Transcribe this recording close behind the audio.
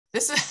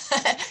This is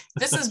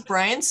this is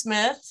Brian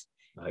Smith.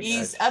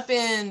 He's up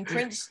in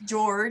Prince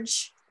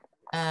George,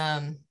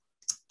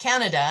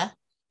 Canada,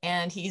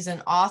 and he's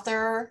an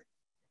author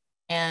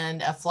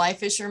and a fly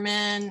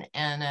fisherman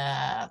and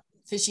a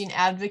fishing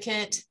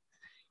advocate.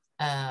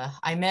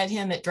 I met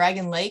him at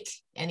Dragon Lake,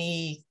 and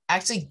he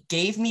actually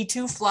gave me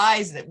 2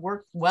 flies that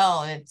worked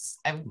well.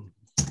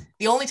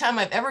 The only time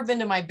I've ever been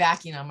to my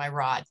backing on my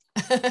rod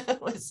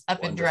was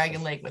up in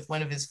Dragon Lake with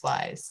one of his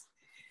flies.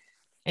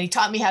 And he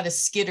taught me how to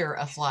skitter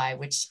a fly,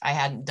 which I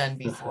hadn't done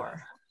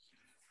before.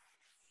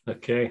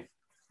 Okay.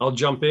 I'll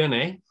jump in,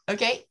 eh?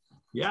 Okay.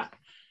 Yeah.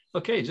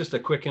 Okay. Just a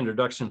quick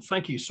introduction.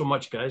 Thank you so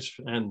much, guys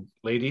and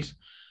ladies,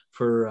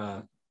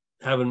 for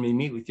having me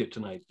meet with you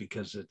tonight,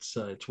 because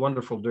it's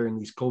wonderful during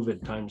these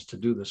COVID times to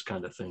do this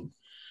kind of thing.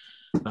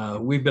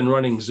 We've been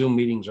running Zoom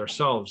meetings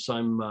ourselves.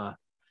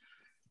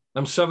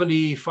 I'm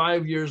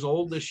 75 years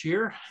old this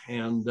year,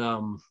 and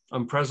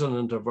I'm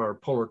president of our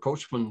Polar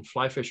Coachman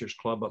Fly Fishers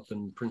Club up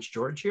in Prince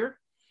George here.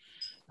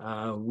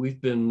 We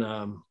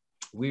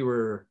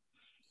were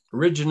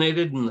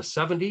originated in the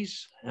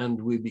 70s,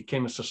 and we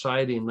became a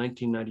society in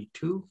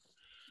 1992.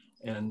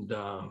 And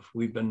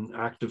we've been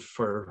active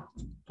for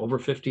over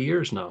 50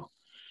 years now.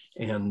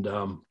 And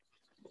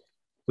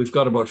we've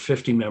got about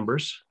 50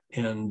 members,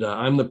 and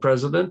I'm the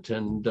president,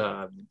 and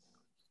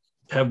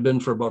have been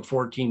for about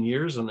 14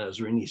 years. And as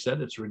Rini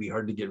said, it's really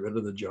hard to get rid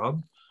of the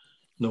job.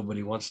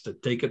 Nobody wants to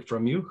take it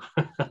from you.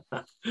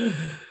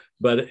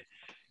 But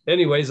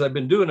anyways, I've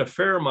been doing a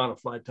fair amount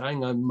of fly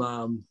tying. I'm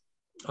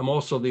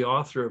also the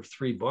author of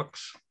 3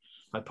 books.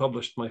 I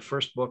published my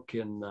first book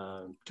in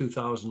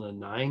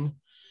 2009.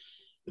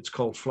 It's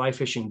called Fly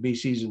Fishing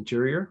BC's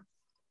Interior.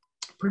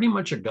 Pretty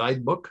much a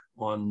guidebook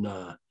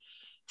on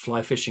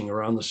fly fishing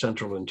around the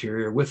central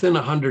interior within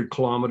 100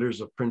 kilometers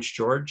of Prince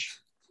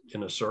George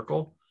in a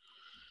circle.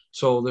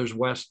 So there's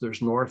west,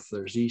 there's north,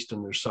 there's east,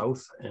 and there's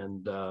south.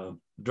 And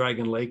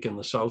Dragon Lake in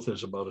the south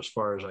is about as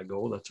far as I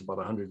go. That's about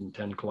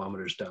 110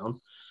 kilometers down.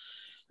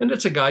 And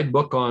it's a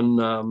guidebook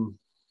on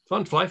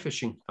fly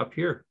fishing up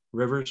here,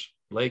 rivers,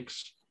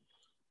 lakes,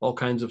 all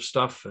kinds of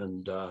stuff.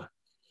 And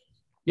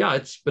yeah,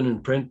 it's been in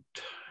print,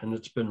 and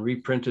it's been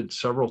reprinted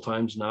several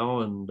times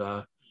now, and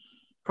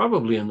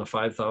probably in the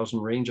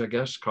 5,000 range, I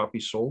guess,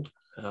 copies sold.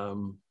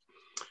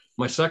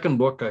 My second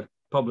book I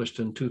published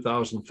in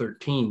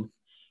 2013,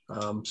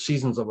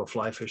 Seasons of a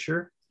Fly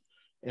Fisher.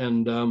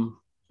 And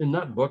in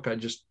that book, I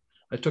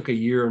took a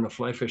year in a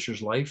fly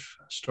fisher's life,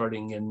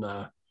 starting in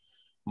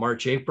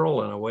March,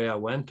 April, and away I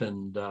went,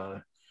 and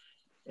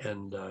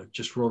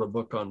just wrote a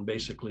book on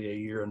basically a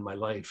year in my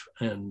life.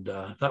 And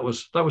that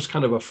was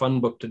kind of a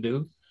fun book to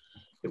do.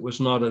 It was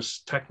not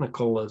as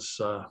technical as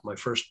my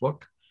first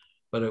book,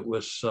 but it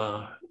was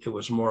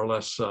more or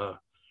less a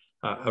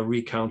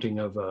recounting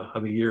of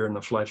a year in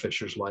a fly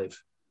fisher's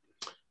life.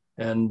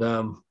 And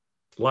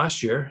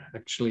last year,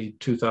 actually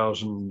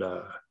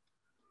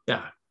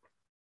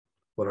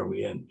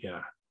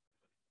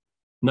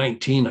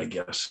 19, I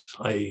guess,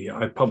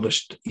 I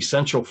published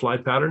Essential Fly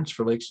Patterns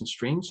for Lakes and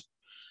Streams.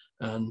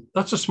 And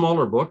that's a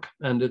smaller book,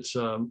 and it's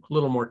a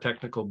little more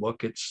technical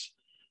book. It's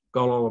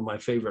got all of my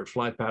favorite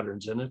fly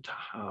patterns in it,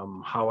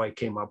 how I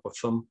came up with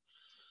them,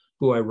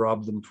 who I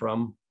robbed them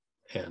from,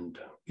 and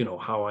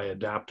how I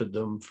adapted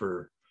them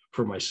for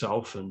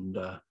myself. And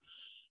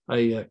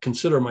I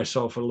consider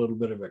myself a little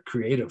bit of a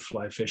creative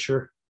fly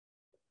fisher.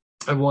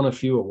 I've won a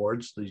few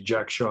awards, the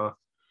Jack Shaw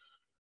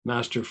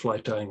Master Fly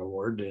Tying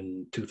Award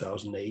in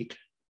 2008.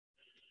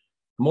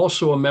 I'm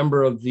also a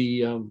member of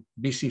the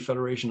BC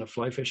Federation of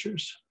Fly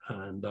Fishers,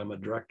 and I'm a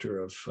director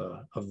of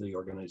the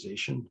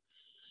organization.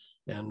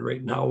 And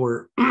right now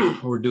we're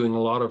doing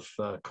a lot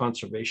of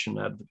conservation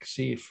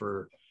advocacy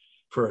for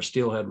our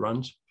steelhead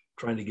runs,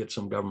 trying to get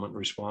some government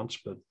response,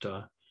 but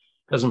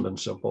hasn't been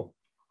simple.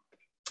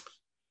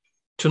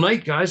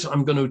 Tonight, guys,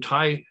 I'm going to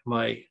tie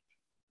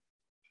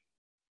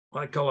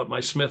I call it my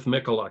Smith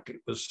Michaluk.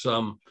 It was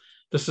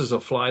this is a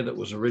fly that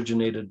was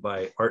originated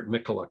by Art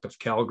Michaluk of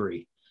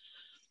Calgary.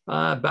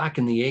 Back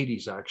in the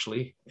 80s,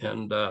 actually,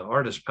 and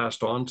Art has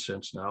passed on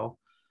since now,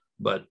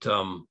 but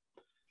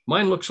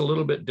mine looks a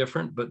little bit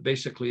different, but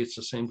basically it's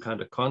the same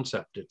kind of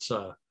concept. It's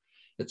a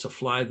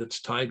fly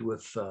that's tied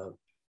with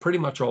pretty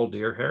much all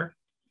deer hair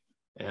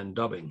and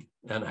dubbing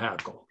and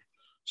hackle.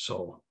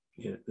 So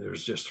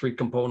there's just 3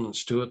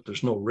 components to it.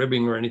 There's no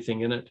ribbing or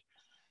anything in it.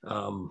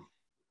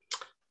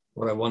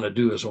 What I want to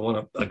do is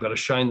I've got to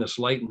shine this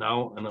light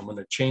now, and I'm going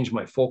to change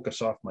my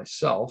focus off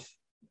myself.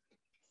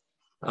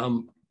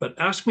 But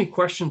ask me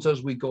questions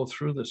as we go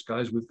through this,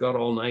 guys. We've got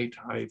all night.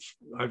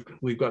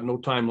 We've got no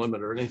time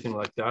limit or anything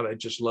like that. I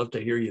just love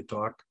to hear you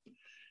talk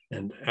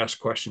and ask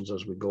questions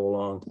as we go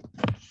along.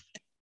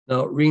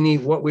 Now,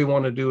 Rini, what we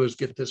want to do is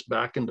get this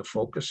back into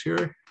focus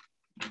here.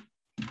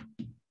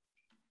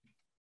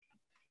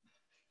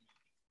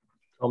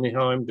 Tell me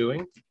how I'm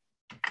doing.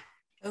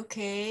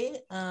 Okay.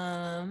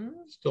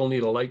 Still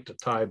need a light to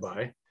tie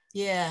by.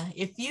 Yeah,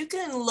 if you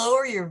can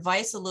lower your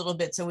vise a little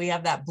bit so we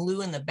have that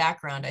blue in the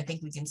background, I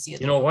think we can see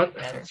it. You know what?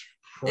 Better.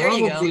 There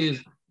you go.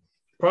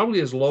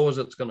 probably as low as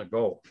it's going to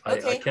go.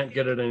 Okay. I can't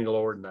get it any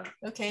lower than that.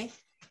 Okay.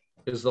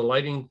 Is the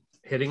lighting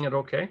hitting it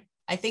okay?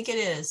 I think it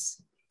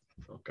is.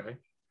 Okay.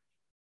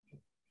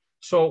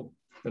 So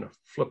I'm going to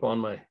flip on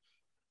my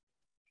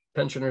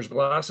pensioner's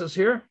glasses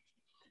here.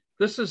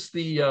 This is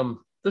the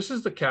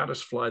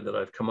caddis fly that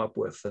I've come up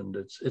with, and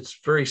it's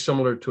very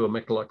similar to a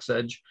Michelux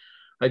edge.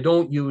 I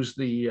don't use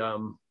the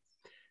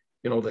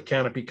the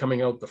canopy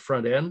coming out the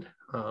front end.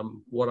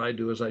 What I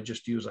do is I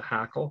just use a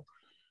hackle,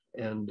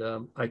 and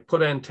I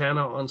put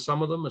antenna on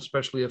some of them,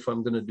 especially if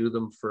I'm going to do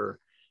them for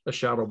a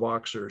shadow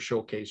box or a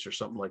showcase or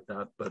something like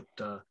that. But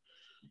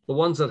the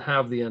ones that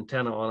have the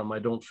antenna on them, I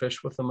don't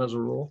fish with them as a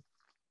rule.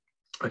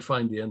 I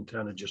find the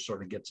antenna just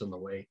sort of gets in the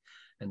way,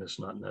 and it's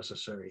not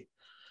necessary.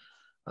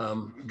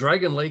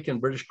 Dragon Lake in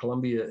British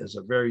Columbia is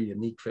a very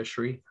unique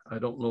fishery. I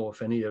don't know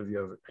if any of you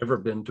have ever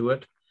been to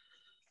it,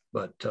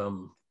 but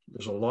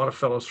there's a lot of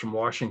fellows from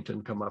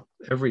Washington come up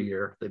every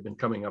year. They've been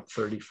coming up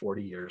 30,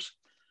 40 years.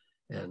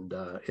 And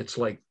it's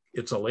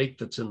a lake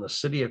that's in the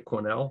city of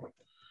Quesnel.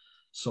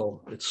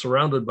 So it's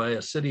surrounded by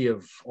a city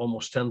of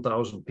almost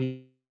 10,000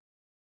 people.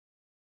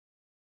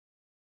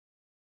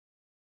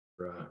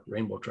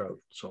 Rainbow trout.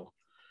 So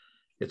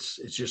it's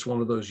just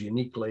one of those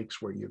unique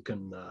lakes where you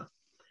can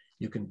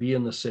be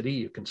in the city,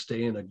 you can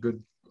stay in a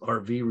good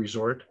RV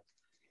resort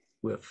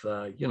with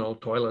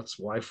toilets,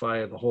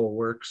 Wi-Fi, the whole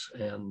works,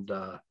 and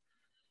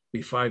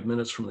be 5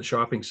 minutes from the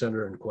shopping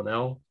center in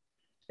Quesnel,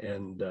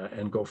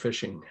 and go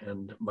fishing.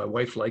 And my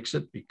wife likes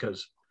it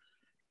because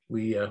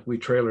we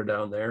trailer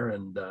down there,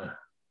 and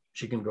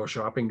she can go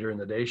shopping during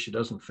the day. She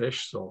doesn't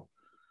fish, so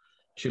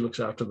she looks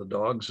after the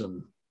dogs,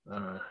 and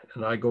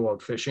I go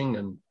out fishing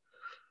and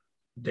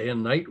day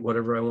and night,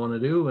 whatever I want to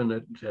do, and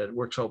it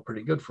works out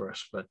pretty good for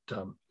us. But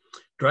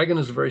Dragon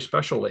is a very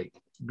special lake.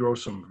 It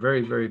grows some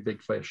very, very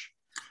big fish.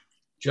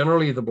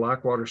 Generally, the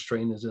Blackwater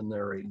strain is in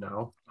there right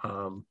now.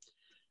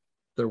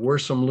 There were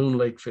some loon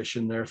lake fish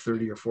in there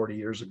 30 or 40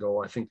 years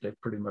ago. I think they've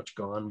pretty much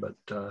gone, but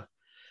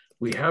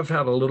we have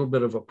had a little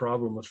bit of a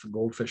problem with the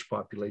goldfish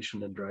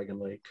population in Dragon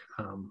Lake.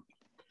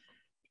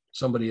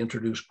 Somebody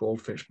introduced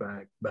goldfish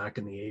back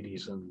in the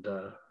 80s, and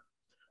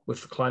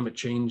with the climate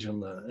change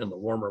and the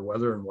warmer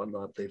weather and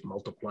whatnot, they've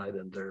multiplied,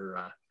 and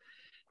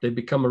they've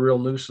become a real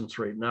nuisance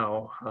right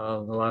now,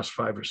 the last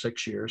 5 or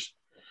 6 years.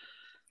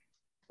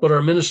 But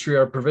our ministry,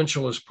 our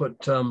provincial, has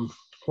put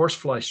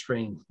horsefly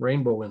strain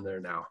rainbow in there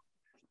now.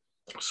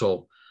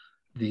 So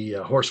the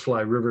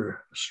horsefly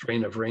river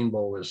strain of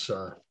rainbow is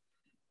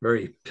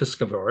very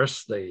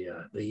piscivorous. They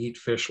eat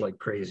fish like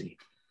crazy.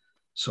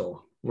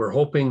 So we're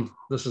hoping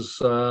this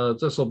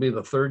will be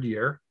the 3rd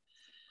year.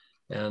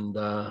 And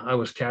I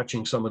was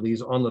catching some of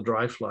these on the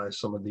dry flies.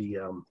 Some of the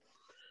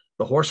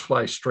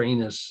horsefly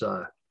strain is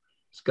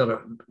it's got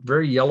a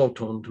very yellow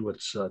tone to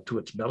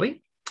its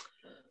belly,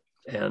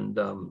 and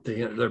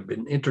they've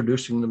been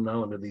introducing them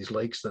now into these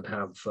lakes that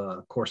have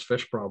coarse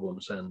fish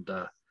problems. And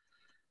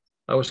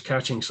I was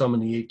catching some in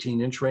the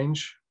 18-inch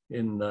range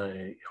in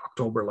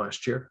October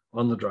last year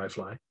on the dry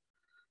fly,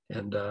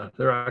 and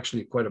they're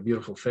actually quite a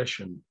beautiful fish,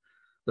 and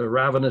they're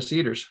ravenous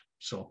eaters.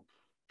 So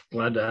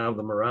glad to have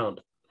them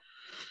around.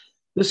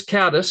 This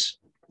caddis,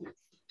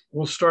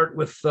 we'll start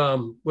with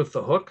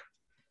the hook.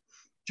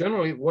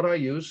 Generally, what I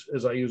use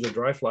is I use a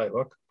dry fly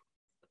hook,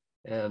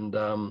 and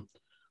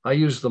I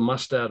use the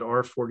Mustad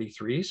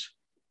R43s.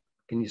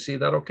 Can you see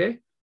that okay?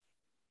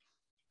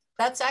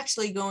 That's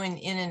actually going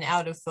in and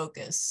out of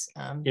focus.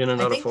 In and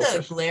out of focus? I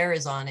think the glare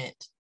is on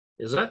it.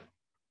 Is that?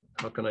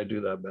 How can I do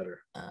that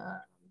better?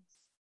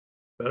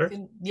 Better?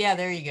 Yeah,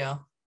 there you go.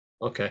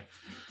 Okay.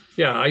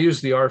 Yeah, I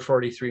use the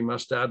R43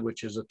 Mustad,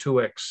 which is a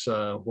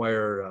 2X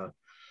wire,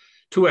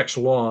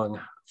 2X long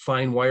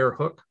fine wire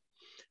hook.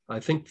 I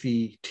think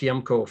the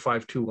Tiemco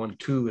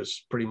 5212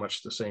 is pretty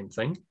much the same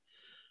thing,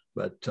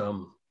 but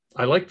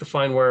I like the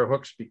fine wire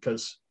hooks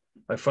because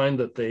I find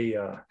that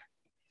they're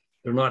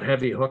not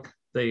heavy hook.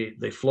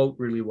 They float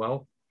really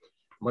well,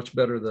 much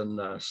better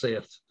than say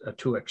a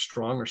 2X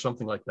strong or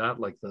something like that,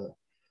 like the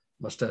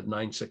Mustad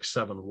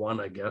 9671,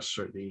 I guess,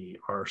 or the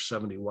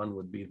R71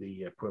 would be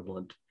the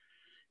equivalent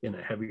in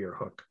a heavier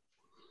hook.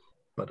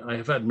 But I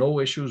have had no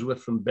issues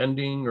with them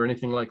bending or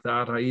anything like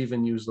that. I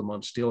even use them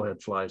on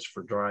steelhead flies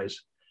for dries.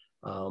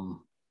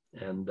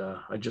 And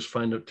I just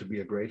find it to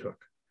be a great hook.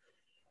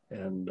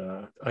 And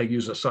I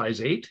use a size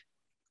 8.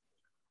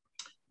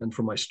 And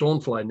for my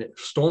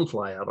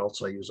stonefly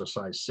adults, I use a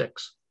size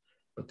 6.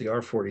 But the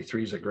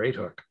R43 is a great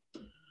hook.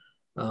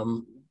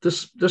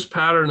 This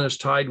pattern is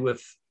tied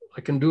with,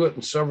 I can do it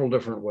in several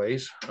different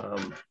ways,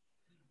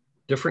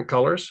 different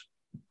colors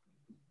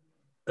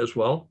as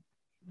well.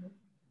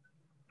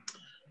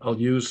 I'll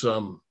use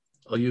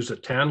a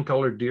tan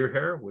colored deer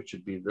hair, which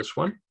would be this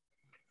one.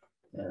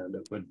 And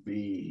it would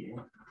be,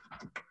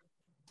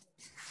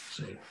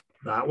 say,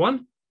 that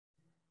one.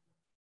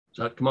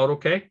 Does that come out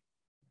okay?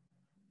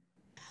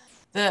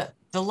 The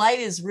light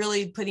is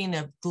really putting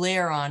a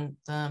glare on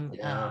them.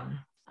 Yeah.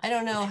 I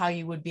don't know how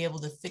you would be able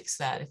to fix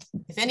that.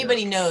 If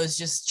anybody knows,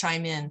 just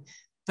chime in.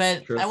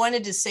 But Sure. I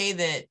wanted to say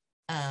that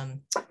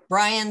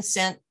Brian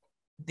sent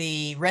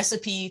the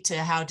recipe to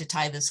how to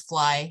tie this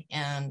fly,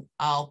 and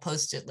I'll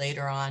post it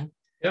later on.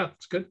 Yeah,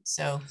 it's good.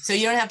 So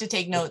you don't have to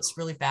take notes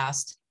really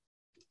fast.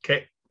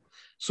 Okay.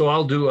 So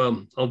I'll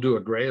do a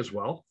gray as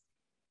well.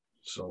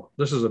 So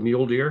this is a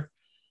mule deer,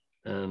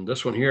 and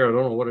this one here, I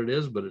don't know what it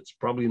is, but it's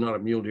probably not a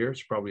mule deer.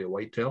 It's probably a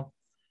whitetail.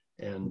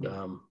 And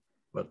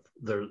but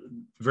they're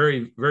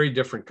very, very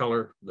different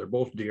color. They're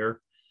both deer.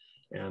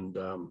 And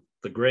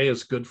the gray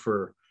is good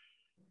for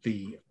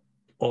the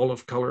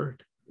olive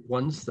colored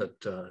ones that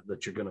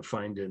you're going to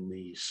find in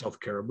the South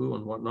Caribou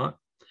and whatnot.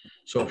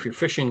 So if you're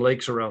fishing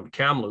lakes around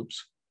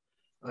Kamloops,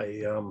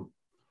 I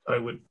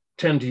would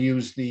tend to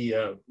use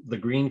the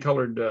green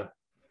colored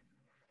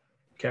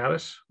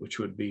caddis, which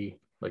would be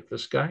like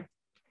this guy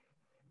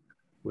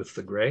with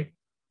the gray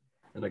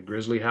and a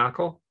grizzly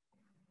hackle.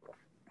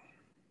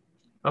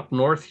 Up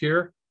north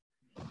here,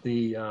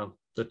 the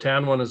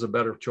tan one is a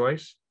better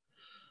choice.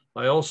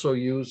 I also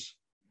use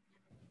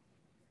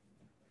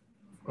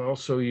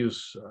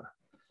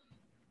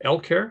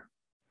elk hair.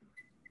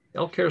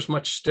 Elk hair is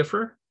much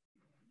stiffer,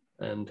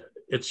 and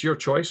it's your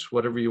choice,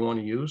 whatever you want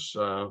to use.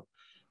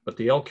 But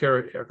the elk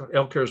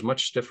hair is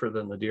much stiffer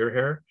than the deer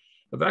hair.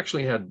 I've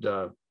actually had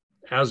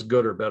as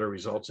good or better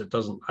results.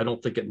 I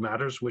don't think it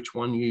matters which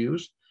one you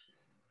use.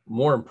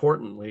 More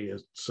importantly,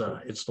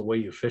 it's the way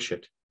you fish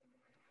it.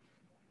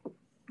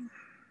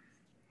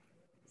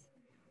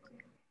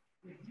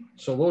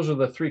 So those are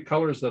the three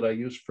colors that I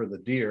use for the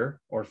deer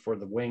or for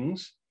the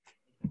wings.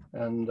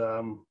 And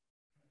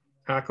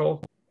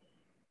hackle,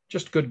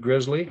 just good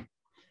grizzly.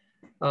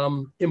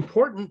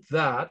 Important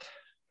that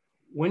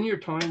when you're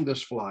tying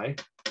this fly,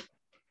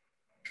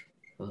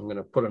 I'm going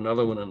to put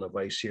another one in the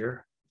vise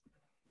here,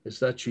 is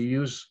that you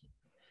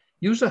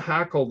use a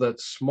hackle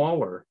that's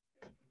smaller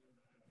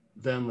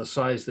than the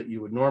size that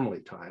you would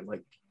normally tie.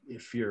 Like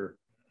if you're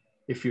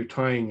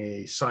tying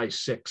a size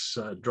 6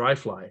 dry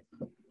fly,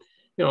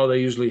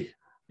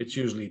 it's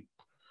usually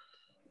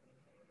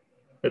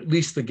at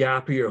least the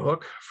gap of your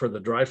hook for the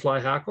dry fly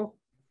hackle,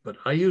 but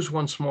I use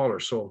one smaller.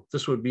 So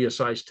this would be a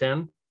size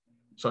 10,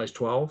 size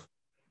 12.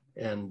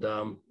 And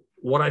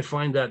what I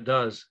find that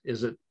does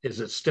is it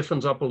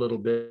stiffens up a little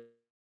bit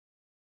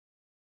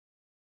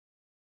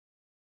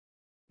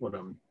when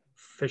I'm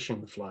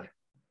fishing the fly.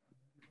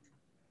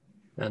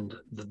 And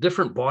the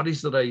different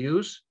bodies that I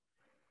use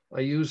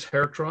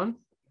Hairtron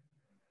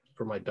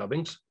for my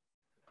dubbings.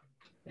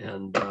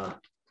 And the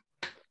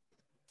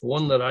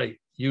one that I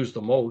use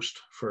the most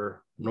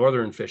for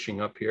northern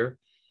fishing up here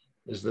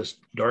is this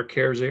dark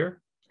Hare's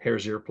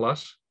Ear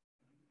Plus.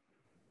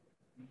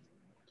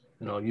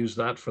 And I'll use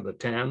that for the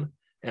tan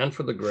and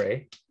for the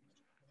gray.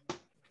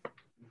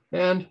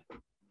 And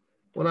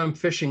when I'm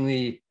fishing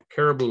the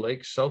Caribou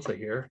Lake south of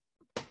here,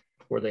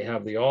 where they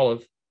have the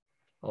olive,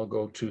 I'll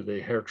go to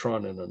the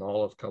Hairtron in an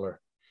olive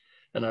color.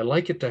 And I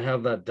like it to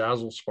have that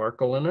dazzle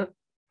sparkle in it.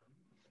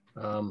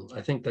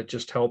 I think that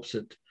just helps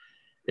it.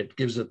 It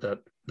gives it that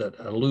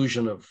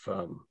illusion of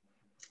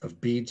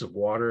beads of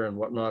water and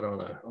whatnot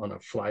on a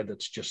fly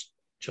that's just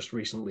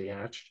recently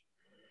hatched.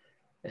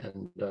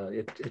 And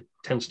it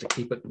tends to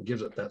keep it and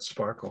gives it that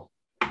sparkle.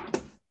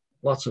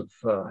 Lots of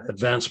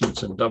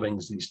advancements in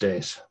dubbings these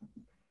days.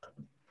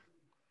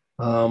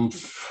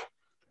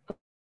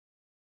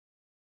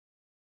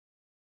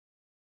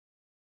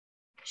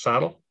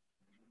 Saddle,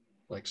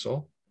 like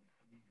so.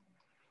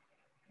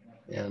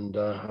 And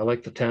I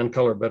like the tan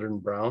color better than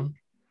brown.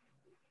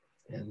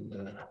 And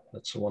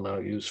that's the one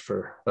I'll use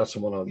for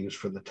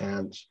the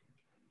tans.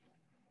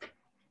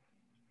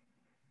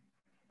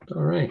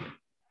 All right.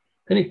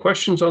 Any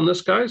questions on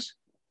this, guys?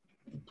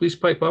 Please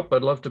pipe up.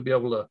 I'd love to be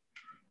able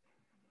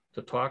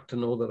to talk, to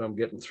know that I'm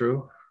getting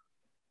through.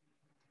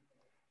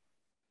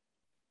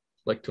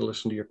 Like to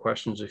listen to your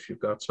questions if you've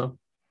got some.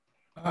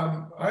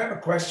 I have a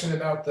question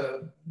about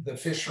the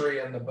fishery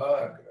and the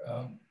bug.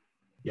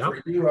 Yeah.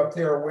 For you up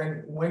there,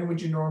 when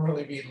would you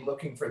normally be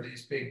looking for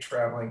these big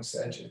traveling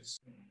sedges?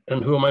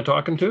 And who am I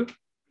talking to?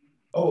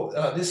 Oh,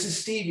 this is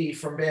Stevie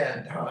from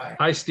Bend. Hi.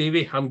 Hi,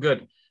 Stevie. I'm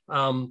good.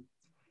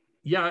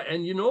 Yeah,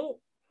 and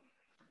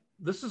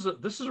this is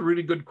a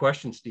really good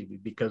question, Stevie,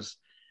 because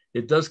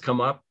it does come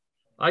up.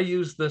 I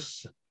use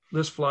this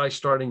fly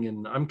starting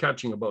in. I'm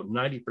catching about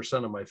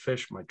 90% of my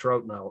fish, my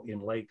trout now, in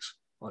lakes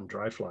on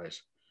dry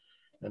flies,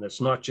 and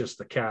it's not just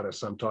the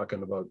caddis. I'm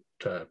talking about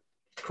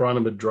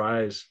chironomid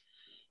dries,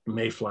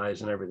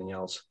 mayflies, and everything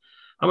else.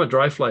 I'm a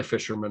dry fly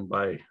fisherman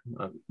by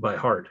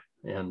heart.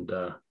 And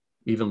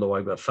even though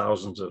I've got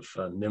thousands of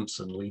nymphs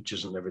and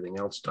leeches and everything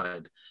else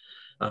tied.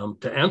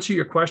 To answer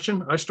your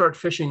question, I start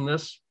fishing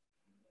this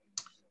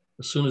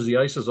as soon as the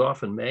ice is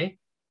off in May,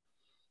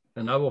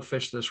 and I will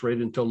fish this right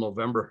until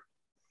November.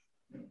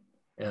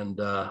 And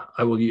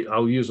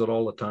I'll use it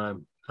all the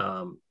time.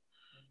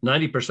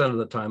 90% of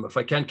the time, if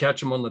I can't catch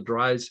them on the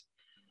dries,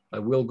 I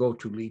will go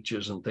to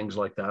leeches and things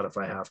like that if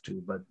I have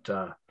to.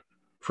 But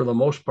for the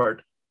most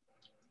part,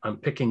 I'm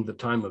picking the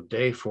time of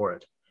day for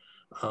it.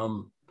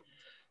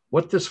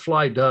 What this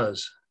fly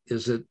does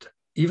is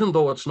even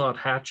though it's not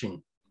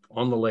hatching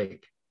on the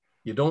lake,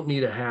 You don't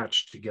need a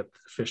hatch to get the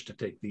fish to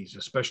take these,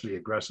 especially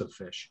aggressive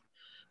fish.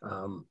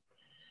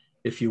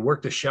 If you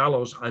work the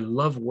shallows, I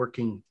love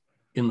working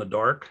in the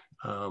dark,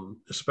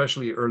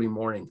 especially early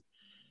morning.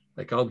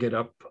 Like I'll get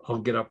up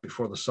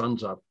before the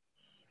sun's up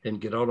and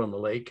get out on the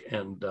lake,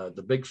 and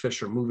the big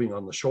fish are moving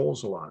on the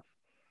shoals a lot.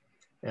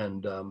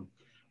 And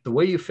the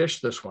way you fish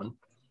this one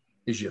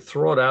is you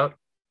throw it out,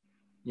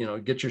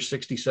 get your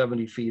 60,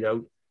 70 feet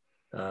out,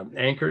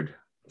 anchored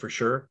for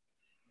sure.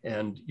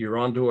 And you're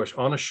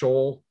on a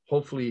shoal.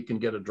 Hopefully you can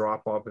get a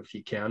drop off if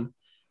you can,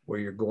 where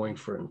you're going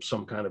for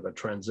some kind of a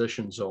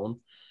transition zone,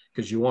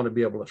 because you want to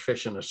be able to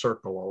fish in a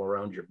circle all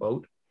around your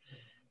boat.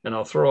 And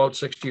I'll throw out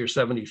 60 or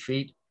 70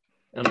 feet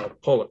and I'll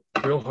pull it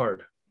real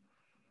hard,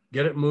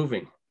 get it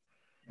moving.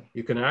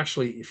 You can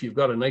actually, if you've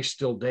got a nice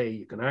still day,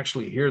 you can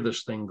actually hear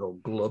this thing go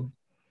glub,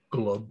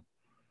 glub,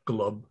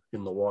 glub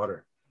in the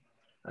water.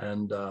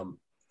 And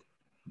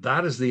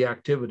that is the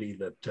activity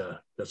that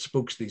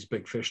spooks these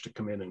big fish to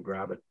come in and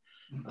grab it.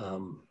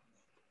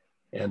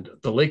 And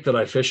the lake that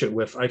I fish it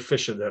with, I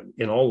fish it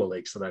in all the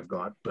lakes that I've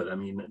got, but I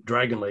mean,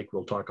 Dragon Lake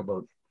we'll talk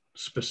about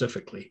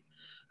specifically.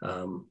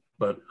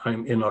 But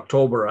in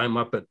October, I'm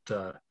up at,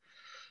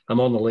 I'm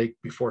on the lake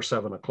before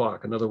 7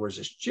 o'clock. In other words,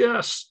 it's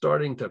just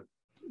starting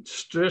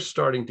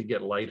to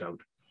get light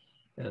out.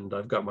 And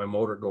I've got my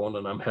motor going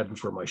and I'm heading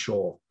for my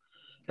shoal.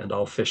 And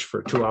I'll fish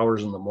for 2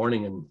 hours in the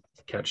morning and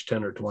catch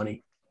 10 or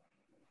 20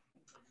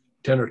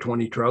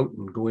 trout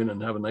and go in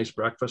and have a nice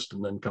breakfast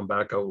and then come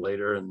back out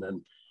later and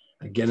then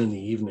again in the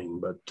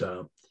evening. But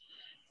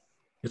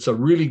it's a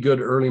really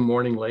good early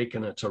morning lake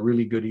and it's a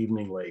really good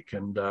evening lake.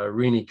 And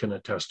Rini can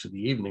attest to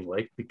the evening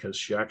lake because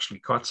she actually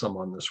caught some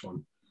on this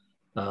one,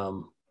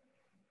 on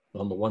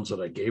the ones that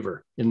I gave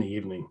her in the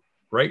evening.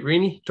 Right,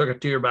 Rini? Took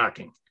it to your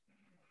backing.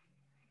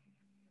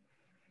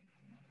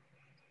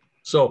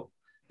 So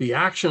the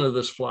action of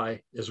this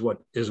fly is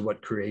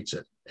what creates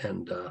it.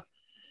 And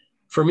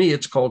for me,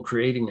 it's called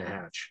creating a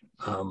hatch.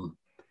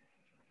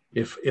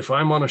 If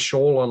I'm on a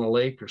shoal on a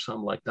lake or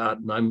something like that,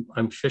 and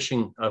I'm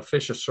fishing, I'll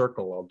fish a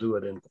circle, I'll do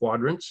it in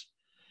quadrants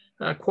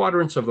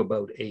of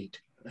about 8.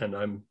 And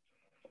I'm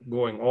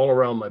going all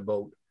around my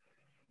boat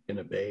in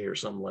a bay or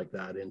something like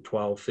that in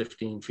 12,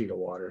 15 feet of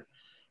water.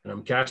 And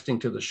I'm casting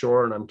to the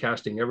shore and I'm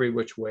casting every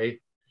which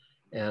way.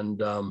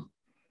 And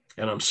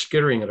I'm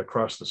skittering it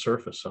across the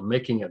surface. I'm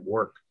making it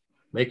work,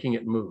 making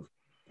it move.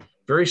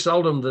 Very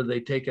seldom do they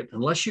take it,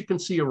 unless you can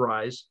see a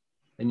rise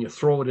and you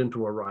throw it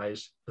into a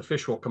rise, the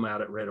fish will come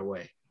at it right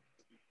away.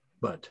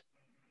 But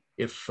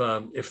if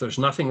there's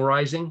nothing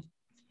rising,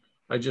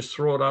 I just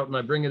throw it out and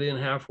I bring it in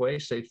halfway,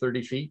 say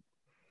 30 feet.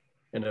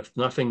 And if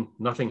nothing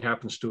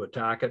happens to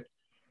attack it,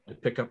 I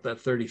pick up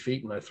that 30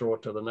 feet and I throw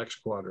it to the next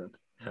quadrant.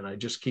 And I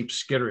just keep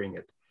skittering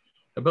it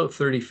about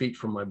 30 feet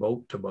from my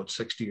boat to about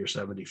 60 or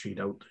 70 feet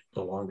out,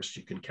 the longest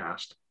you can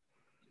cast.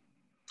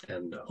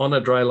 And on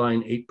a dry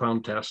line,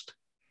 8-pound test,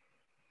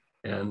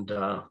 and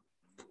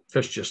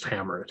fish just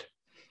hammer it.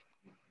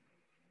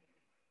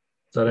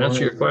 Does that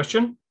answer your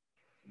question?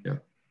 Yeah.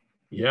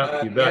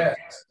 Yeah, you bet.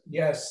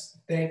 Yes.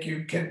 Thank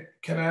you. Can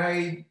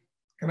I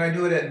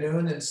do it at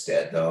noon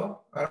instead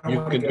though?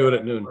 You can do it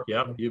at noon.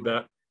 Yeah, you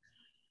bet.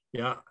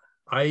 Yeah.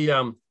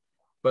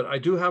 But I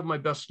do have my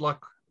best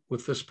luck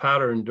with this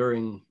pattern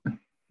during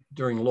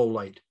low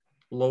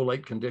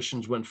light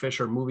conditions when fish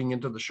are moving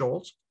into the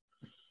shoals.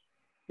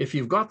 If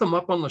you've got them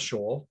up on the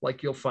shoal,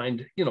 like you'll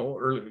find,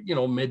 early,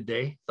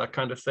 midday, that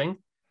kind of thing.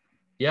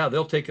 Yeah,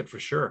 they'll take it for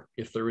sure.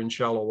 If they're in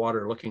shallow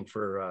water looking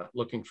for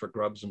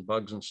grubs and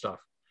bugs and stuff,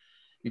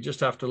 you just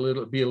have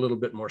to be a little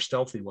bit more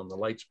stealthy when the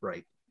light's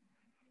bright.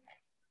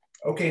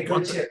 Okay,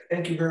 good tip.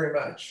 Thank you very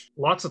much.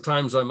 Lots of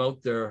times I'm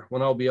out there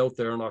when I'll be out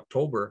there in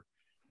October.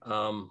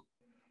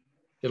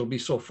 It'll be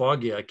so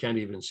foggy I can't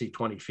even see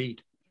 20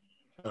 feet.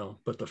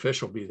 But the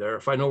fish will be there.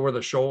 If I know where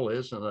the shoal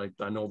is, and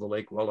I know the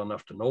lake well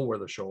enough to know where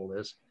the shoal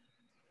is,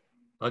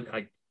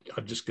 I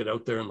just get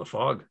out there in the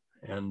fog,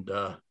 and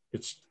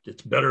it's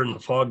better in the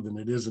fog than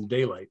it is in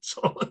daylight.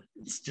 So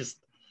it's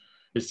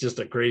just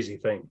a crazy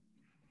thing.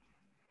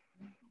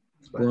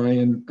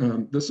 Brian,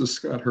 this is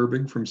Scott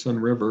Herbig from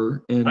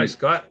Sunriver. And hi,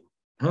 Scott.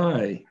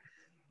 Hi.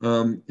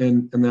 And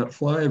that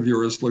fly of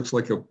yours looks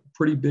like a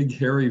pretty big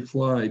hairy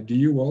fly. Do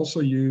you also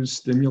use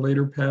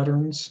stimulator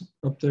patterns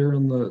up there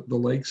in the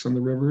lakes and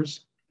the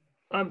rivers?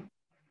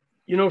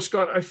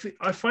 Scott,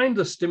 I find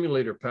the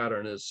stimulator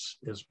pattern is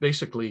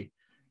basically,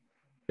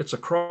 it's a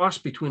cross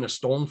between a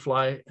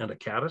stonefly and a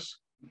caddis.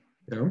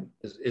 Yeah.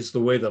 Is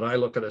the way that I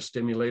look at a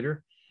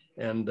stimulator.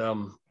 And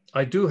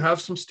I do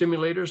have some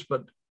stimulators,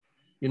 but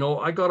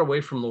I got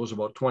away from those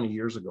about 20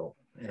 years ago.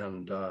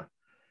 And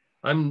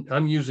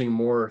I'm using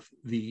more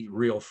the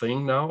real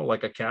thing now,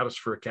 like a caddis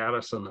for a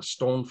caddis and a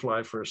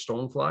stonefly for a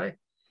stonefly.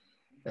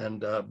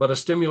 And but a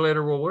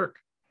stimulator will work.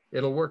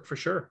 It'll work for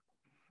sure.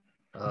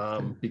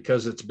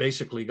 Because it's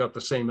basically got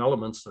the same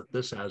elements that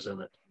this has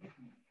in it.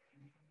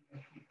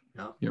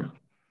 Yeah.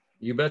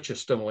 You bet your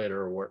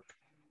stimulator will work.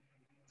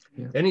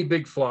 Yeah. Any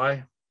big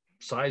fly,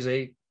 size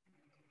 8,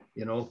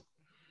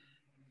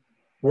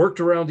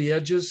 worked around the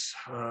edges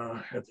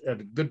at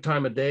a good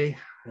time of day.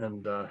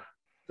 and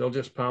they'll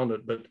just pound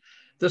it. But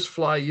this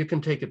fly, you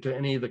can take it to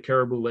any of the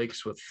caribou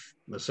lakes with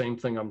the same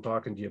thing I'm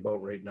talking to you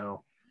about right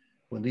now.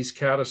 When these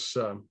caddis,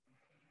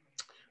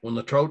 when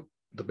the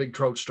big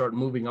trout start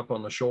moving up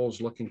on the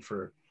shoals looking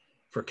for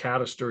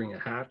caddis during a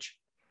hatch,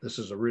 this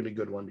is a really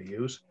good one to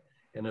use.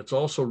 And it's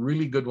also a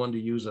really good one to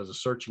use as a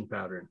searching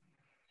pattern.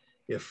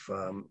 If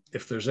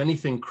there's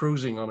anything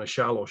cruising on a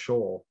shallow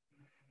shoal,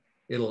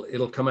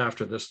 it'll come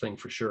after this thing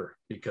for sure,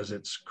 because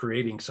it's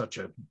creating such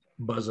a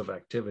buzz of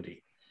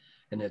activity.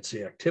 And it's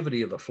the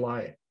activity of the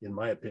fly, in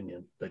my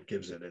opinion, that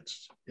gives it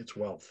its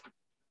wealth.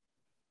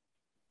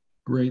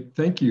 Great,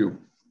 thank you.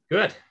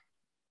 Good.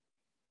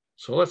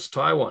 So let's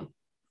tie one.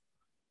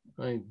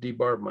 I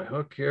debarb my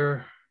hook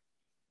here.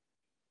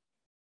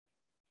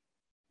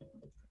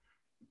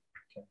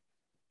 Okay.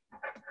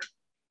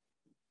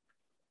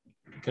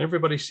 Can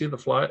everybody see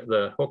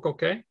the hook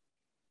okay?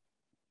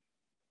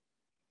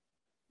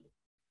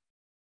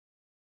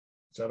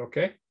 Is that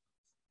okay?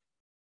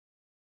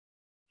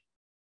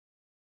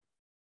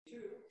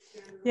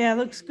 Yeah,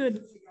 looks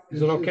good.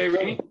 Is it okay,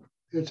 Rainey?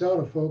 It's out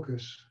of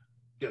focus.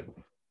 Good.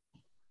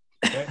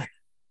 Okay.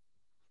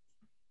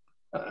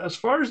 As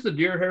far as the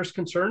deer hair is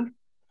concerned,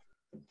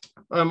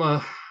 I'm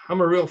a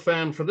real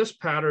fan for this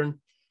pattern,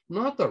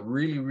 not the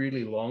really,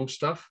 really long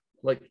stuff.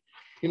 Like,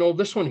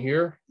 this one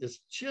here is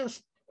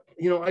just,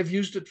 I've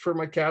used it for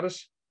my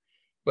caddis,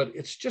 but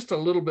it's just a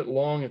little bit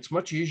long. It's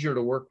much easier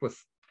to work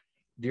with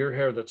deer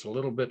hair that's a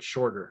little bit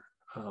shorter.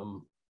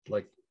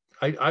 Like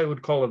I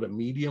would call it a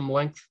medium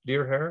length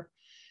deer hair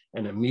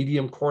and a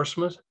medium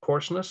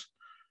coarseness,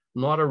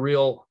 not a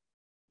real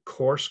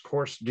coarse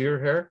deer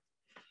hair,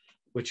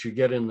 which you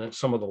get in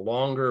some of the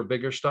longer,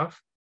 bigger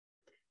stuff.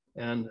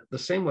 And the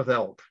same with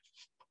elk.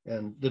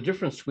 And the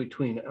difference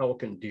between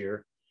elk and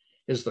deer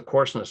is the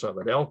coarseness of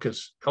it. Elk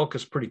is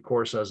pretty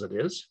coarse as it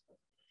is,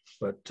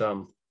 but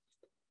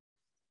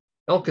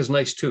elk is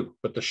nice too,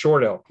 but the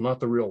short elk, not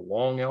the real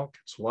long elk,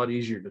 it's a lot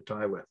easier to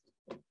tie with.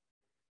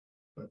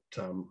 But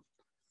I'm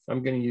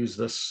going to use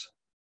this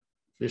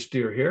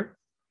deer here.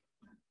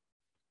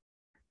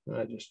 And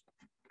I just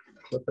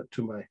clip it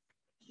to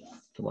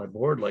my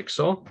board like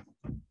so.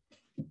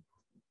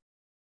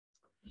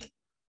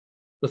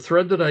 The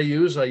thread that I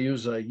use a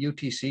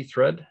UTC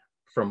thread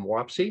from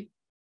Wapsi,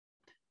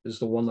 is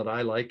the one that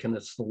I like, and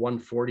it's the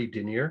 140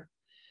 denier.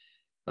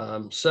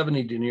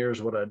 70 denier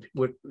is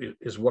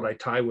what I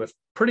tie with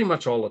pretty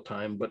much all the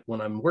time. But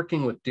when I'm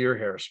working with deer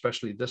hair,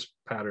 especially this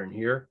pattern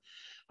here,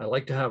 I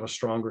like to have a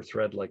stronger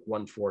thread like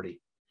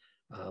 140,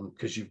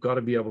 because you've got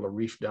to be able to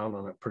reef down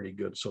on it pretty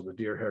good so the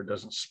deer hair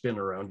doesn't spin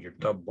around your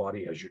dub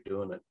body as you're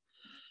doing it.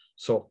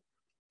 So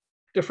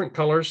different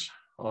colors.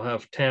 I'll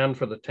have tan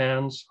for the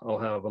tans. I'll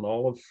have an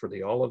olive for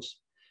the olives.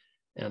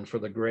 And for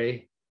the gray,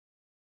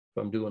 if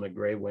I'm doing a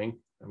gray wing,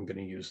 I'm going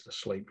to use the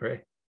slate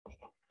gray,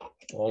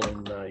 all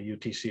in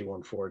UTC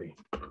 140.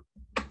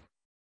 So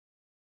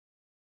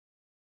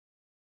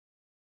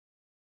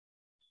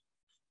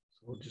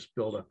we'll just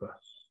build up a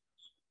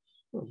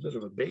little bit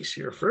of a base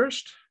here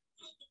first.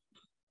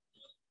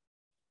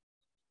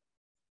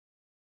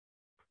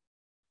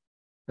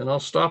 And I'll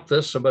stop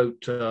this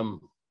about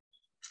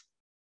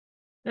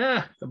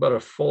a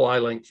full eye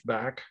length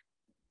back,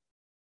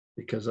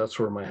 because that's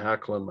where my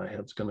hackle and my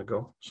head's going to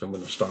go. So I'm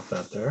going to stop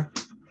that there.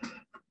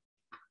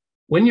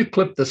 When you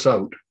clip this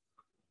out,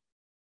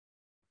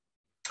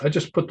 I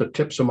just put the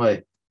tips of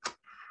my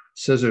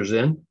scissors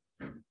in.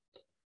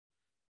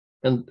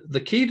 And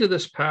the key to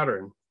this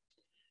pattern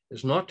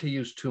is not to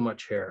use too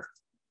much hair.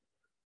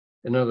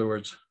 In other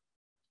words,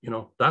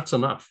 that's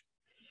enough.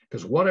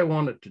 Because what I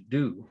want it to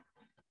do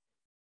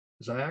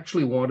is I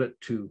actually want it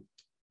to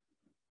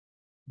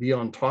be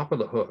on top of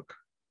the hook.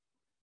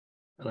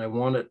 And I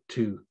want it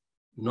to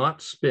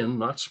not spin,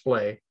 not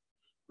splay,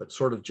 but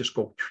sort of just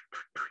go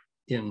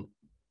in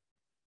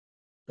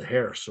the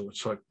hair. So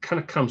it's like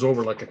kind of comes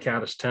over like a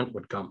caddis tent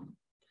would come.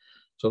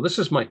 So this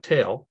is my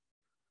tail.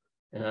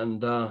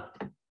 And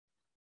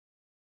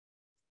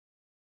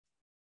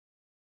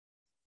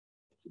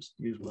just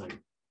use my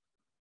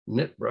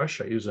knit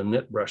brush. I use a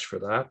knit brush for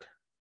that.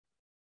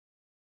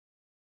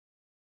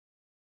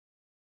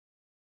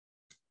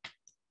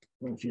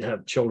 If you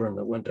have children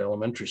that went to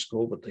elementary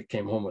school, but they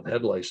came home with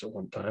head lice at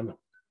one time,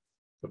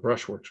 the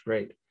brush works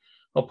great.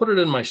 I'll put it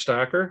in my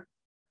stacker.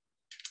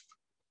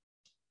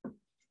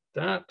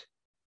 That.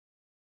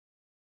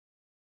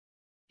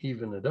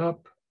 Even it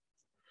up.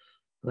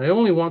 And I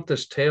only want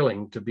this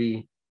tailing to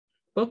be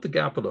about the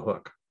gap of the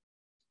hook.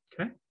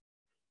 Okay.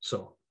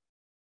 So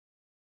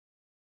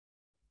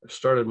I've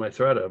started my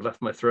thread. I've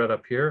left my thread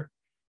up here.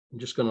 I'm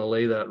just going to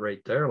lay that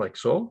right there like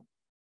so.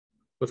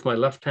 With my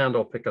left hand,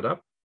 I'll pick it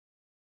up.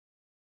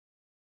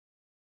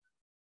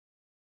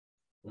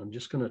 I'm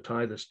just going to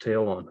tie this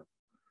tail on.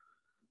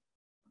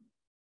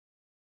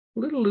 A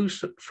little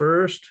loose at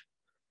first,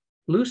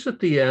 loose at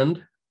the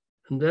end,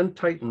 and then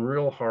tighten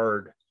real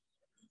hard.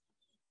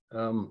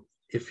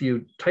 If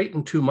you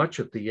tighten too much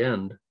at the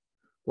end,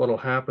 what'll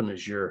happen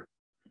is your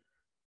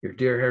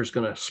deer hair is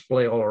going to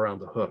splay all around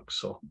the hook.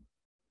 So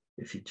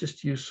if you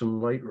just use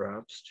some light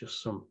wraps,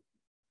 just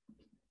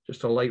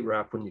a light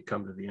wrap when you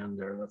come to the end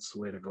there, that's the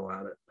way to go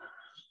at it.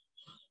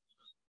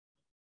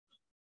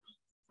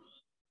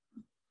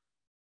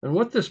 And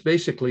what this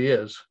basically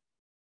is,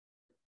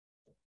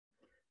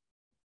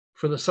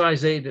 for the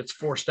size 8, it's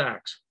 4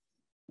 stacks.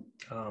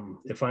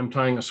 If I'm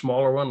tying a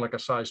smaller one, like a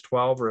size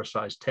 12 or a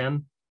size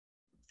 10,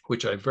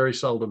 which I very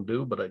seldom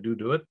do, but I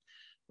do it,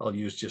 I'll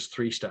use just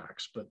 3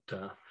 stacks. But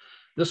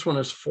this one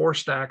is 4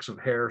 stacks of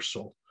hair.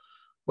 So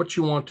what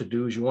you want to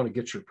do is you want to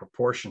get your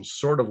proportions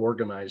sort of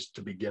organized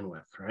to begin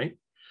with, right?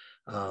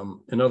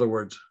 In other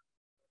words,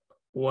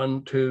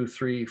 1, 2,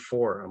 3,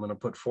 4. I'm going to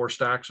put 4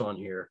 stacks on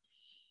here.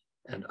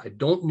 And I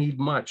don't need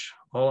much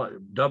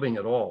dubbing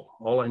at all.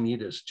 All I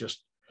need is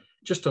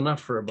just enough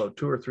for about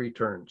 2 or 3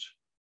 turns.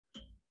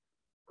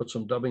 Put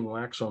some dubbing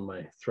wax on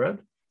my thread.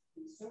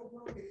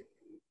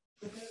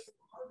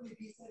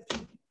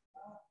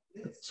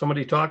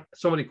 Somebody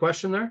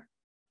question there?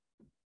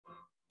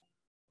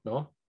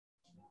 No?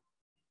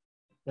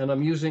 And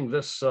I'm using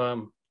this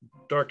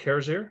dark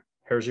Hare's Ear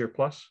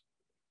Plus.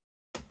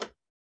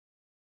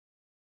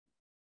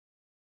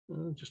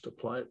 Just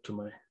apply it to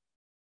my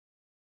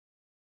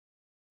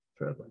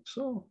thread like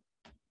so.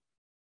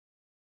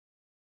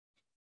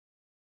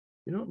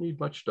 You don't need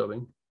much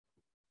dubbing.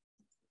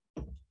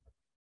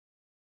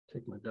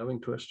 Take my dubbing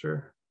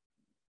twister,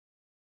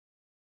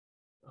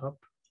 up,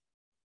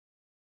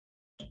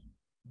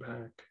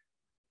 back,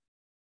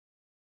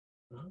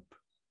 up.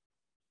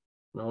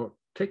 Now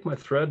take my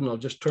thread and I'll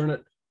just turn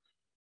it,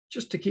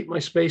 just to keep my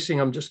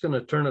spacing, I'm just going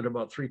to turn it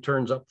about 3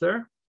 turns up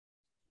there.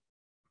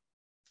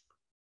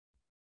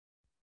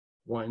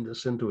 Wind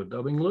this into a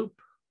dubbing loop.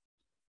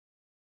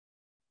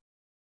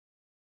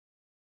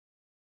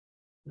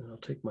 And I'll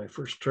take my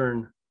first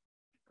turn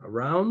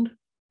around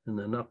and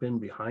then up in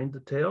behind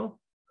the tail.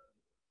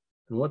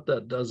 And what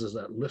that does is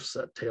that lifts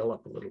that tail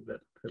up a little bit.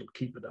 It'll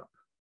keep it up.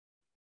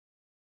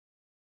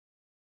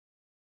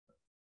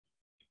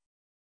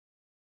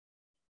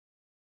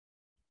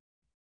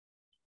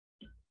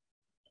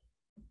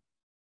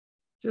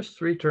 Just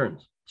 3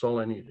 turns. That's all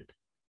I needed.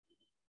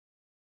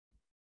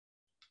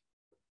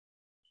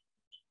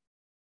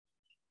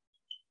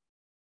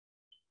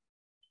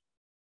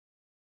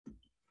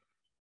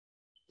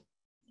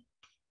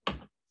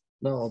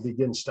 Now I'll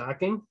begin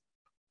stacking.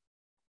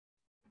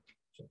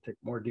 So take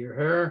more deer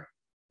hair.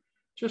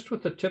 Just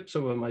with the tips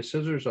of my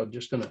scissors, I'm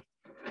just going to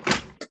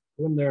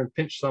go in there and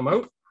pinch some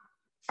out.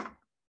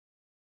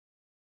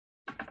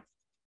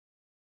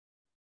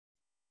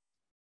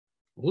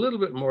 A little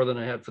bit more than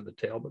I had for the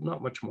tail, but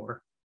not much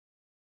more.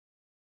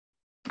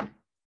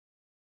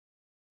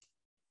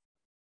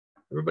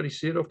 Everybody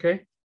see it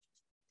okay?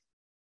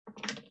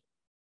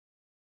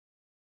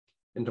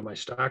 Into my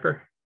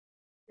stacker.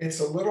 It's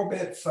a little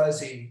bit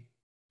fuzzy.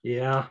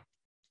 Yeah.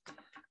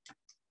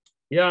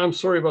 Yeah, I'm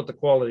sorry about the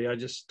quality. I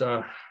just,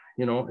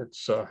 you know,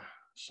 it's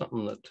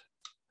something that,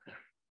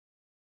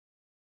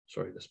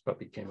 sorry, this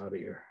puppy came out of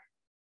here.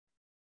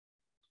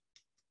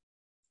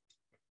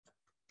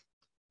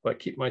 If I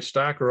keep my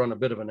stacker on a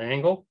bit of an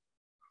angle,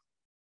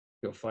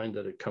 you'll find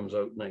that it comes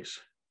out nice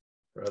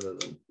rather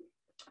than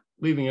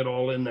leaving it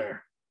all in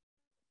there.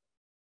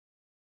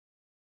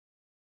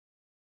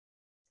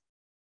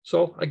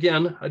 So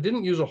again, I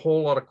didn't use a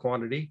whole lot of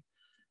quantity.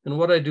 And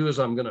what I do is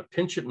I'm going to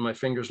pinch it in my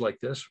fingers like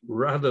this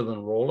rather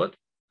than roll it.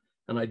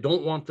 And I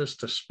don't want this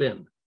to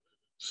spin.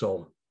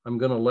 So I'm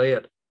going to lay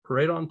it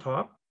right on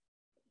top.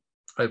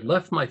 I've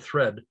left my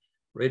thread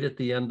right at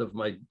the end of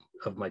my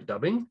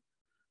dubbing.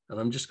 And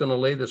I'm just going to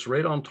lay this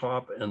right on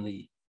top, and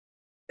the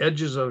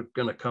edges are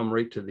going to come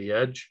right to the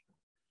edge.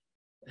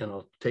 And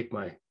I'll take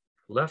my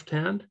left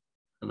hand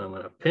and I'm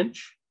going to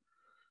pinch.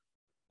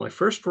 My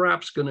first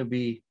wrap's going to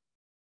be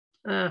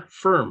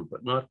firm,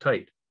 but not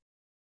tight.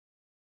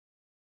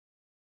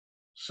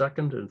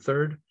 Second and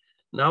third.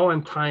 Now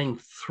I'm tying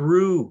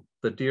through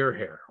the deer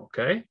hair,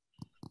 okay?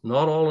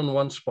 Not all in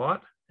one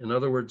spot. In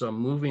other words, I'm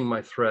moving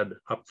my thread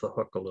up the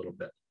hook a little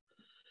bit.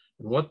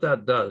 And what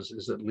that does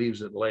is it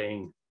leaves it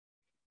laying,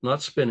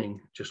 not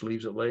spinning, just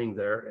leaves it laying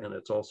there, and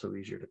it's also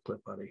easier to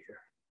clip out of here.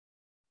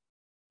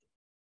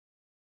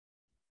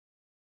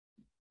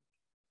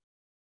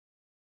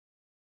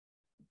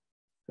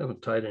 I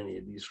haven't tied any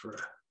of these for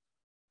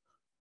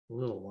a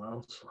little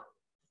while, so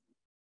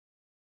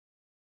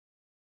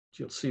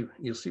you'll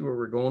see where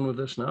we're going with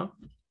this now.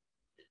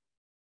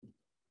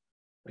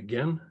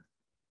 Again,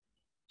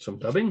 some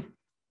dubbing.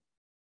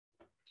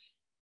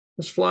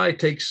 This fly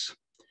takes,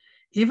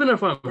 even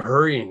if I'm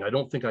hurrying, I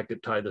don't think I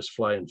could tie this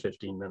fly in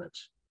 15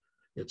 minutes.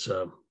 It's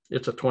a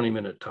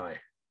 20-minute tie,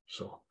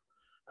 so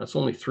that's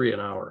only 3 an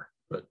hour.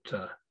 But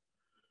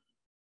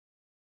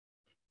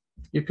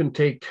you can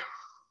take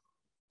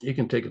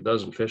a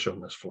dozen fish on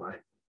this fly,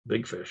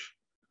 big fish,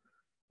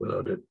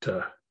 without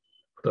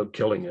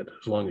killing it,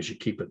 as long as you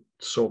keep it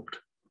soaked.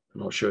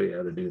 And I'll show you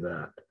how to do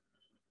that.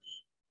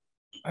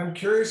 I'm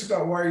curious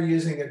about why you're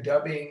using a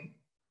dubbing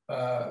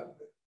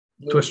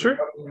twister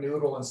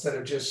noodle instead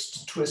of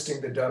just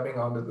twisting the dubbing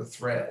onto the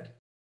thread.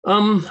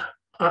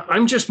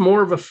 I'm just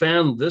more of a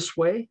fan this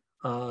way.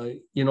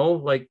 You know,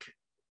 like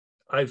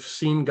I've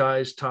seen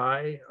guys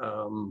tie,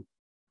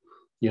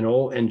 you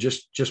know, and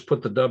just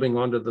put the dubbing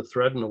onto the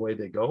thread and away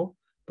they go.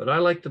 But I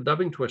like the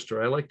dubbing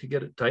twister. I like to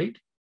get it tight.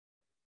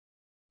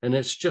 And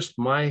it's just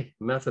my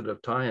method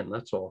of tying,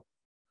 that's all.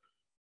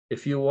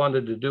 If you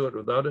wanted to do it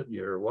without it,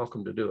 you're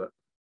welcome to do it.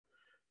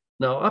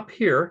 Now up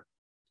here,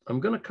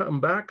 I'm going to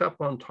come back up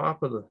on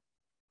top of the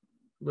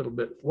little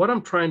bit. What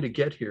I'm trying to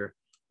get here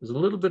is a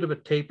little bit of a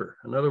taper.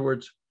 In other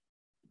words,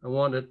 I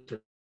want it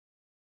to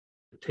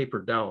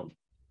taper down.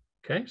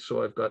 Okay,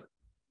 so I've got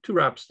 2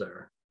 wraps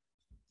there.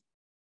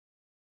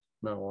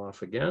 Now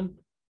off again.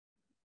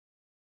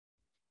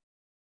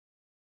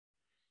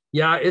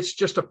 Yeah, it's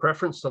just a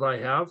preference that I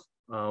have.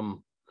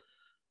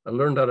 I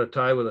learned how to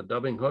tie with a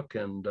dubbing hook,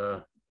 and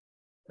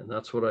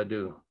that's what I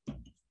do.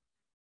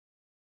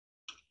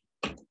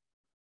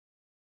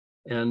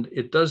 And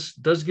it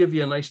does give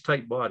you a nice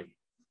tight body.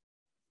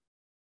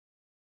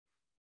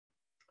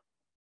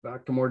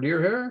 Back to more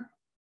deer hair.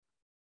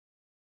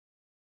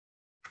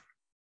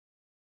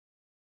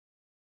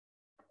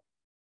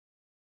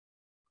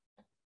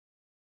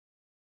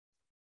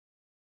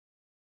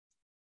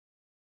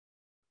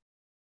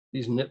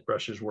 These knit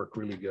brushes work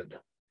really good.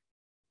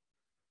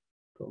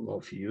 Don't know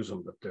if you use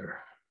them, but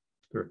they're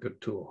a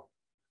good tool.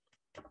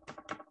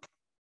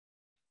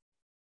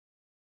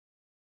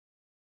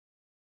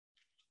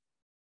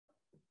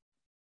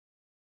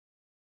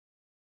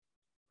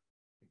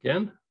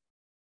 Again,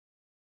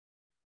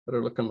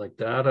 better looking like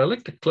that. I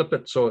like to clip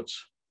it so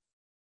it's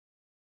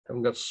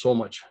haven't got so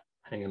much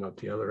hanging out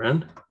the other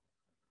end.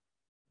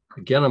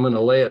 Again, I'm going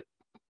to lay it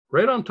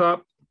right on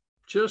top,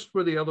 just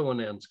where the other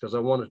one ends, because I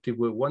want it to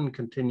be one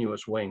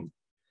continuous wing.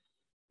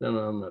 Then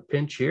on the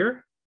pinch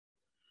here,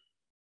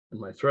 and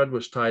my thread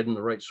was tied in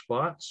the right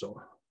spot.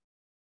 So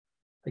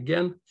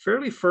again,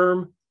 fairly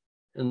firm,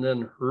 and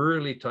then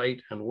really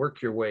tight, and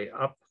work your way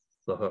up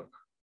the hook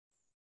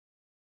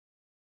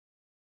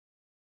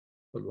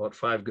with about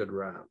 5 good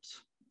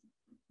wraps.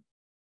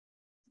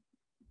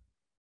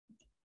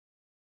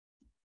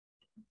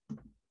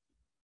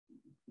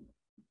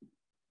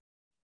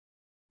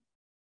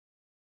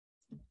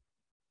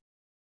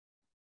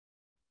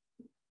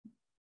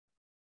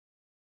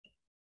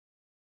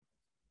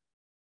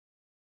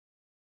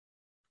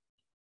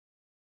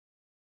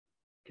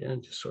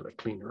 Again, just sort of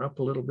clean her up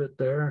a little bit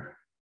there.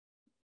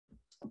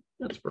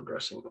 That's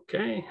progressing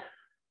okay.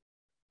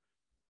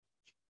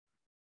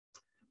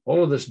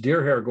 All of this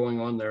deer hair going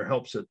on there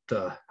helps it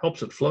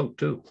float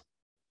too.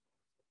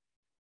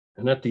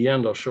 And at the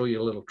end, I'll show you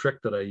a little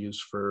trick that I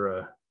use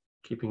for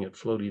keeping it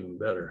float even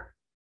better.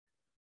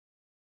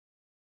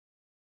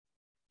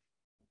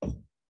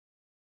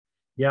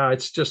 Yeah,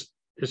 it's just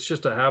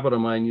a habit of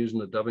mine using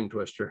the dubbing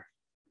twister.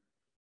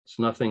 It's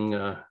nothing.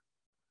 I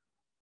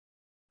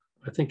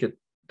think it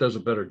does a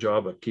better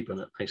job of keeping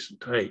it nice and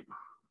tight.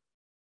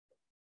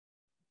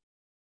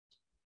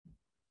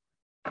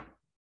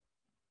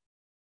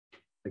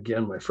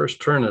 Again, my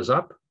first turn is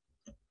up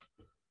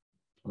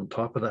on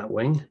top of that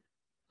wing,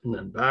 and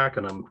then back,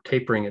 and I'm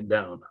tapering it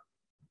down.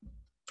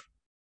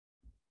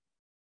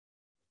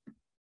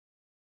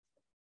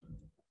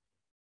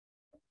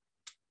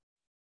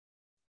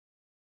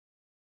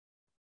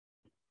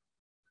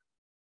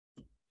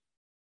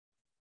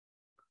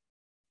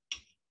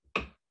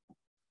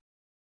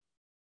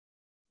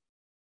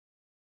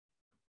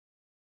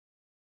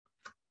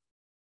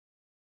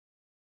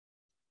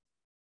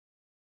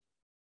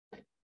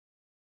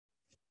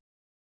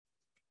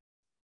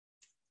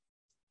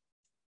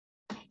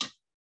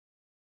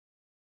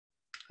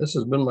 This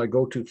has been my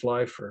go-to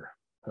fly for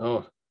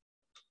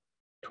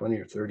 20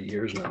 or 30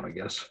 years now, I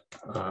guess,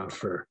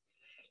 for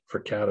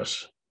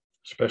caddis,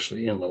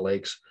 especially in the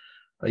lakes.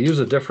 I use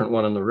a different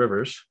one in the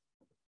rivers.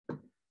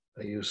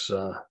 I use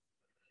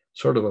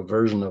sort of a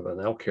version of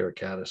an elk hair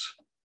caddis,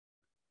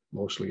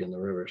 mostly in the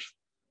rivers.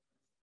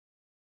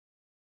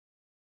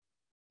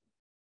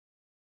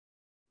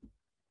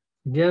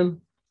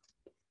 Again,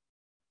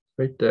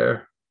 right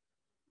there.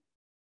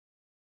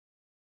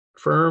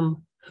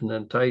 Firm, and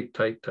then tight,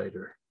 tight,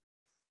 tighter.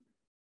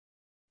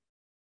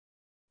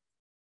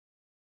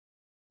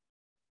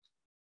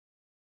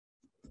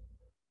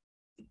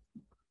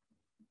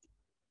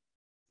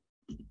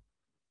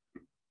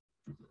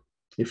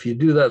 If you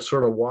do that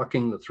sort of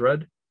walking the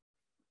thread,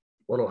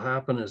 what'll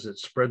happen is it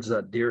spreads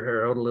that deer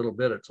hair out a little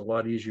bit. It's a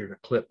lot easier to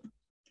clip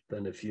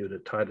than if you'd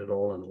have tied it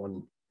all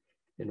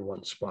in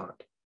one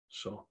spot.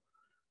 So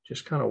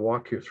just kind of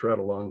walk your thread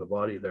along the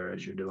body there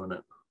as you're doing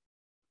it.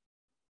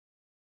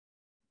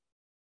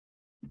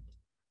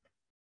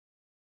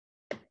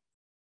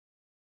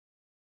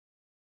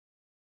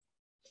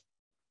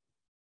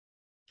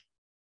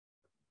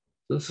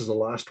 This is the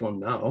last one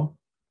now.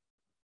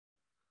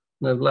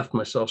 And I've left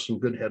myself some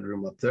good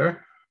headroom up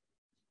there.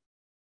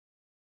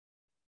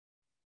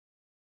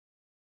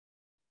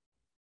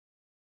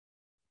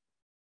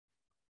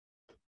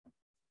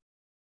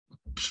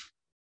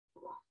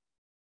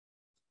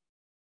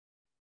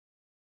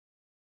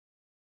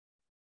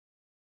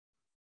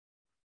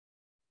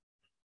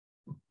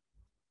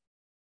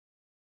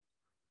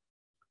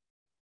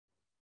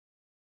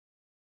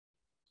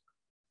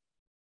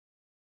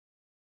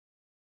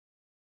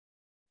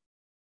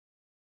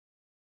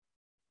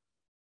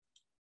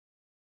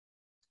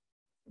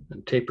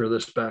 And taper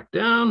this back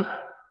down.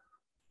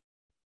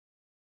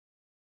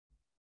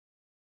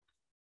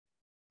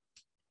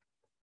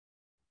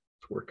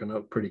 It's working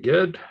out pretty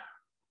good.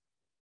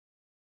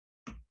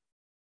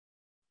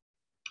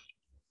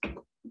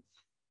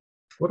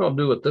 What I'll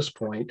do at this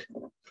point,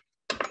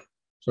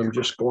 so I'm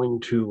just going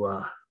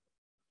to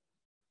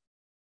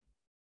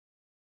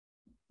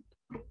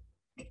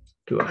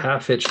do a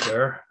half hitch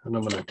there, and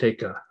I'm going to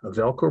take a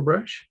Velcro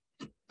brush.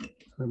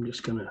 I'm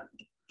just going to,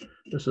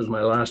 this is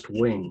my last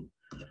wing,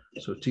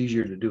 so it's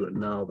easier to do it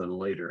now than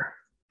later.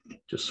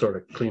 Just sort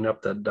of clean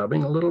up that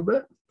dubbing a little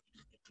bit.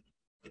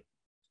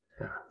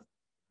 Yeah,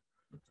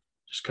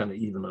 just kind of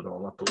even it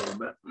all up a little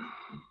bit.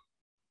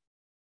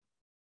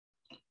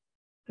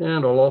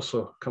 And I'll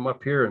also come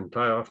up here and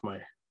tie off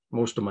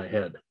most of my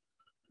head,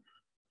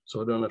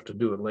 so I don't have to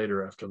do it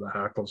later after the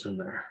hackle's in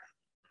there.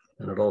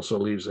 And it also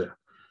leaves a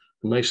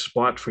nice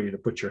spot for you to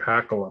put your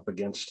hackle up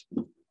against.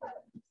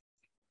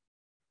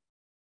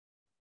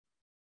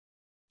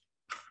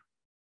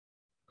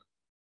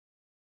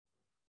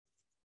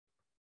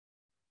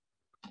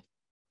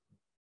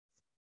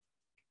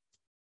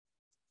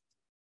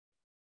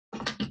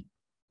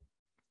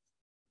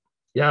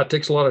 Yeah, it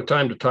takes a lot of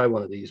time to tie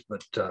one of these,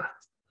 but like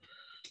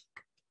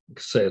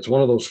I say, it's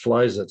one of those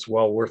flies that's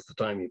well worth the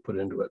time you put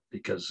into it,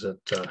 because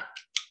it'll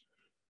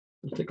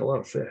take a lot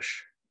of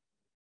fish.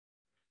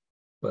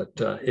 But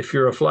if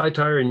you're a fly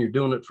tyer and you're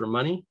doing it for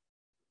money,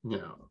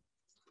 no.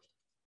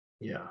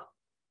 Yeah,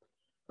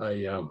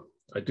 I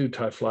do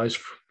tie flies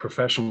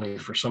professionally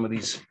for some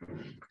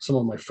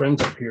of my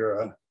friends up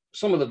here,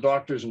 some of the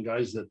doctors and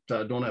guys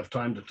that don't have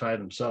time to tie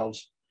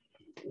themselves,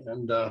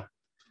 and I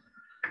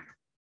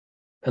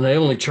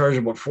only charge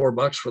about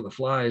 $4 for the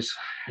flies,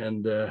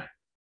 and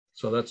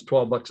so that's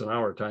 $12 an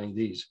hour tying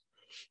these.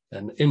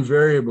 And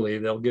invariably,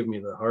 they'll give me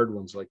the hard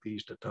ones like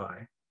these to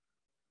tie,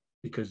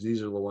 because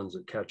these are the ones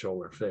that catch all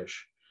their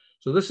fish.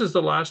 So this is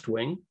the last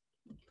wing.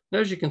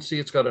 And as you can see,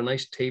 it's got a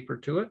nice taper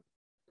to it.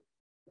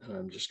 And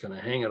I'm just going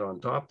to hang it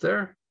on top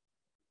there.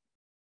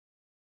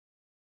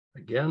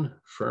 Again,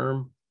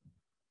 firm.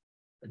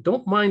 I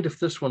don't mind if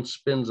this one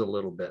spins a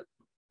little bit,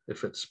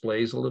 if it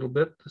splays a little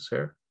bit, this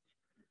hair,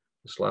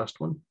 this last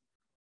one.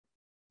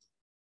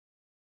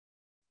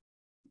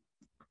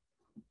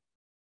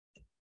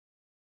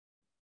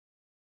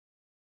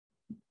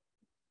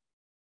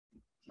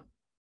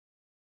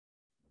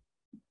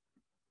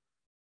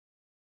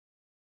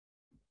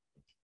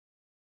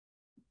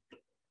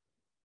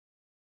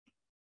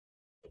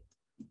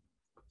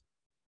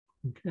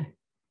 Okay,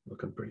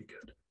 looking pretty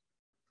good.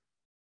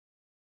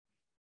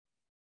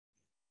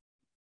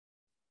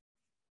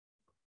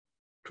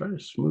 Try to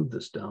smooth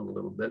this down a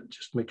little bit,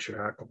 just make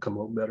sure hack will come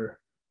out better.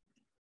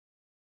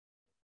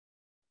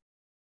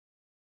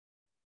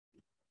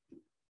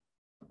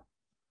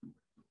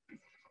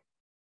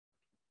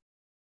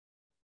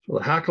 So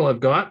the hackle I've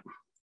got,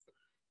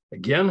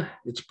 again,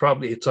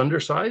 it's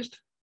undersized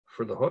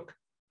for the hook.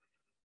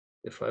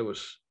 If I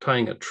was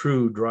tying a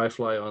true dry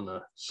fly on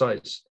a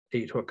size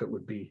 8 hook, it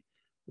would be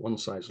one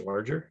size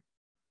larger.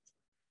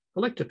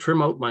 I like to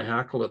trim out my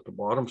hackle at the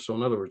bottom. So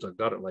in other words, I've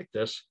got it like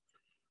this.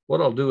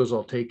 What I'll do is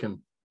I'll take and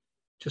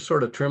just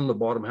sort of trim the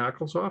bottom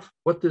hackles off.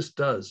 What this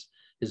does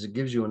is it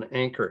gives you an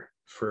anchor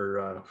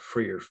for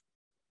your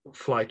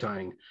fly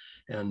tying.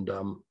 And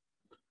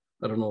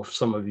I don't know if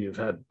some of you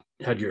have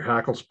had your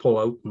hackles pull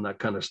out and that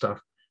kind of stuff.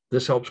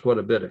 This helps quite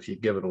a bit if you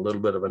give it a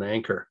little bit of an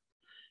anchor.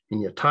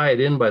 And you tie it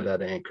in by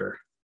that anchor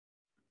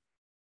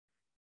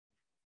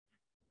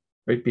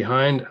right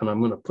behind, and I'm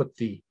going to put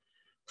the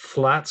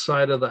flat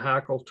side of the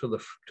hackle to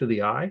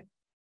the eye.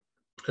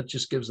 That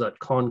just gives that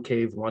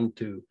concave one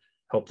to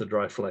help the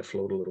dry fly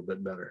float a little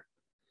bit better.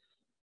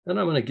 And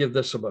I'm going to give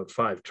this about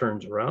 5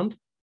 turns around,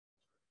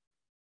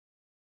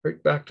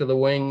 right back to the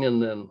wing,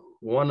 and then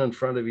one in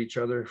front of each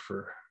other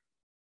for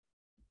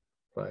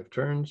 5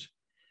 turns.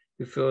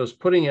 If I was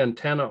putting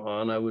antenna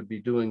on, I would be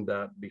doing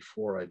that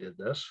before I did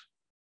this.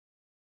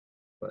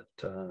 But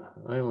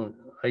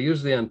I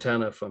use the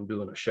antenna if I'm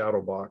doing a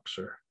shadow box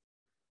or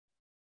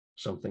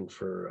something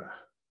for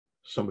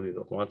somebody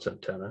that wants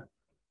antenna.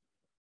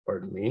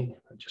 Pardon me,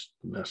 I just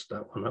messed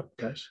that one up,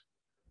 guys.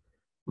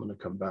 I'm going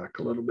to come back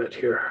a little bit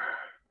here.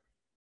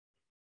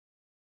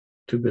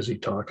 Too busy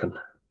talking.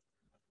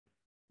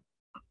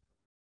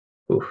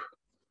 Oof.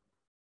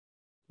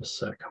 A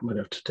sec, I might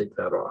have to take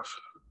that off.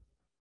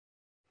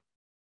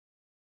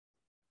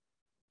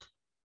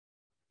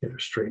 Get her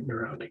straightened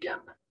around again.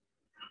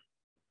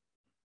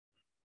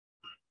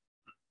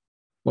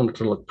 Want it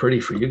to look pretty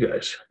for you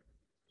guys.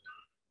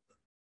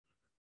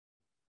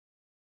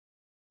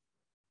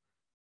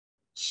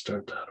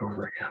 Start that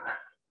over again.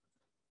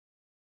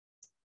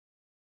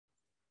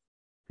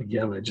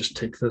 Again, I just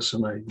take this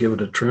and I give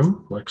it a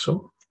trim like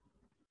so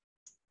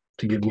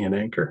to give me an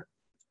anchor.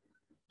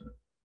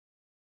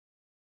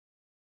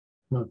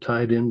 Now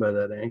tied in by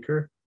that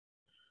anchor.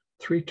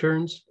 3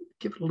 turns,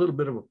 give it a little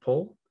bit of a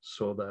pull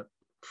so that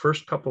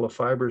first couple of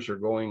fibers are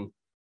going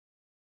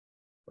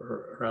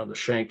around the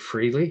shank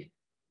freely.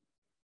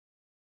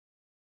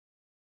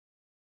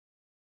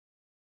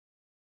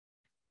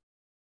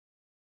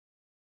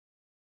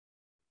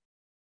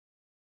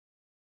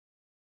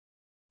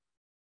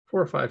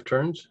 4 or 5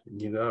 turns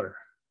and you got her.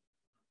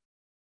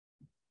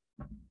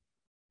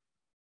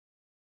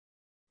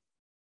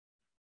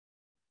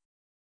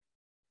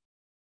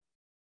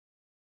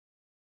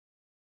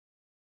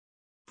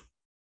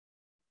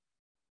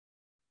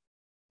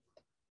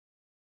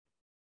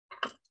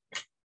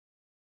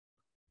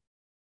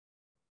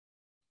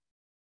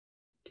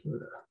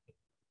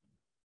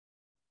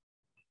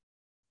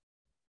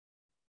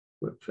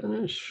 Whip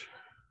finish.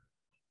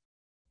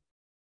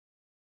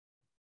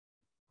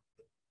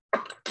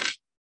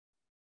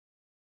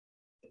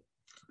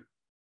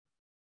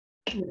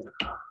 Yeah.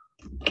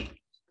 Look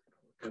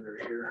under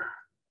here.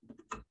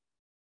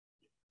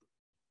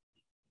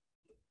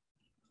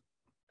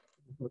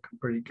 Looking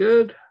pretty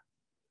good.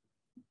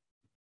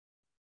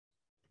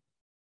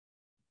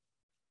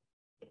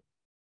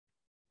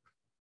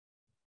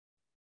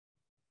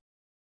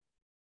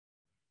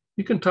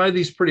 You can tie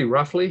these pretty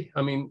roughly.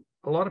 I mean,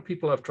 a lot of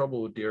people have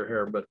trouble with deer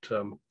hair, but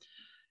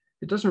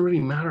it doesn't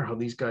really matter how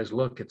these guys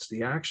look. It's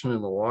the action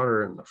in the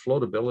water and the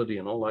floatability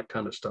and all that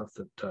kind of stuff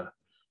that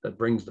that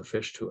brings the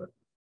fish to it.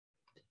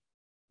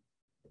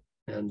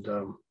 And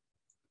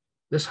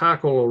this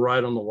hackle will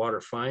ride on the water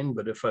fine,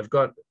 but if I've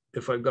got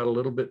a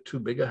little bit too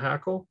big a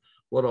hackle,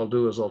 what I'll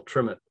do is I'll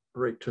trim it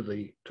right to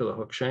the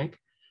hook shank.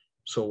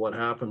 So what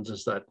happens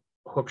is that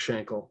hook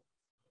shankle,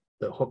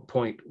 the hook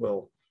point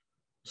will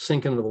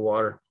sink into the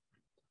water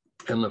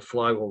and the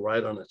fly will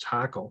ride on its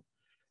hackle.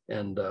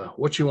 And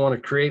what you want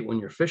to create when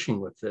you're fishing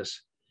with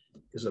this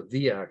is a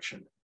V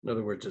action. In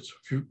other words, it's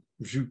zoop,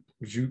 zoop,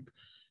 zoop,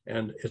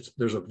 and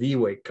there's a V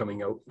wake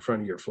coming out in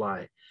front of your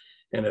fly.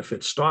 And if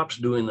it stops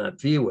doing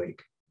that V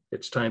wake,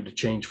 it's time to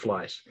change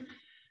flies.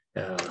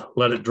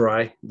 Let it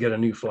dry, get a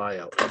new fly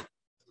out.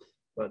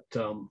 But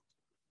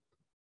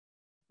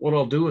what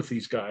I'll do with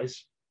these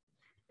guys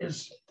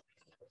is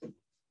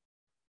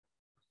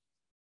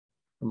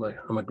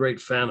I'm a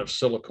great fan of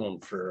silicone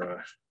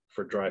for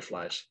dry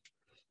flies.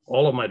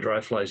 All of my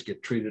dry flies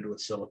get treated with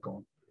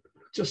silicone.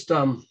 Just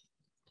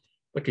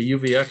like a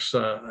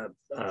UVX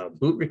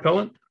boot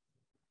repellent.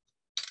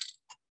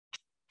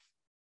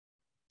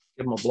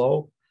 Give them a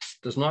blow.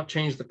 Does not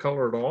change the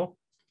color at all.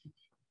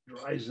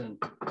 Dries in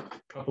a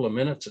couple of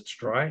minutes, it's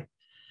dry.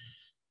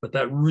 But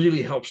that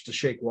really helps to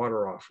shake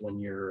water off when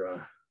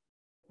you're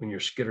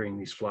skittering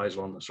these flies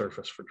on the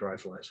surface for dry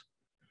flies.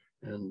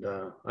 And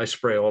I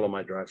spray all of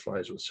my dry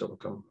flies with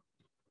silicone.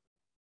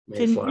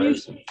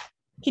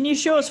 Can you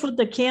show us what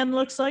the can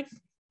looks like?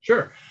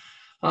 Sure.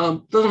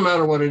 Doesn't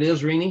matter what it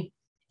is, Rini.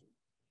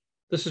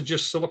 This is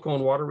just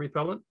silicone water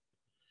repellent.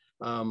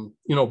 You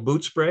know,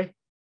 boot spray,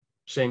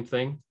 same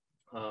thing.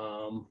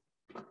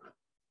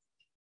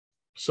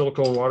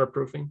 Silicone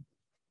waterproofing.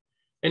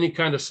 Any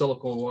kind of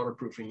silicone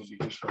waterproofing would be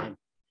just fine.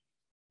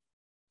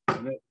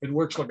 And it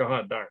works like a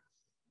hot dart.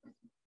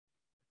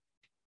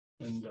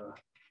 And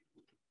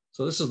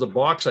so this is the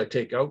box I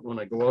take out when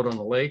I go out on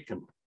the lake,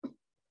 and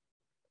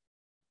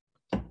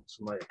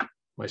so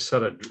my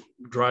set of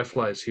dry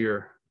flies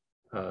here,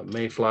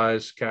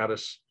 mayflies,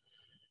 caddis,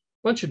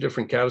 a bunch of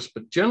different caddis,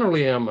 but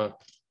generally I'm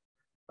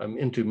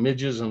into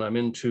midges and I'm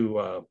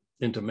into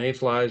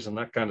mayflies and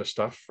that kind of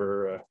stuff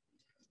for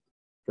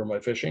my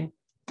fishing.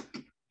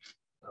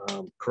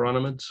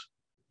 Chironomids,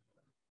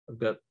 I've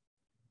got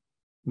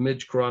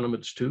midge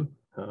chironomids too,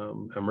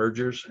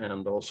 emergers,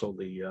 and also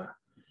the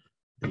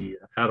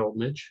adult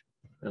midge,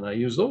 and I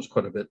use those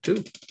quite a bit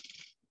too.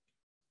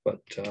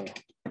 But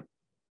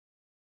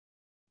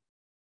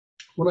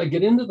when I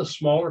get into the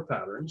smaller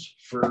patterns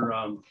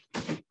for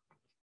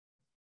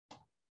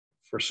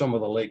some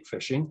of the lake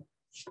fishing,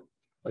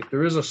 like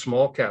there is a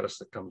small caddis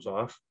that comes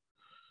off.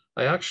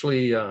 I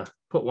actually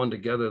put one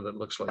together that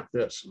looks like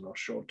this, and I'll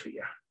show it to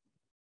you.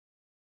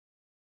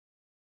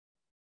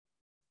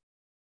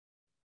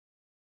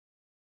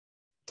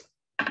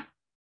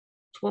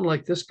 It's one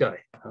like this guy.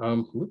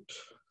 Whoops,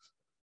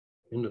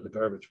 into the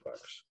garbage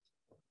box.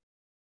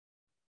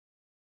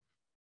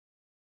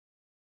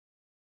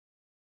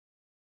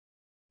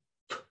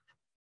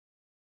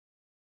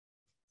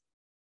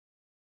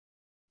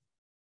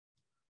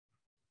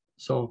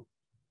 So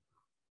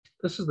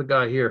this is the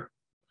guy here.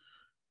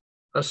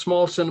 A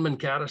small cinnamon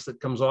caddis that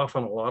comes off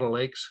on a lot of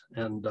lakes,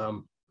 and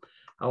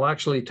I'll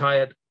actually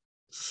tie it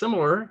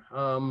similar,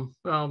 well,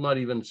 not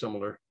even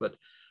similar, but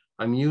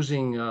I'm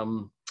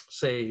using,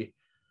 say,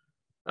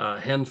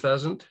 hen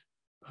pheasant.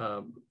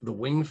 The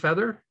wing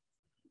feather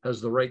has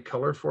the right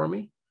color for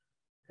me,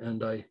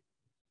 and I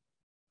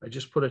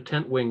just put a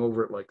tent wing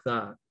over it like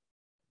that,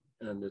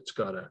 and it's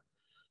got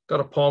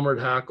a palmered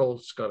hackle.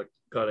 It's got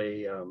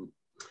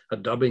a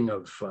dubbing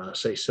of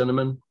say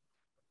cinnamon,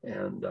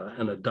 and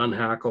a dun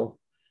hackle,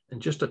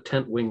 and just a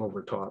tent wing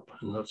over top,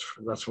 and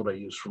that's what I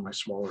use for my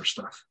smaller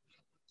stuff.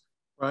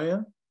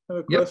 Ryan, I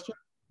have a question.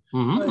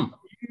 Mm-hmm.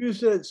 You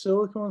use that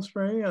silicone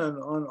spray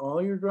on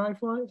all your dry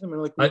flies? I mean,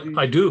 like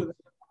I do.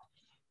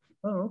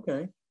 Oh,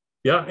 okay.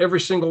 Yeah, every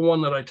single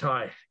one that I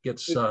tie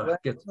gets much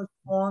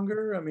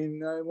longer. I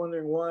mean, I'm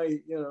wondering why.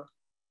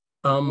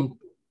 Well,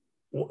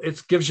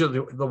 it gives you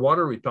the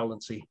water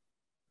repellency,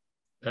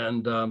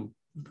 and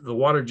the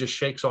water just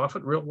shakes off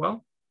it real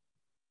well.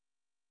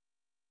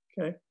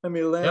 Okay. I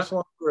mean, it lasts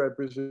longer, I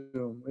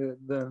presume,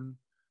 than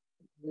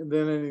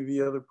any of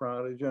the other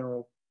products,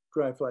 general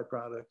dry fly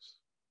products.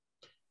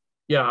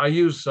 Yeah,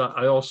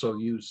 I also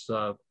use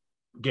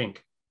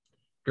gink,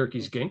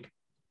 Gerke's gink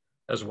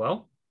as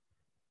well,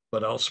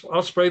 but I'll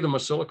spray them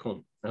with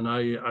silicone, and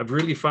I've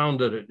really found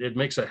that it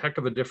makes a heck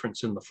of a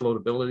difference in the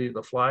floatability of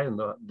the fly and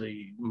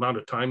the amount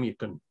of time you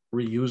can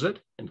reuse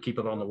it and keep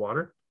it on the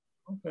water.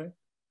 Okay.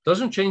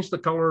 Doesn't change the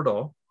color at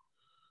all.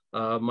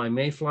 My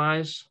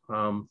mayflies,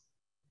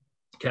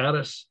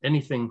 caddis,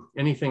 anything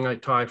I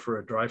tie for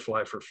a dry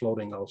fly for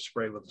floating, I'll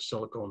spray with the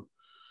silicone.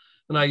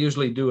 And I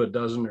usually do a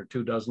dozen or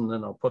 2 dozen,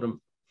 then I'll put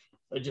them,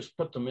 I just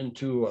put them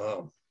into,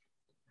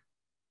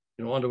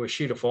 onto a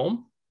sheet of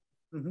foam,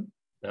 Mm-hmm.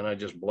 and I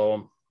just blow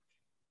them.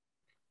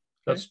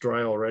 That's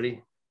dry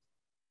already.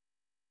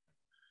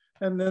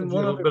 And then a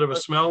little bit of a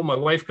smell. My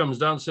wife comes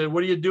down and said,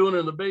 "What are you doing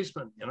in the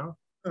basement?"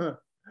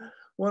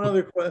 One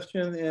other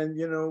question, and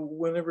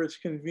whenever it's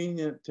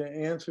convenient to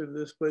answer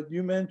this, but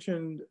you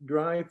mentioned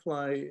dry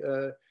fly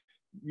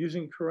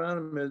using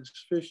chironomids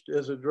fished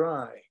as a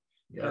dry.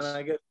 Yes. And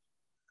I guess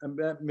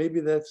maybe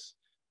that's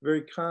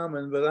very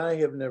common, but I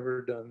have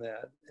never done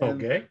that.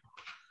 And, Okay.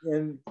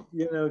 And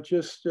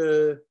just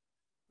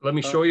let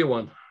me show you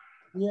one.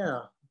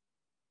 Yeah.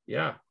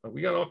 Yeah,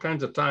 we got all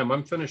kinds of time.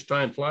 I'm finished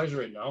tying flies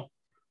right now.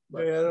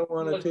 But I don't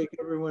want to take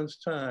everyone's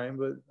time,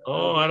 but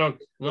I don't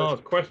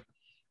know.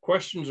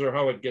 Questions are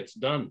how it gets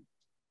done.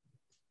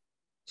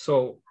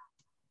 So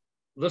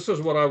this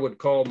is what I would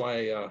call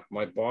my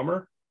my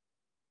bomber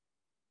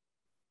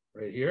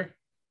right here.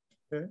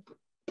 Okay.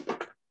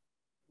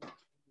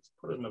 Let's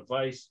put it in a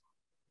vise.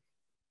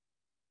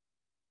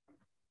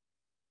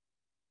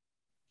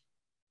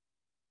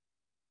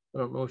 I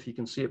don't know if you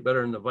can see it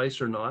better in the vise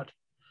or not,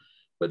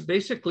 but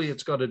basically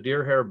it's got a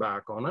deer hair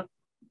back on it.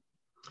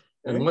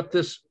 And okay.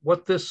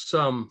 what this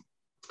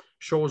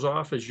shows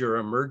off is your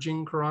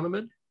emerging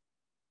chironomid.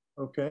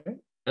 Okay.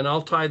 And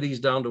I'll tie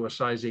these down to a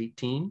size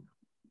 18.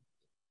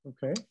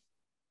 Okay.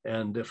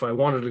 And if I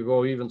wanted to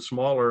go even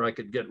smaller, I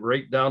could get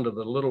right down to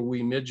the little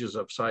wee midges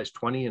of size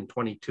 20 and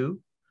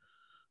 22.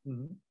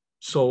 Mm-hmm.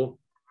 So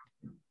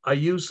I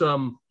use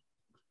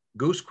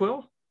goose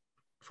quill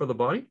for the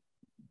body.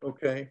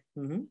 Okay.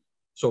 Mm-hmm.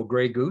 So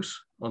gray goose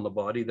on the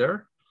body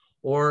there.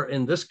 Or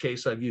in this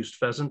case, I've used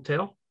pheasant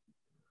tail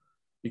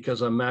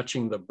because I'm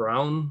matching the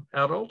brown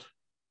adult.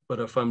 But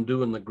if I'm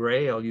doing the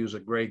gray, I'll use a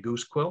gray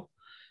goose quill.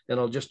 And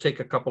I'll just take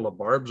a couple of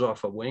barbs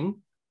off a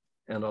wing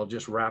and I'll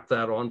just wrap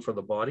that on for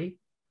the body.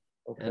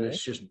 Okay. And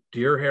it's just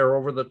deer hair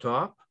over the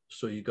top.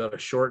 So you got a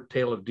short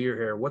tail of deer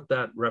hair. What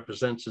that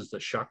represents is the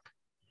shuck.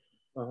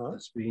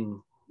 It's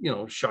being,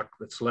 shuck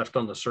that's left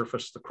on the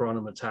surface. The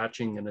chironomid's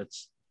hatching and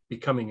it's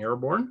becoming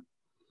airborne.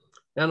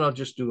 And I'll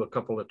just do a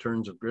couple of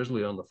turns of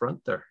grizzly on the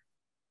front there.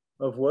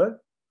 Of what?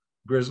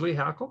 Grizzly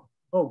hackle.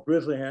 Oh,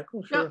 grizzly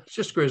hackle, sure. Yeah, it's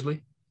just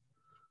grizzly.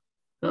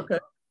 Okay.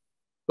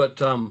 But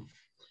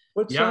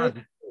what size?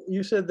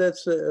 You said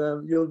that's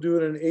you'll do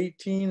it in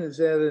 18. Is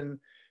that an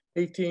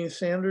 18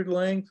 standard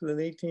length with an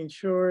 18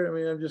 short? I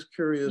mean, I'm just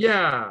curious.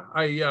 Yeah,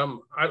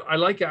 I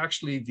like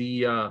actually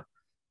the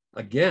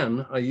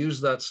again, I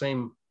use that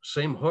same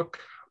hook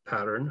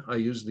pattern. I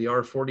use the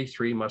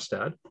R43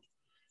 mustad,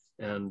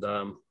 and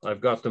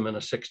I've got them in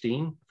a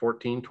 16,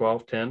 14,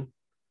 12, 10,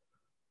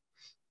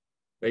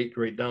 8,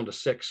 right down to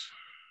 6.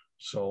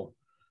 So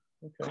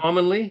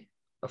commonly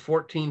a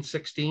 14,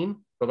 16,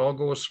 but I'll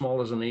go as small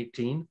as an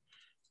 18.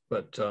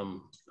 But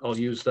I'll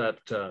use that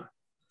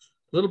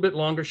little bit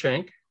longer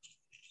shank.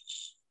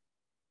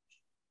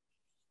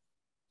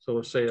 So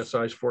let's say a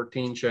size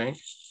 14 shank,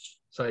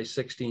 size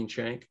 16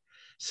 shank.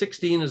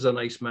 16 is a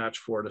nice match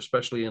for it,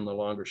 especially in the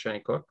longer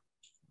shank hook.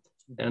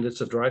 And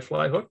it's a dry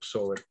fly hook,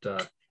 so it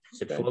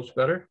floats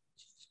better.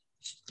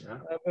 Yeah.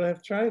 I'm gonna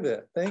have to try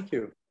that. Thank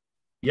you.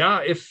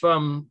 Yeah, if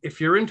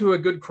you're into a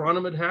good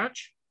chironomid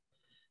hatch,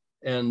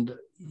 and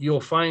you'll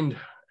find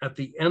at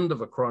the end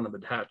of a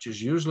chironomid hatch is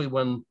usually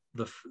when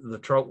the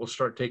trout will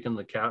start taking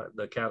the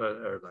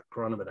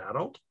chironomid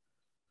adult.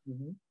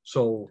 Mm-hmm.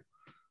 So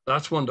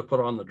that's one to put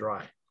on the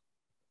dry.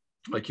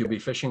 Like you'll be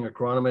fishing a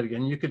chironomid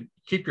again. You could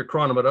keep your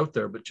chironomid out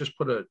there, but just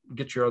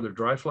get your other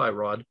dry fly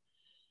rod.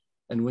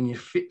 And when you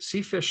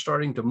see fish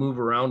starting to move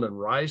around and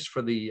rise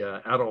for the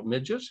adult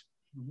midges,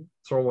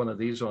 throw one of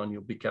these on,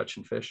 you'll be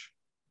catching fish.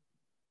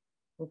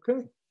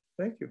 Okay,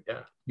 thank you.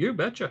 Yeah, you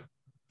betcha.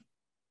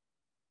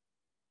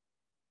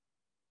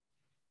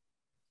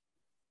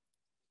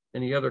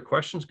 Any other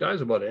questions,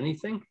 guys, about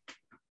anything?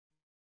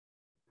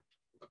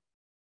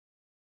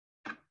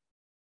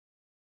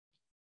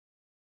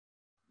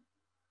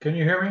 Can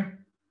you hear me?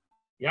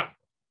 Yeah.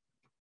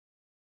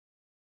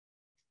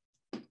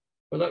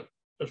 Well,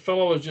 that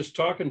fellow I was just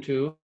talking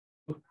to,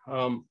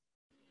 so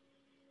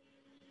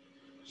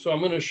I'm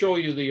going to show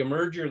you the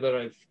emerger that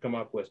I've come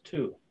up with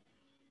too.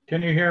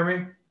 Can you hear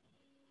me?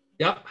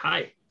 Yep.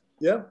 Hi.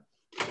 Yep.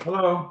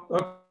 Hello.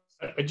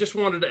 Okay. I just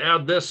wanted to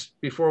add this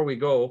before we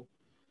go.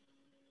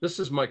 This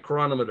is my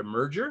chironomid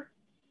emerger.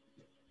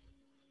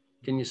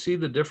 Can you see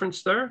the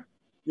difference there?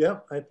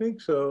 Yep, I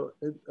think so.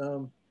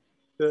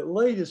 The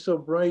light is so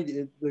bright,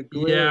 the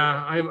glare.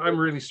 Yeah, I'm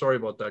really sorry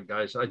about that,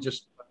 guys. I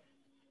just,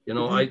 you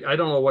know, If I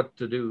don't know what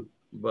to do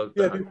about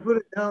Yeah, that. if you put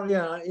it down,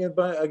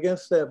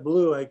 against that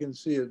blue, I can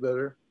see it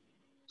better.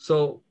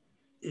 So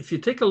if you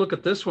take a look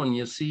at this one,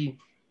 you see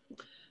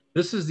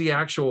this is the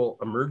actual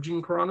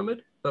emerging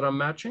chironomid that I'm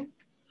matching.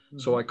 Mm-hmm.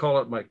 So I call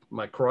it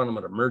my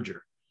chironomid emerger.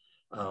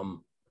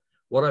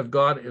 What I've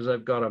got is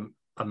I've got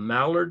a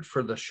mallard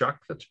for the shuck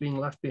that's being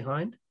left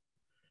behind.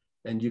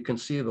 And you can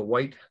see the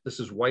white,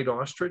 this is white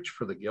ostrich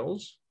for the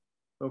gills.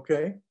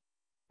 Okay.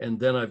 And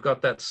then I've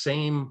got that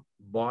same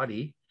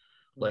body,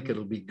 like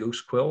it'll be goose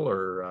quill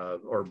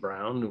or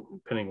brown,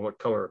 depending on what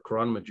color of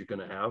chironomid you're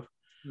going to have.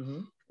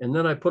 Mm-hmm. And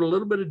then I put a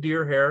little bit of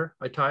deer hair.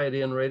 I tie it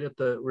in right at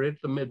the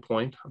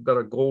midpoint. I've got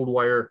a gold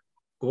wire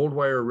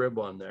rib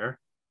on there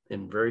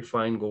in very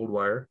fine gold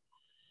wire,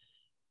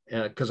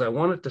 because I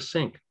want it to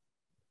sink.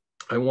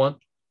 I want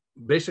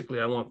this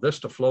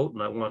to float,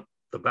 and I want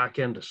the back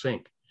end to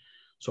sink.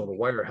 So the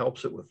wire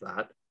helps it with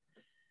that.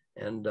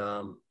 And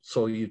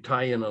so you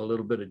tie in a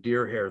little bit of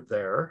deer hair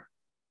there.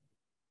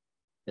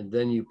 And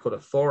then you put a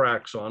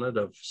thorax on it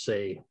of,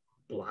 say,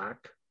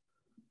 black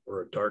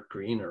or a dark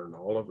green or an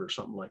olive or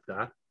something like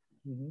that.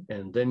 Mm-hmm.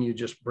 And then you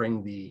just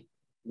bring the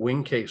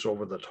wing case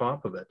over the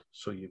top of it.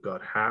 So you've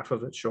got half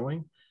of it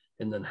showing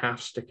and then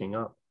half sticking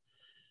up.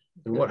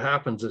 And what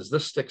happens is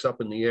this sticks up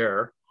in the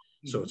air.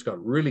 So it's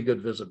got really good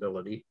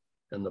visibility,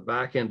 and the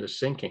back end is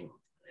sinking.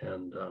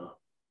 And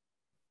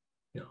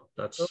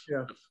that's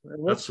the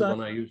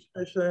one I use.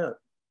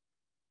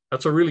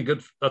 That's a really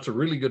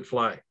good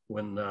fly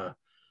when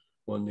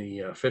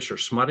the fish are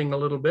smutting a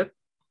little bit,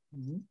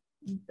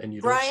 and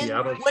you don't see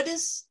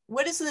adults.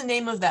 What is the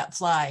name of that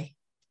fly?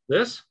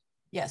 This?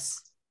 Yes.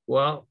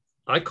 Well,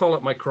 I call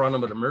it my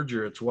chironomid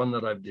emerger. It's one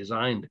that I've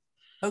designed.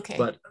 Okay.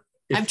 But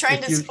I'm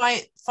trying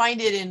to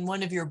find it in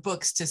one of your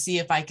books to see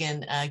if I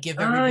can give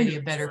everybody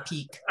a better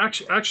peek.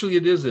 Actually,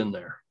 it is in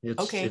there.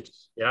 Okay.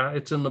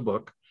 It's in the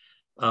book.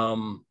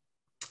 And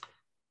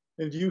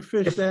do you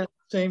fish that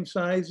same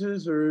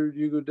sizes, or do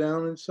you go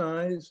down in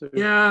size? Or?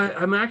 Yeah,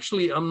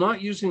 I'm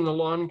not using the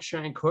long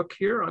shank hook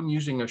here. I'm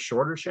using a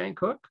shorter shank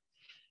hook.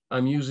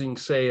 I'm using,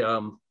 say,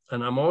 and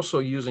I'm also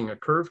using a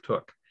curved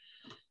hook.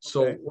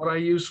 So what I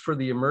use for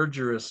the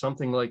emerger is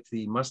something like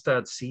the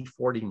Mustad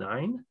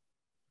C49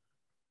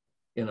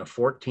 in a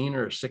 14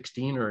 or a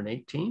 16 or an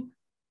 18.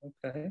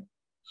 Okay.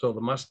 So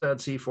the Mustad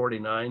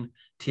C49,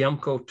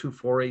 Tiemco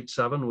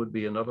 2487 would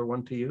be another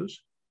one to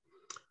use.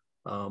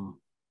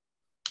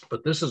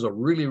 But this is a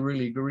really,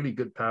 really, really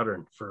good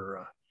pattern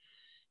for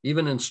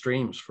even in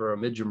streams for a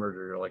midge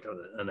emerger, like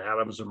an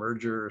Adams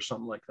emerger or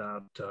something like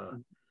that.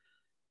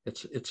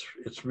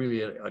 It's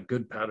really a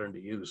good pattern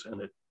to use,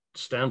 and it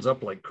stands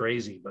up like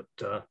crazy. But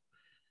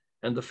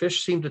and the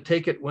fish seem to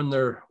take it when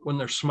they're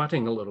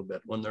smutting a little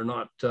bit, when they're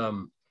not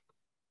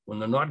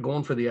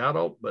going for the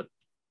adult, but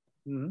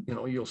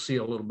you'll see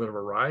a little bit of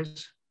a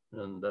rise,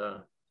 and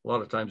a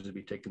lot of times they'd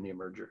be taking the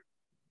emerger.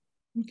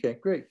 Okay,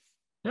 great.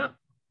 Yeah.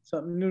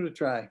 Something new to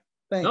try.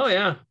 Thanks. Oh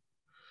yeah.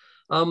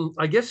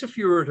 I guess if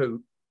you were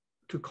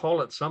to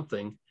call it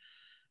something,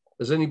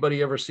 has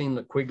anybody ever seen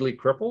the Quigley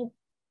cripple?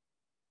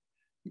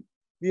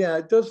 Yeah,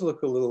 it does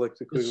look a little like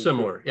the Quigley. It's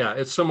similar. Cripple. Yeah,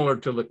 it's similar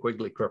to the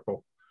Quigley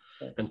cripple.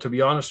 Okay. And to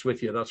be honest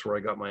with you, that's where I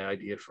got my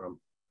idea from.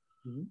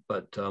 Mm-hmm.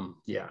 But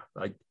yeah,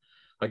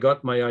 I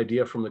got my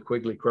idea from the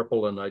Quigley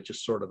cripple, and I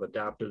just sort of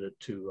adapted it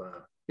to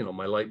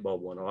my light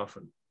bulb went off,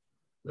 and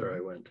there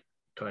I went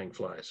tying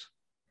flies.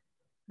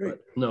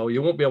 But no,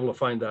 you won't be able to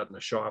find that in a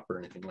shop or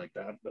anything like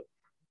that. But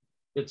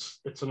it's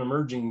an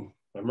emerging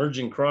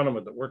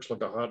chironomid that works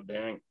like a hot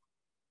dang.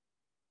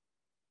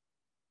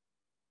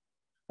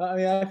 I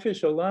mean, I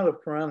fish a lot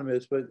of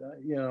chironomids, but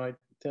I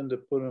tend to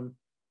put them,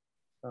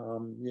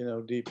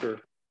 deeper.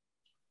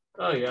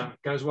 Oh yeah,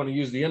 guys want to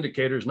use the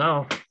indicators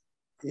now.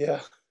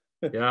 Yeah.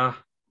 Yeah,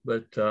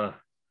 but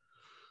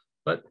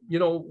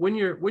when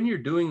you're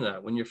doing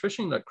that, when you're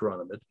fishing that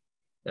chironomid,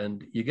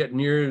 and you get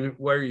near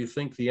where you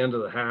think the end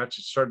of the hatch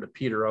is starting to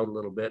peter out a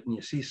little bit, and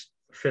you see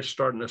fish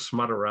starting to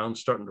smut around,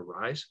 starting to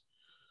rise,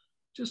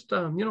 just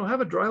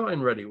have a dry line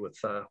ready with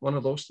one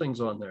of those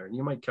things on there, and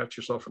you might catch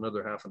yourself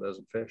another half a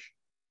dozen fish.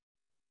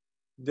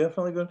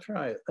 Definitely gonna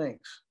try it.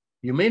 Thanks.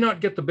 You may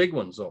not get the big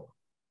ones though.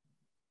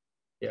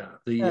 Yeah,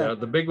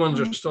 the big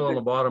ones are still on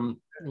the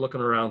bottom, looking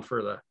around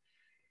for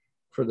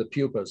the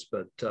pupas,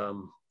 but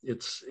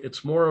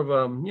it's more of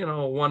a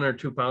 1 or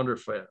 2 pounder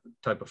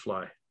type of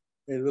fly.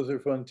 Yeah, those are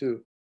fun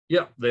too.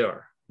 Yeah, they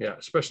are. Yeah,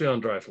 especially on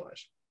dry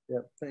flies. Yeah,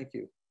 thank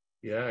you.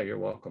 Yeah, you're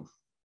welcome.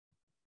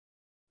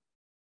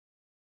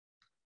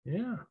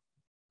 Yeah.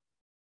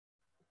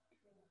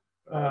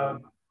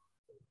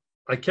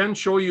 I can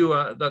show you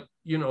that,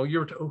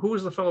 who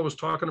was the fellow who was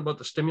talking about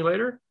the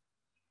stimulator?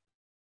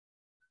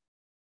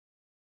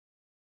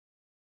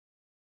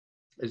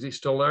 Is he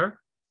still there?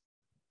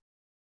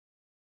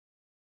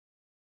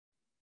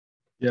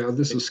 Yeah,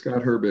 this is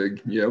Scott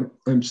Herbig. Yep,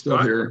 I'm still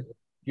Scott, here.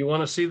 You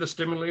want to see the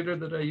stimulator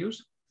that I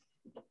use?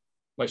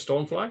 My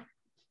stonefly?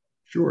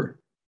 Sure.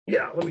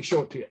 Yeah, let me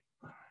show it to you.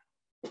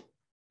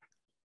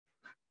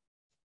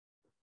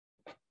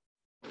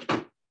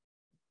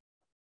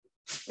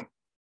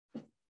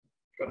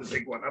 Got a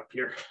big one up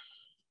here.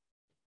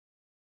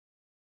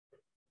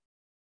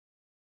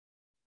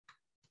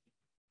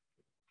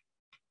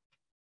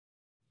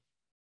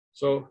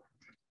 So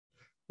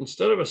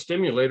instead of a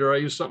stimulator, I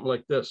use something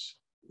like this.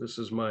 This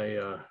is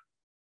my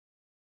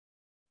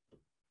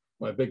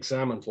my big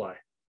salmon fly.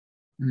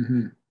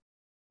 Mm-hmm.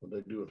 What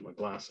I do with my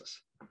glasses.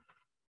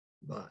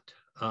 But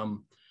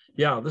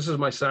yeah, this is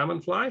my salmon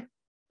fly.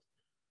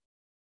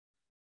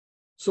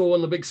 So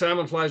when the big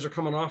salmon flies are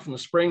coming off in the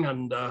spring,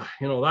 and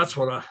you know, that's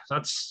what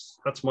that's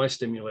my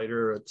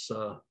stimulator. It's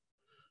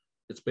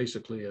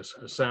basically a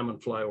salmon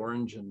fly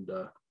orange, and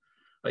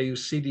I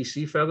use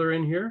CDC feather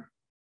in here.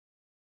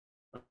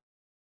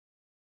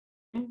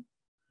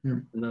 Yeah.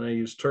 And then I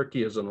use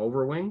turkey as an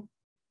overwing,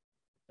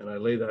 and I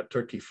lay that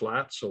turkey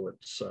flat, so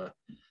it's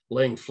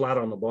laying flat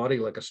on the body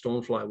like a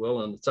stonefly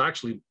will, and it's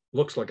actually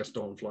looks like a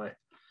stonefly.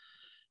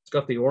 It's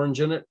got the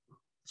orange in it.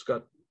 It's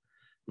got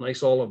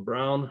nice olive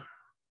brown,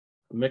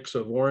 a mix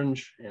of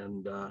orange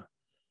and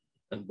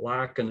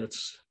black, and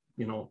it's,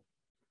 you know,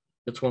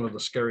 it's one of the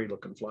scary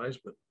looking flies,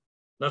 but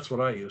that's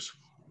what I use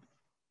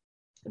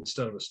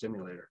instead of a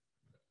stimulator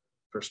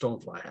for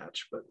stonefly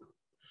hatch. But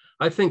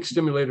I think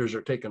stimulators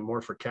are taken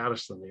more for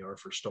caddis than they are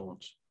for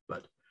stones,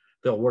 but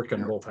they'll work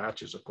in both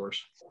hatches, of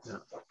course. Yeah.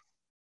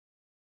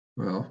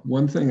 Well,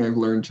 one thing I've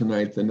learned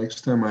tonight, the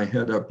next time I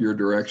head up your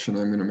direction,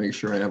 I'm going to make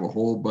sure I have a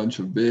whole bunch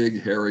of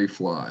big, hairy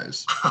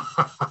flies.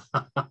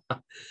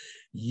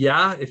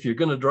 Yeah, if you're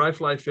going to dry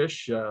fly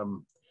fish,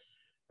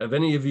 have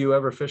any of you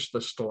ever fished the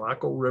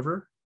Stalaco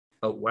River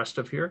out west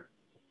of here?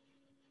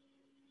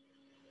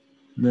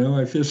 No,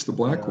 I fished the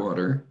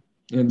Blackwater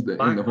and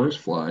the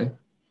horsefly.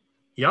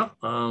 Yeah,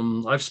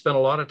 I've spent a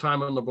lot of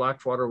time on the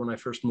Blackwater when I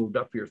first moved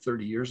up here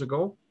 30 years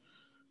ago.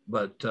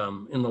 But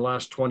in the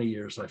last 20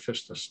 years, I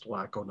fished the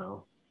Stalaco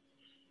now.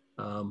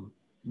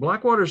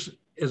 Blackwater's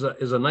is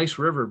a nice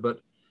river,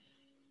 but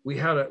we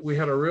had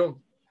a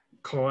real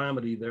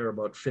calamity there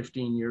about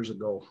 15 years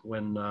ago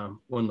when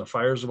the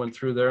fires went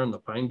through there and the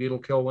pine beetle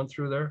kill went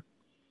through there.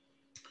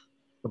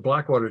 The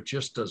Blackwater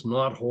just does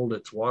not hold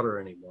its water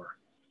anymore.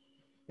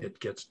 It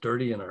gets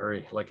dirty in a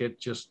hurry. Like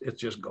it's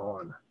just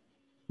gone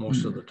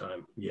most of the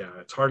time. Yeah,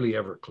 it's hardly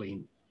ever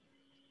clean.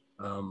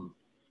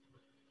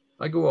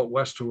 I go out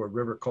west to a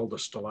river called the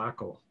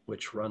Stalaco,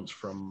 which runs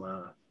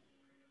from,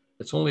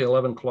 it's only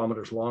 11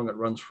 kilometers long. It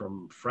runs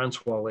from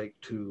Francois Lake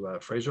to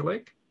Fraser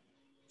Lake.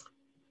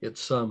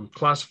 It's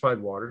classified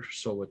water.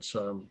 So it's,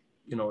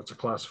 you know, it's a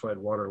classified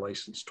water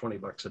license,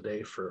 $20 a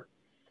day for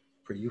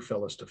you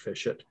fellas to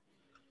fish it.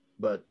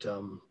 But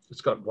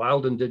it's got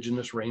wild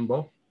indigenous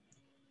rainbow.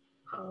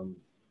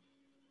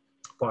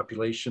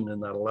 Population in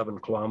that 11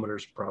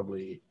 kilometers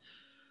probably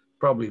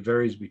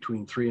varies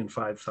between 3,000 and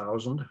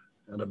 5,000.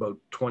 And about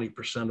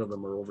 20% of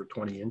them are over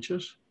 20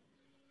 inches.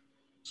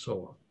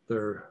 So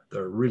they're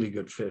really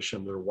good fish,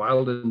 and they're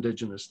wild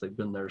indigenous. They've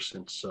been there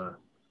since,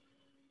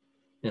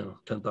 you know,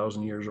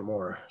 10,000 years or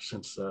more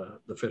since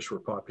the fish were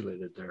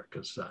populated there,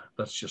 because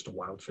that's just a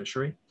wild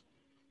fishery.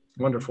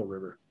 Wonderful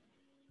river.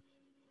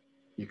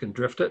 You can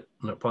drift it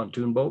in a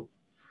pontoon boat.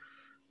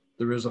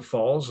 There is a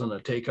falls and a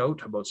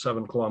takeout about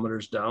 7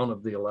 kilometers down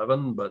of the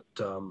 11, but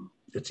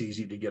it's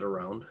easy to get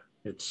around.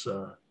 It's,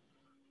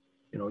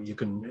 you know,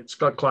 it's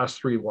got class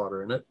 3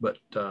 water in it, but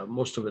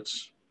most of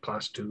it's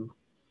class 2,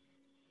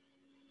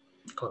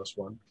 class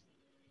 1.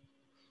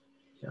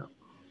 Yeah.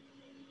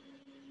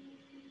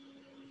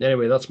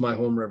 Anyway, that's my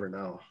home river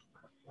now.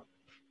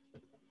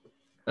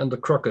 And the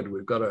Crooked,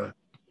 we've got a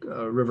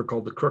river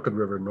called the Crooked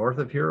River north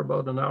of here,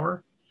 about an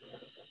hour.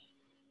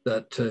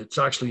 That it's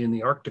actually in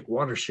the Arctic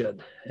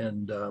watershed,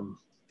 and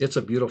it's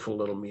a beautiful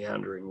little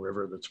meandering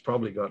river that's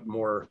probably got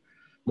more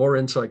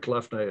insect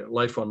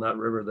life on that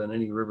river than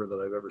any river that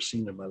I've ever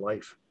seen in my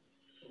life,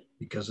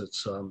 because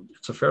it's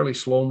a fairly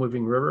slow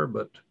moving river,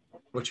 but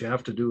what you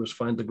have to do is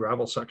find the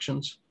gravel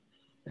sections.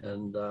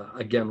 And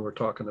again, we're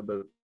talking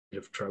about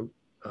native trout,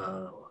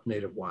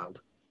 native wild.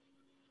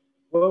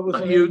 What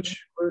was the name of the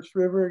first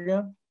river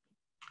again?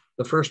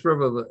 The first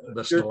river,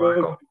 the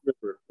Stalaco.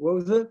 What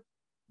was it?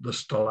 The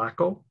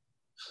Stalaco.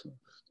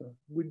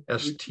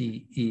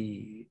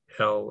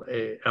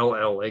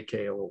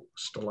 Stellallako,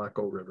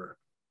 Stalaco River.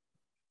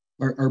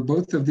 Are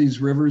both of these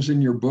rivers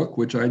in your book,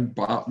 which I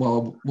bought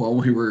while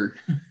we were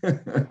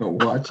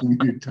watching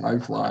you tie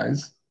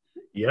flies?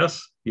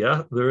 Yes,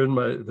 yeah, they're in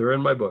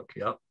my book.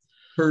 Yeah,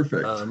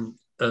 perfect.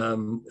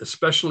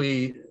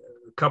 Especially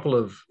a couple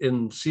of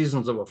in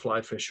Seasons of a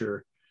Fly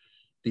Fisher.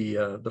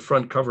 The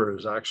front cover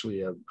is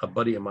actually a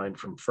buddy of mine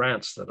from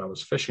France that I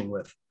was fishing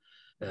with,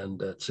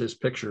 and it's his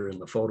picture in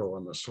the photo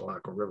on the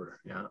Stalaco River.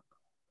 Yeah.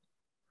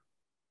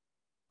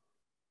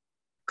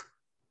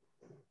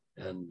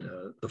 And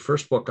the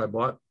first book I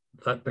bought,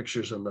 that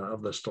picture's of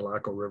the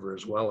Stalaco River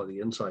as well, of the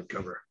inside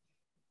cover.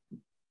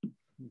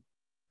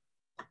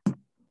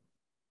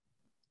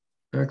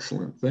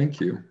 Excellent, thank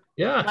you.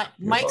 Yeah.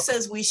 Mike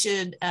says we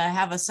should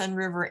have a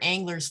Sunriver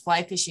Anglers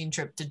fly fishing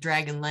trip to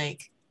Dragon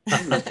Lake.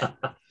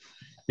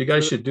 You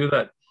guys should do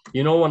that.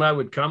 You know when I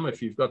would come,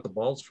 if you've got the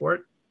balls for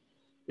it,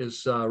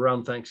 is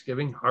around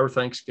Thanksgiving, our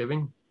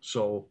Thanksgiving.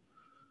 So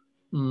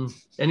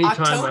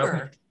anytime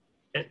October.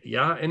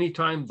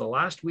 anytime the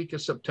last week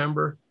of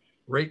September,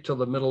 right till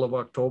the middle of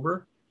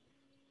October.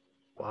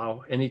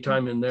 Wow,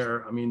 anytime in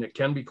there. I mean, it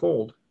can be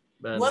cold.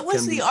 What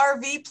was the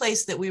RV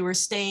place that we were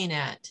staying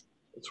at?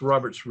 It's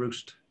Robert's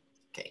Roost.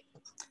 Okay.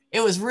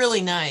 It was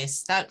really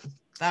nice. That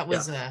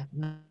was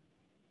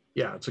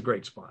Yeah, it's a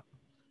great spot.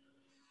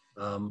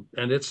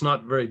 And it's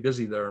not very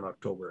busy there in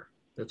October.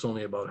 It's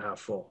only about half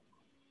full.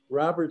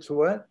 Robert's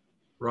what?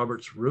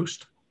 Robert's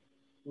Roost.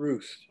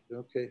 Roost.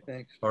 Okay,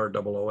 thanks.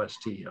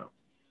 ROOST. Yeah,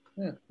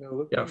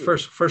 Yeah,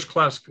 first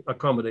class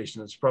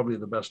accommodation. It's probably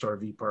the best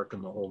RV park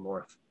in the whole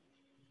north.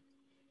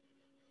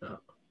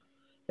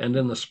 And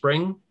in the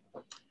spring,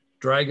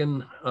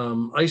 Dragon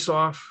ice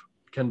off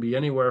can be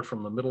anywhere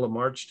from the middle of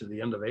March to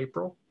the end of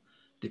April,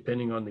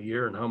 depending on the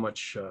year and how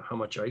much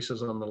ice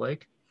is on the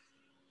lake.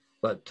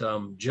 But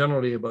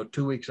generally about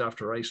 2 weeks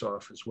after ice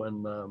off is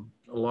when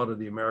a lot of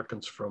the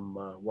Americans from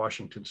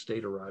Washington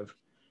State arrive.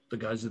 The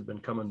guys that have been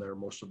coming there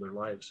most of their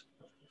lives.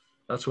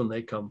 That's when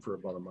they come for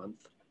about a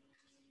month.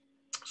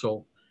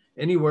 So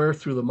anywhere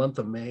through the month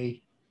of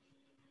May,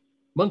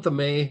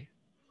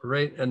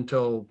 right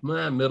until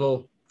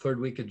middle, third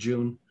week of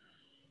June,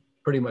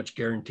 pretty much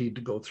guaranteed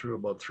to go through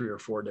about 3 or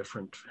 4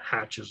 different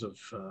hatches of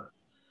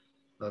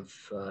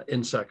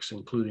insects,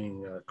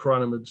 including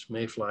chironomids,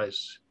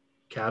 mayflies,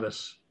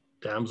 caddis,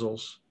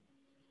 damsels.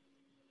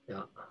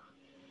 Yeah,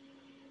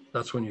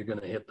 that's when you're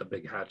going to hit the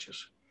big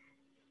hatches.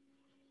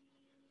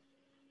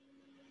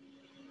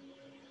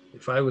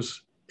 If I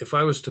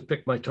was to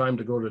pick my time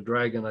to go to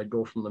Dragon, I'd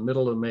go from the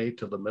middle of May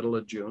to the middle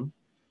of June.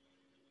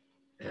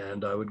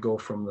 And I would go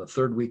from the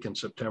third week in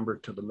September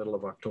to the middle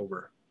of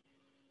October.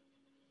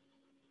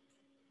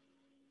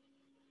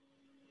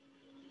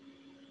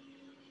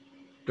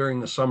 During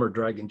the summer,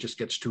 Dragon just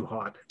gets too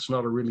hot. It's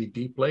not a really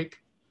deep lake.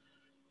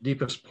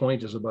 Deepest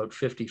point is about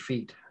 50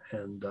 feet.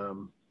 And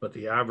but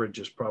the average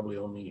is probably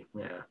only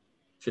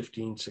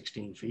 15,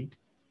 16 feet.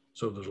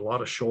 So there's a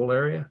lot of shoal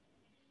area.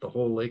 The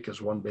whole lake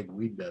is one big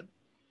weed bed.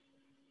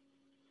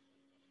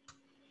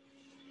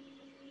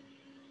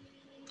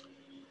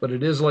 But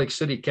it is like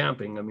city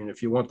camping. I mean,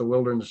 if you want the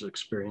wilderness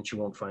experience, you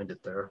won't find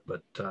it there.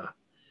 But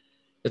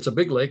it's a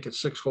big lake.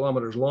 It's 6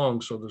 kilometers long.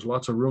 So there's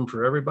lots of room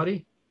for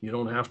everybody. You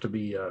don't have to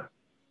be,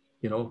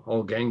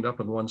 all ganged up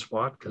in one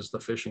spot because the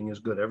fishing is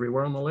good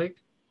everywhere on the lake.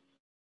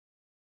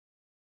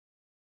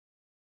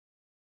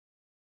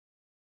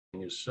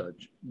 Is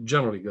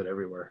generally good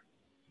everywhere.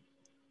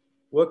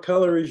 What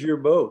color is your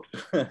boat?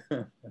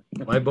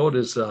 My boat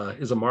is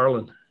a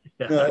marlin.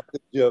 Yeah. No, that's a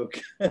joke.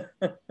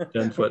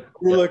 10 foot.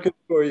 We're looking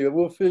for you.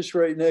 We'll fish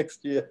right next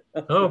to you.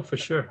 Oh, for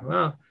sure.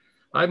 Well,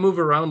 I move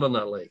around on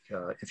that lake.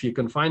 If you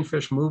can find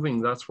fish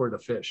moving, that's where to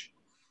fish.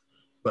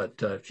 But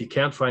if you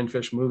can't find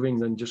fish moving,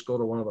 then just go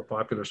to one of the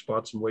popular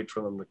spots and wait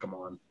for them to come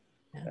on.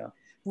 Yeah.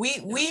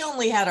 We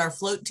only had our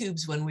float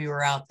tubes when we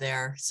were out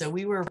there, so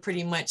we were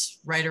pretty much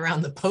right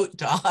around the boat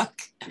dock.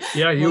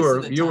 Yeah, you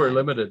were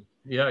limited.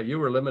 Yeah, you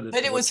were limited.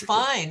 But it was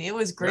fine. It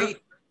was great.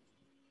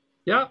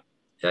 Yeah,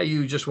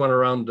 you just went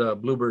around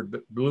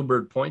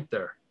Bluebird Point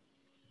there.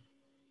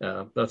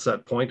 That's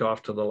that point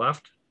off to the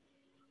left.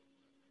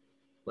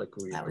 Like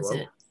we that was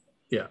it.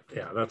 Yeah,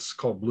 that's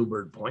called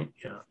Bluebird Point.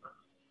 Yeah.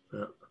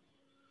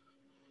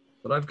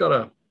 But I've got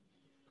a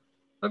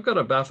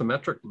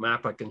bathymetric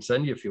map I can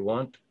send you if you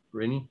want,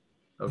 Rini,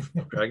 of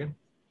Dragon.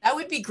 That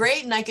would be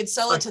great, and I could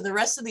sell it to the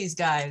rest of these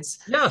guys.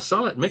 Yeah,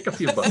 sell it, make a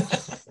few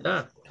bucks.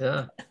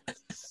 Yeah.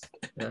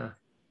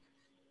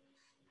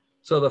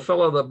 So the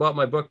fellow that bought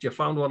my book, you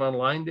found one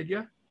online, did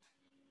you?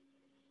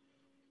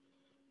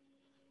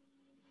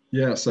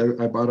 Yes,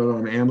 I bought it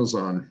on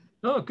Amazon.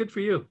 Oh, good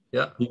for you.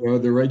 Yeah.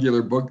 The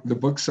regular the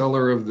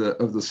bookseller of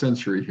the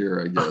century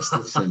here, I guess,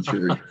 this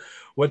century.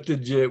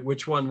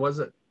 Which one was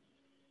it?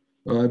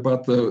 I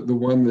bought the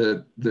one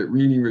that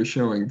Rini was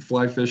showing,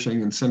 Fly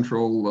Fishing in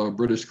Central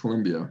British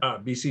Columbia.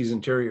 BC's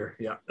Interior.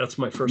 Yeah, that's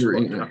my first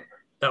book. Yeah.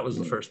 That was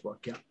the first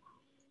book. Yeah.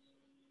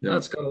 Yeah,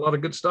 it's got a lot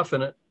of good stuff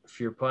in it if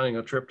you're planning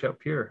a trip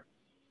up here.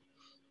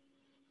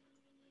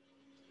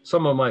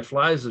 Some of my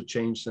flies have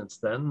changed since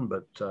then,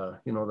 but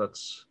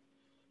that's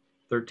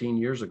 13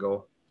 years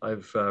ago.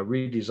 I've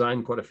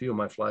redesigned quite a few of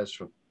my flies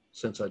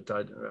since I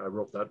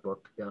wrote that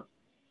book. Yeah.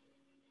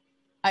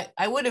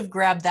 I would have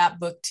grabbed that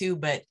book too,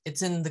 but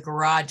it's in the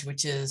garage,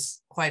 which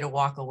is quite a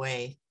walk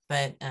away.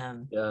 But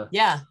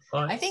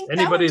I think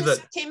anybody that one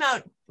just came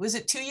out. Was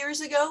it 2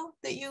 years ago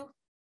that you?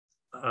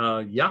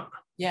 Yeah.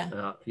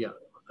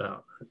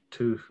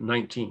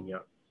 2019. Yeah.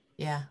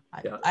 Yeah.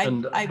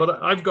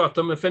 But I've got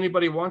them. If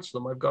anybody wants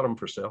them, I've got them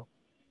for sale.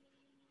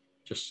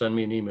 Just send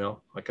me an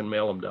email. I can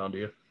mail them down to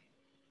you.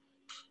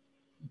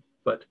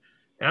 But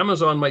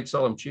Amazon might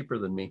sell them cheaper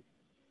than me.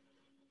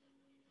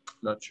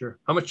 Not sure.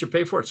 How much you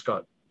pay for it,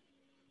 Scott?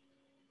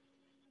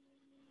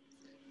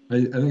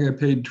 I think I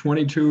paid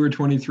 $22 or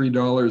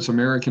 $23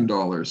 American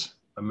dollars.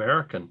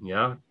 American,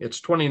 yeah.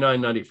 It's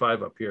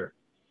 $29.95 up here.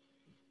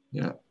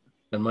 Yeah.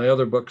 And my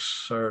other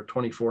books are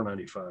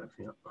 $24.95.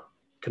 Yeah,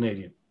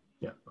 Canadian.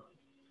 Yeah.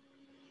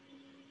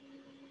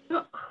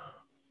 Yeah.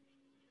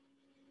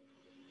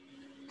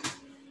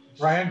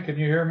 Brian, can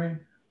you hear me?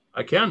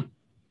 I can.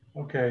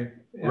 Okay.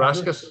 Yeah,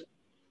 Raskus.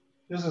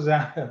 this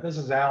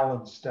is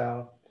Alan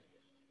Stout.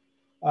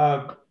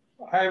 I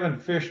haven't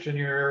fished in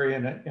your area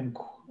in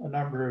a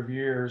number of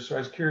years, so I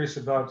was curious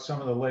about some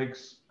of the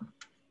lakes.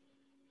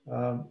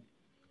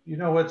 You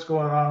know what's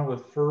going on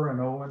with Fur and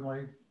Owen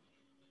Lake?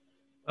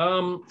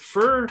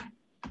 Fur.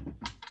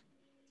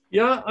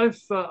 Yeah,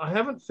 I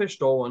haven't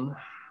fished Owen,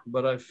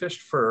 but I've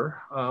fished Fur.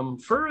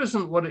 Fur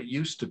isn't what it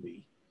used to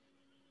be.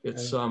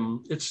 It's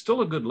Okay. it's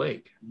still a good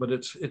lake, but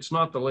it's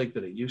not the lake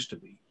that it used to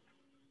be.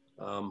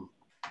 A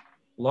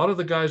lot of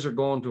the guys are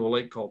going to a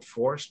lake called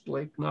Forest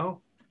Lake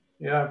now.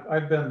 Yeah,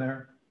 I've been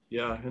there.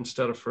 Yeah,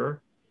 instead of Fur.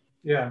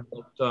 Yeah.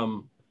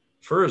 But,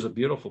 Fur is a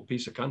beautiful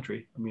piece of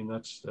country. I mean,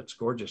 that's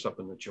gorgeous up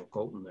in the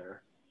Chilcotin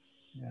there.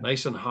 Yeah.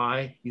 Nice and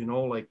high, you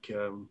know, like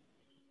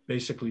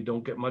basically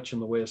don't get much in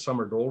the way of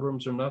summer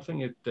doldrums or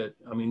nothing.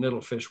 I mean,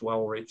 it'll fish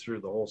well right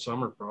through the whole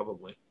summer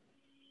probably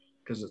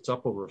because it's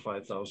up over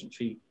 5,000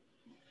 feet.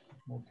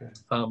 Okay.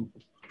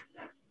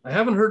 I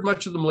haven't heard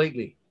much of them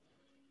lately.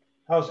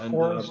 How's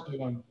Forest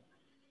doing?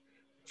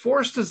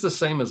 Forest is the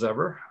same as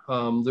ever.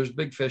 There's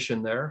big fish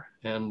in there,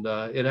 and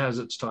it has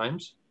its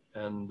times,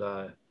 and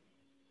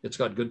it's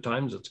got good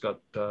times. It's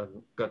got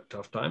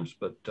tough times,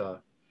 but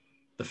the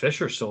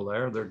fish are still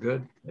there. They're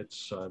good.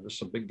 There's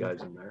some big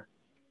guys in there.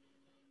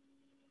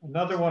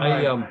 Another one.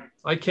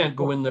 I can't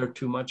go in there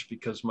too much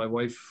because my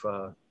wife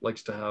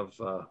likes to have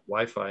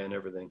Wi-Fi and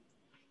everything.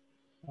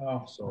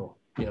 Oh. So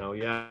you know,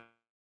 yeah.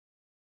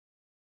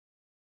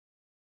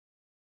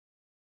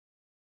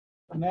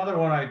 Another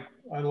one I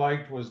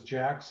liked was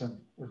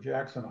Jackson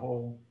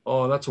Hole.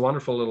 Oh, that's a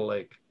wonderful little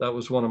lake. That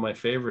was one of my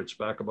favorites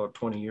back about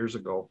 20 years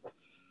ago.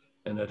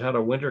 And it had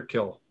a winter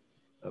kill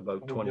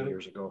about 20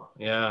 years ago.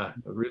 Yeah,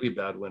 a really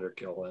bad winter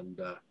kill. And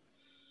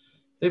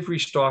they've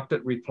restocked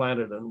it,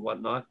 replanted and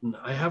whatnot. And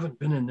I haven't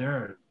been in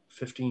there in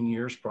 15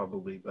 years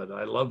probably, but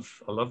I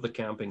love the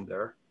camping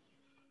there.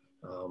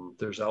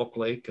 There's Elk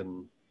Lake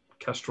and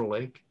Kestrel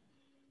Lake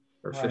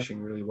are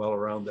fishing really well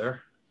around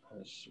there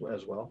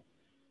as well.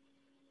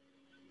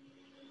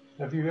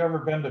 Have you ever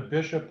been to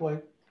Bishop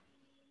Lake?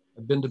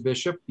 I've been to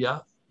Bishop, yeah,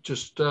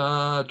 just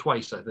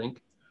twice, I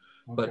think,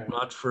 but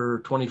not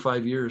for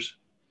 25 years.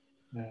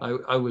 Yeah.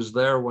 I was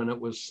there when it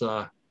was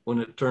when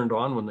it turned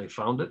on, when they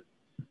found it.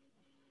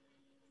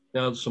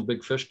 Yeah, some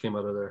big fish came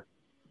out of there.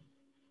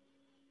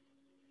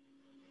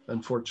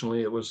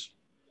 Unfortunately, it was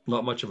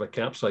not much of a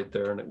campsite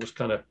there, and it was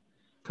kind of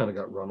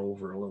got run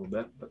over a little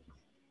bit. But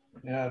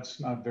yeah, it's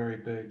not very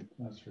big,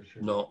 that's for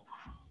sure. No.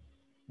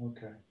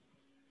 Okay.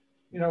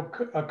 You know,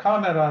 a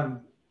comment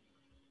on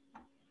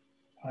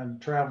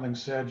traveling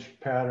sedge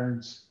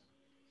patterns.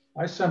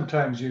 I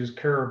sometimes use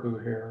caribou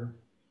hair.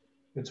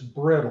 It's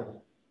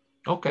brittle.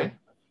 Okay.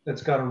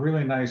 It's got a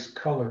really nice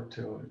color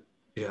to it.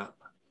 Yeah.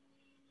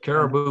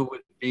 Caribou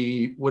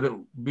would it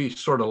be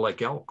sort of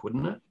like elk,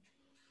 wouldn't it?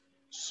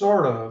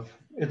 Sort of.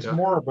 It's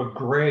more of a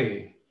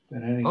gray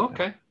than anything.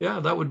 Okay. Yeah,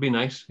 that would be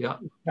nice. Yeah.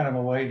 Kind of a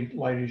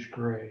lightish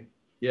gray.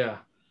 Yeah.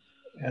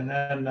 And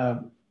then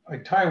I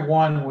tie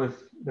one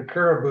with the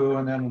caribou,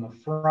 and then in the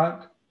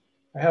front,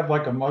 I have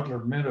like a muddler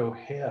minnow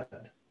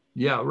head.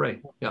 Yeah,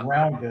 right. Yeah.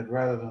 Rounded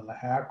rather than the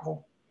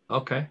hackle.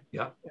 Okay.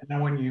 Yeah. And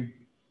then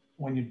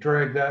when you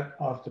drag that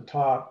off the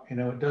top, you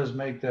know, it does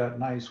make that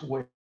nice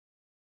wave.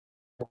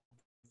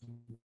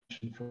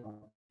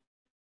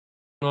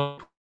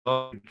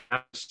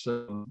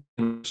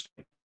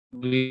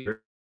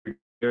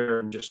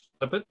 And just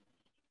clip it.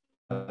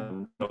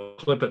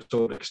 Clip it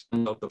so it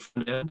extends out the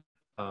front end.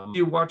 Do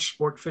you watch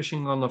sport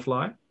fishing on the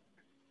fly?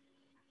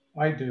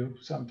 I do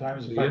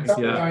sometimes.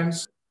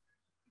 Sometimes.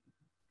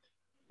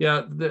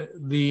 Yeah, the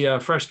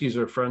Freskies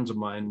are friends of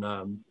mine.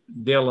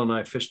 Dale and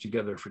I fished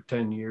together for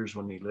 10 years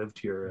when he lived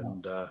here,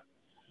 and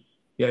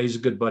yeah, he's a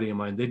good buddy of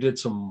mine. They did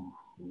some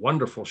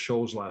wonderful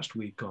shows last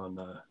week on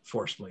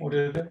Forest Lake,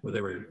 where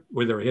they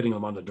were hitting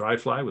them on the dry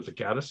fly with the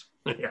caddis.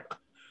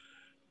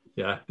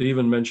 Yeah, they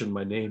even mentioned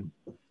my name.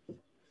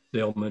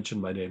 Dale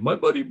mentioned my name. My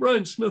buddy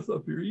Brian Smith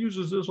up here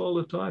uses this all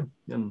the time,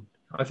 and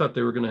I thought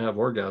they were going to have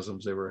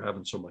orgasms. They were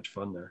having so much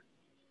fun there.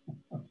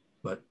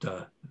 But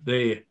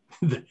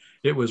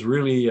it was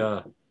really,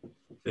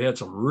 they had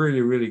some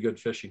really, really good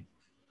fishing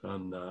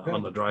on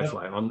the dry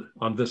fly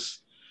on this.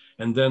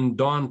 And then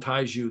Don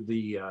ties you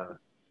the,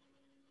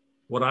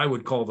 what I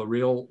would call the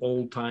real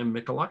old time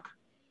Mikulak.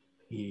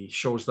 He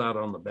shows that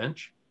on the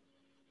bench.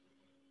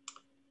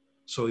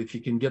 So if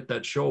you can get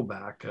that show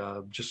back,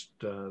 just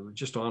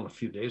on a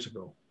few days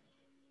ago.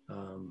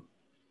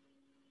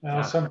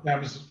 Well,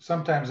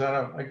 sometimes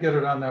I get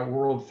it on that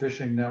World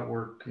Fishing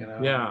Network, you know.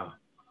 Yeah.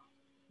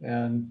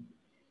 And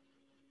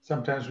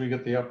sometimes we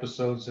get the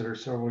episodes that are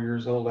several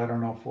years old. I don't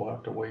know if we'll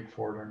have to wait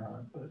for it or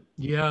not. But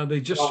yeah,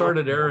 they just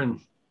started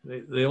airing.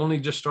 They only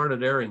just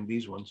started airing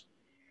these ones.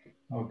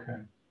 Okay.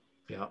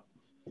 Yeah.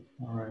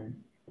 All right.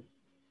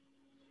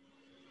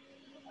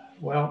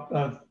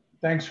 Well,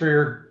 thanks for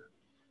your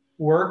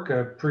work. I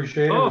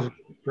appreciate it. It was Oh.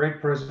 a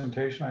great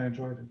presentation. I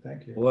enjoyed it.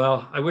 Thank you.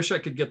 Well, I wish I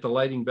could get the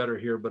lighting better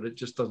here, but it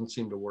just doesn't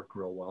seem to work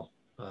real well.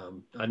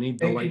 I need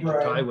the Thank light you, to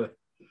tie Brian. with.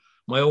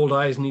 My old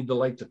eyes need the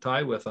light to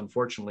tie with,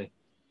 unfortunately.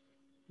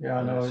 Yeah,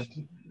 I know.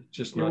 It's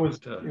just It not. was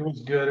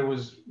good. It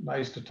was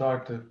nice to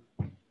talk to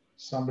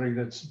somebody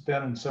that's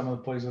been in some of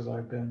the places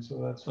I've been.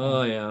 So that's fine.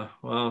 Oh yeah.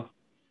 Well,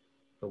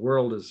 the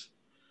world is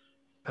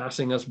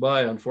passing us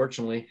by,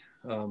 unfortunately.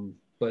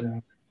 But Yeah.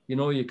 you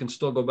know, you can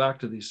still go back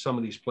to some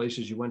of these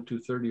places you went to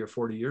 30 or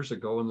 40 years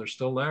ago, and they're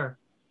still there,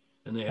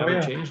 and they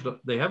haven't changed.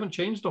 They haven't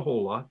changed a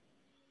whole lot.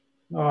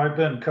 No, I've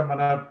been coming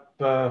up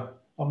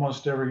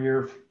almost every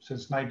year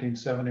since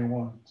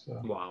 1971.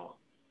 So Wow.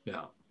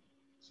 Yeah.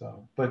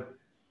 so, but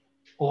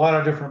a lot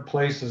of different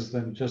places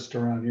than just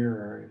around your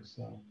area.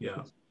 So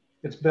Yeah.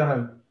 it's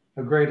been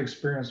a great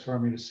experience for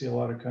me to see a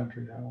lot of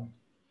country now.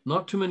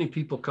 Not too many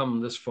people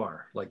come this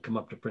far, like come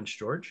up to Prince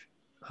George.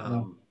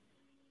 No.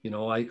 You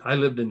know, I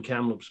lived in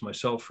Kamloops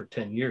myself for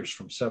 10 years,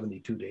 from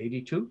 72 to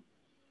 82.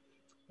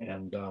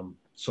 And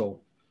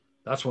so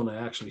that's when I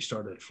actually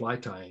started fly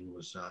tying,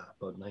 was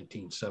about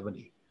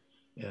 1970.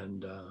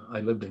 And I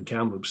lived in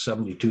Kamloops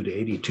 72 to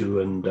 82,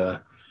 and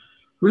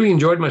really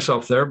enjoyed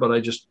myself there, but I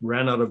just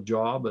ran out of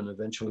job and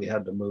eventually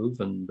had to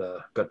move, and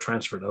got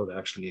transferred out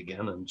actually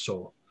again. And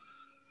so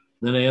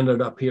then I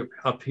ended up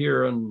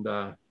here,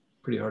 and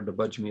pretty hard to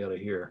budge me out of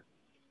here.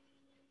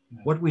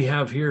 What we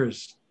have here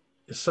is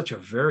such a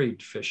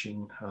varied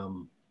fishing.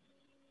 You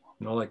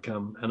know, like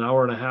an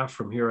hour and a half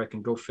from here, I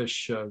can go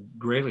fish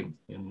grayling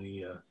in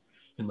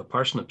the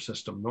parsnip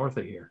system north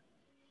of here,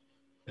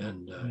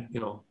 and you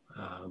know,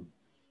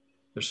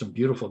 there's some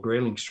beautiful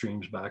grayling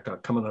streams back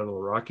coming out of the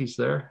Rockies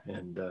there,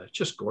 and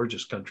just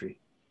gorgeous country,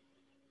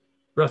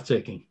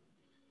 breathtaking,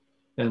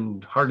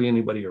 and hardly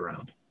anybody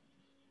around.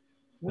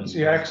 What's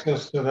the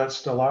access to that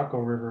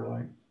Stalaco River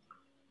like?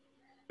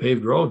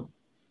 Paved road.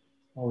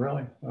 Oh,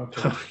 really?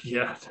 Okay.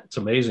 Yeah, it's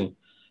amazing.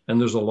 And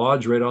there's a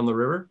lodge right on the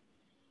river.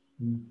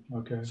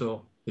 Okay.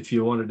 So if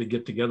you wanted to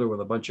get together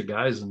with a bunch of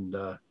guys and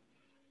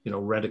you know,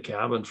 rent a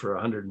cabin for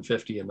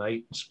 $150 a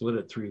night and split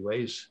it 3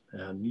 ways,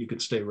 and you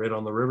could stay right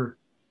on the river.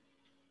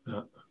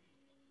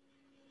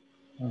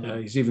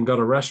 He's even got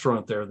a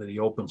restaurant there that he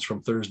opens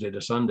from Thursday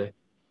to Sunday.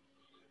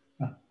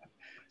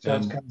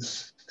 Sounds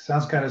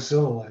kind of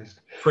civilized.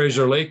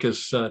 Fraser Lake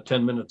is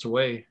 10 minutes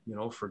away, you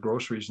know, for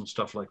groceries and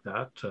stuff like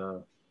that.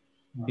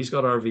 He's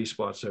got RV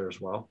spots there as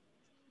well.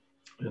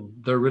 And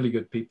they're really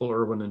good people,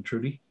 Irwin and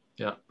Trudy.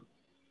 Yeah.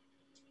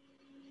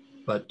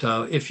 But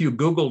if you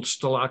Googled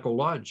Stalaco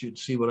Lodge, you'd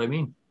see what I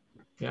mean.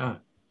 Yeah.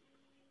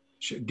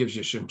 It gives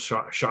you some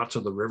shots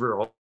of the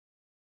river.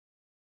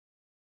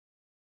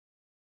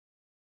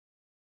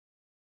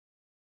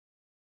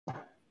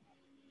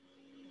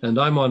 And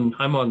I'm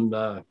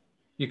on,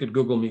 you could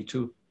Google me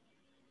too.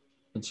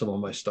 And some of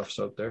my stuff's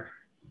out there.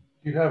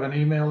 Do you have an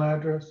email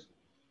address?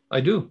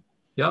 I do.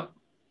 Yep.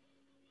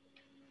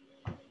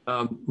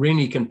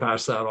 Rainey can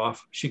pass that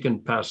off. She can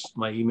pass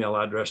my email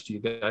address to you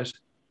guys.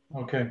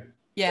 Okay.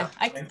 Yeah,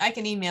 I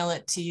can email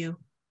it to you.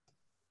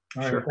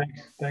 All right. Sure.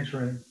 Thanks,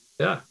 Rainey.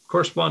 Yeah,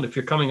 correspond. If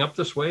you're coming up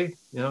this way,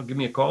 you know, give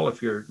me a call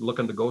if you're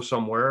looking to go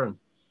somewhere and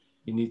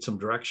you need some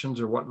directions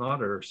or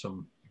whatnot, or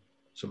some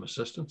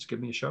assistance. Give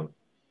me a shout.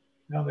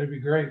 No, that'd be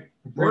great.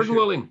 More than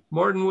willing.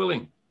 More than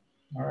willing.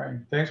 All right.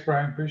 Thanks,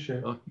 Brian. Appreciate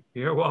it. Oh,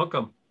 you're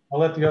welcome. I'll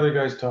let the other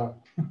guys talk.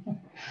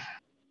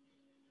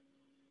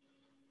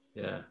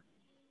 Yeah.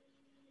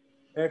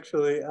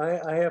 Actually,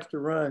 I have to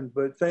run,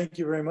 but thank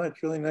you very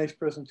much. Really nice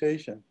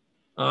presentation.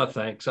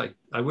 Thanks.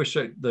 I wish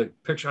the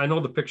picture, I know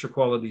the picture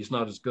quality is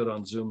not as good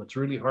on Zoom. It's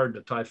really hard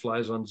to tie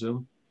flies on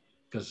Zoom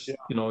because,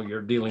 you know,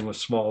 you're dealing with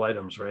small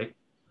items, right?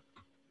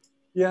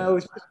 Yeah, it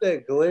was just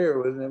that glare,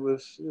 wasn't it?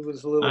 It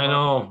was a little. I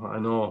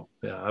know.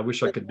 Yeah, I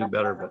wish I could do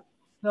better, but.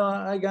 No,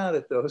 I got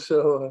it though.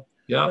 So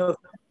yeah. No,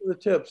 thanks for the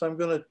tips. I'm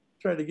going to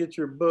try to get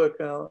your book.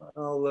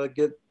 I'll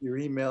get your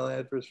email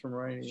address from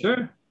Rainey.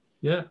 Sure.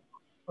 Yeah.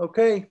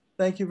 Okay.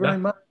 Thank you very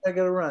much. I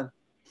got to run.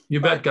 You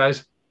bet,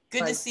 guys.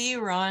 Good to see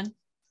you, Ron.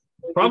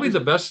 Probably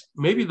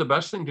maybe the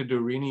best thing to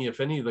do, Rini, if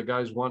any of the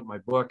guys want my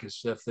book,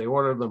 is if they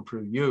order them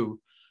through you,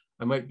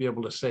 I might be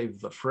able to save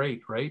the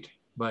freight, right?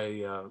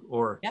 By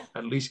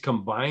at least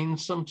combine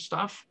some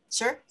stuff.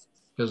 Sure.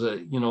 Because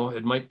you know,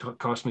 it might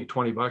cost me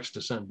 $20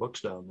 to send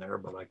books down there,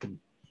 but I can,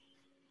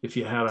 if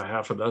you had a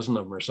half a dozen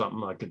of them or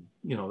something, I could,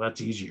 you know,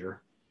 that's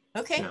easier.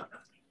 Okay.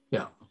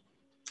 Yeah.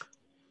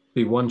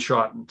 Be one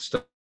shot and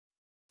stuff.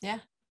 Yeah.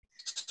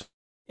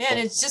 Yeah, and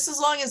it's just as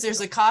long as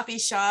there's a coffee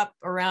shop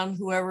around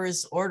whoever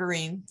is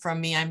ordering from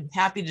me, I'm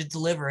happy to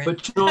deliver it.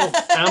 But you know,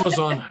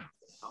 Amazon,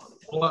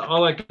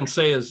 all I can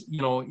say is,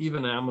 you know,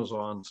 even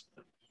Amazon's,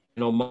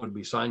 you know, would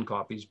be signed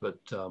copies, but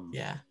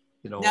yeah.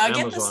 You know, now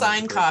Amazon get the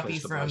signed copy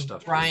from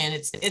Brian.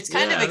 It's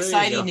kind of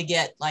exciting to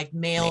get like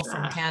mail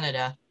from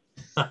Canada.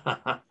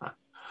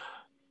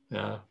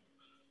 Yeah.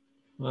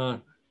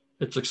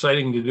 It's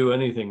exciting to do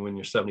anything when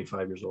you're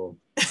 75 years old.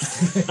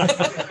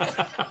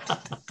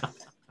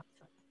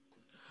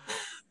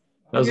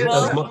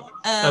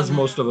 As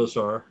most of us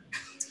are.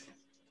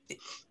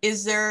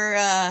 is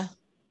there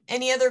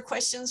any other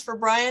questions for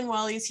Brian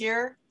while he's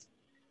here?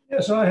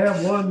 Yes, I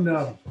have one,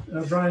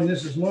 Brian,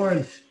 this is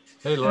Lauren.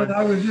 Hey, And Lord.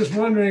 I was just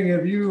wondering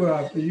if you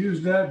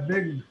used that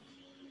big,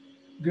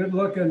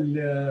 good-looking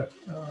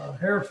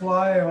hair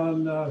fly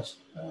on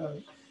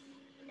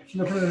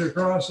slipping it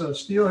across a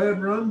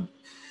steelhead run?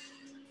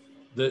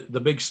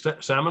 The big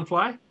salmon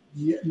fly?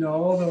 Yeah,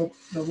 no,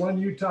 the one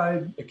you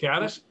tied. The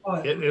caddis?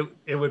 on.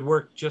 It would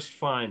work just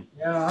fine.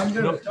 Yeah, I'm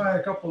gonna tie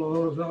a couple of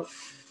those up.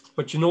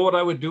 But you know what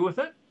I would do with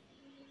it?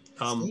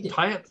 Eat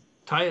it.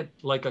 Tie it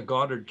like a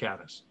Goddard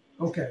caddis.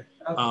 Okay.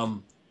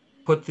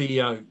 Put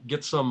the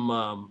get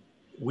some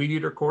weed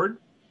eater cord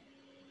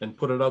and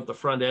put it out the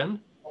front end.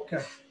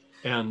 Okay.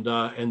 And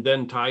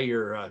then tie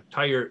your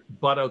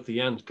butt out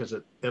the end, because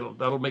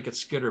that'll make it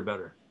skitter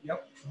better.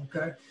 Yep.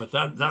 Okay. But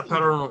that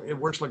pattern, it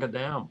works like a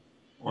dam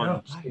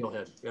on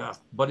steelhead. Yeah,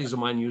 buddies of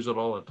mine use it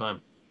all the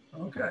time.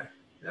 Okay.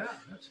 Yeah,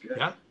 that's good.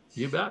 Yeah,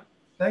 you bet.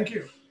 Thank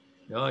you.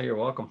 Oh, you're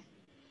welcome.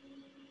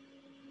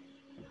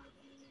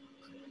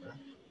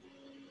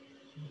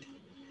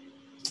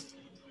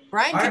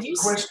 Brian, I could have you?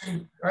 a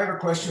question. I have a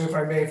question, if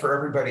I may, for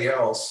everybody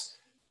else.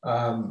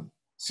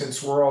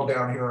 Since we're all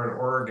down here in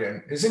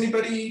Oregon, is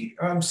anybody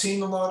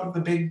seeing a lot of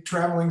the big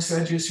traveling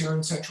sedges here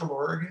in Central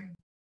Oregon?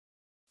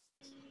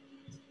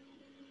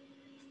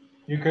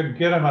 You could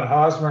get them at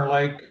Hosmer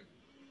Lake.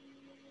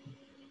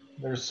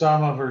 There's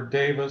some over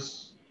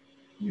Davis.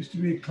 Used to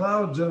be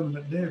clouds of them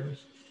at Davis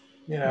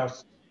Yeah,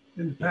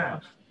 in the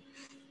past.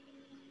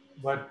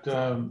 but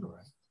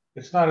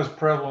it's not as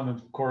prevalent,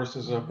 of course,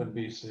 as up in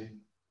BC.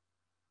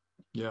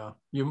 Yeah,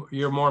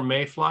 you're more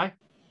mayfly,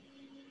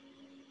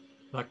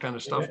 that kind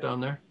of stuff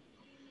down there.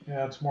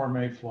 Yeah, it's more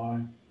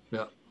mayfly.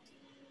 Yeah.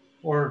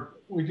 Or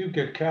we do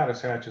get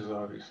caddis hatches,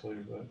 obviously,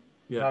 but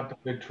Yeah, not the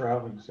big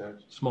traveling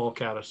sedge. small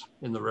caddis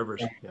in the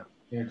rivers. Yeah.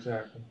 Yeah,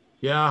 exactly.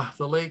 Yeah,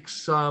 the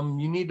lakes.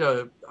 You need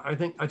I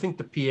think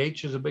the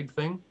pH is a big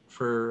thing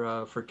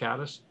for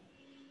caddis.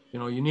 You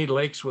know, you need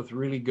lakes with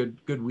really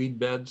good weed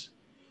beds.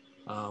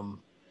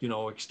 You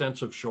know,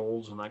 extensive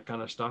shoals and that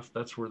kind of stuff.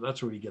 That's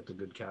where you get the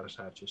good caddis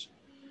hatches.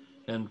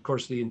 And of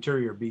course, the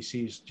interior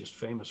BC is just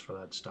famous for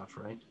that stuff,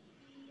 right?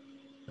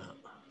 Yeah.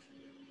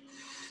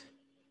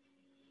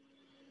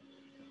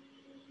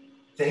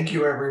 Thank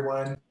you,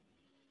 everyone.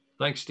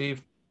 Thanks,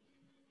 Steve.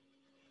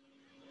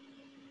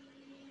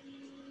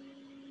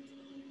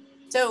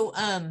 So,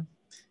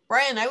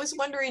 Brian, I was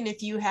wondering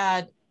if you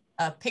had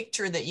a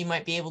picture that you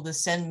might be able to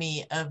send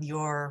me of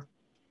your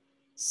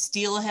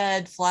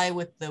steelhead fly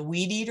with the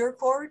weed eater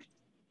cord.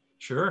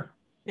 Sure.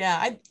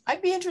 Yeah,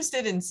 I'd be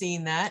interested in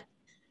seeing that.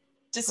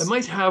 Just I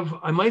might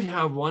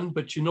have one,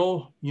 but you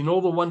know the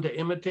one to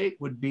imitate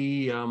would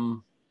be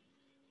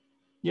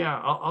yeah,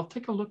 I'll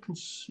take a look and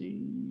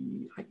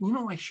see.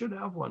 I should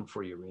have one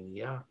for you, Rini.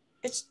 Yeah.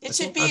 it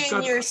should be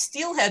in your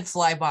steelhead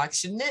fly box,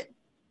 shouldn't it?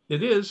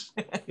 It is.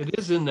 It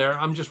is in there.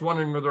 I'm just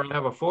wondering whether I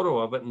have a photo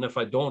of it, and if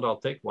I don't, I'll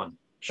take one.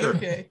 Sure.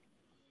 Okay.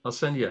 I'll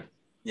send you.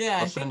 Yeah.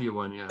 I'll send you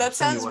one. Yeah. That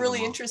sounds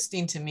really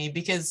interesting to me,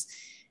 because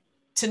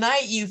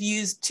tonight you've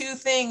used two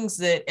things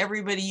that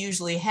everybody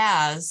usually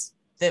has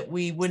that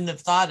we wouldn't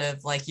have thought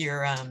of, like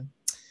your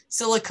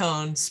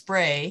silicone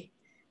spray,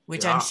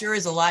 which I'm sure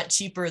is a lot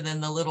cheaper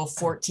than the little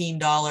 $14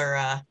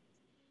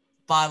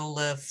 bottle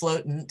of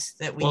floatant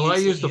that we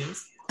use.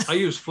 I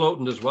use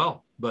floatant as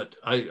well, but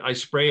I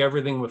spray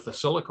everything with the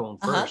silicone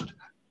first,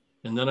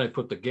 and then I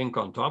put the gink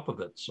on top of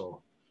it.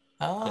 So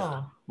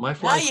my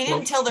fly. No, you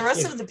didn't tell the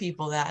rest of the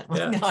people that.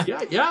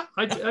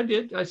 I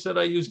did. I said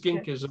I use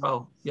gink as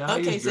well. Yeah.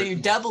 Okay, so you're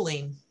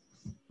doubling.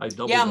 I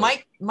doubled. Yeah,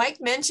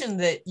 Mike mentioned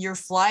that your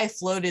fly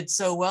floated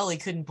so well he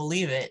couldn't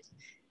believe it.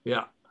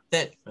 Yeah.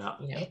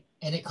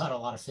 And it caught a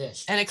lot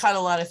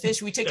of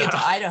fish. We took it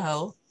to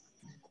Idaho.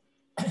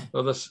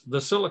 Well,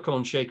 the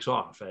silicone shakes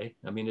off, eh?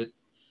 I mean, it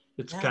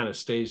kind of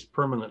stays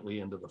permanently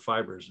into the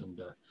fibers, and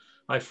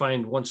I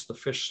find once the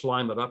fish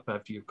slime it up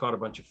after you've caught a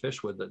bunch of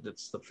fish with it,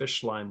 it's the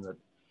fish slime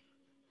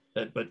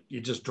that but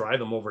you just dry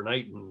them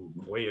overnight and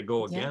away you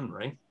go again,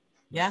 right?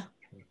 Yeah.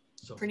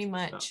 So pretty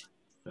much.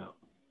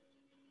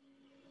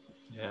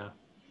 Yeah.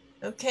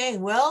 Okay,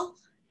 well,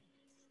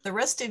 the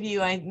rest of you,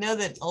 I know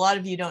that a lot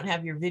of you don't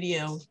have your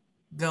video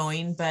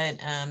going, but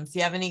if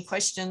you have any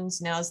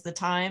questions, now's the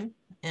time.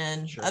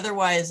 And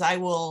otherwise, I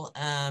will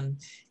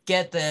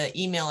get the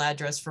email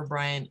address for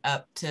Brian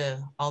up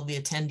to all the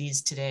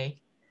attendees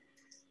today.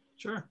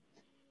 Sure.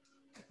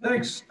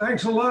 Thanks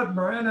a lot,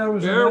 Brian. That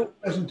was a nice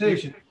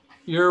presentation.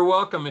 You're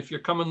welcome. If you're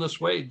coming this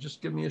way,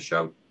 just give me a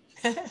shout.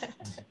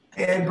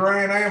 And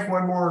Brian, I have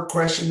one more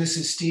question. This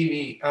is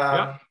Stevie.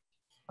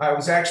 I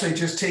was actually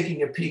just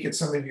taking a peek at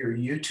some of your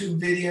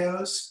YouTube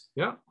videos.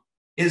 Yeah.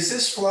 Is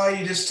this fly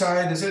you just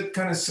tied, is it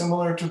kind of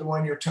similar to the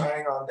one you're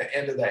tying on the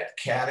end of that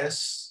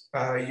caddis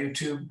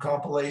YouTube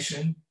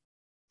compilation?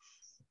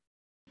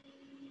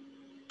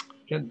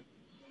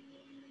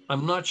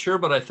 I'm not sure,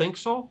 but I think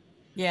so.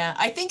 Yeah,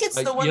 I think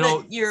it's the one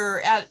that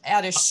you're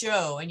at a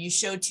show and you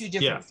show two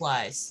different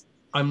flies.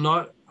 I'm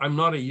not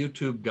a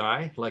YouTube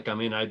guy. Like, I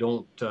mean, I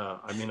don't,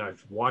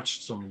 I've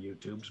watched some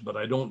YouTubes, but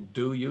I don't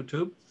do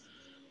YouTube.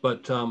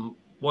 But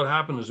what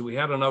happened is we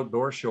had an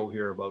outdoor show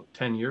here about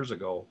 10 years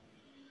ago,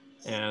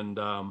 and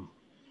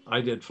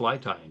I did fly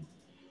tying,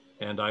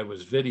 and I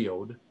was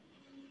videoed,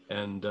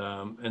 and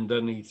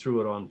then he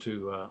threw it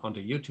onto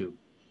YouTube.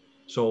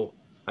 So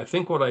I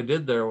think what I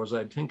did there was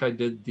I think I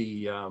did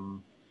the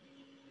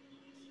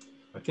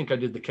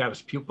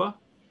caddis pupa,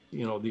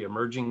 you know, the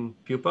emerging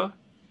pupa,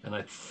 and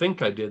I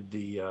think I did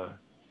the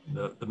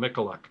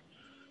Mikulak.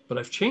 But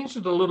I've changed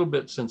it a little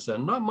bit since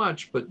then. Not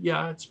much, but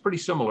yeah, it's pretty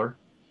similar.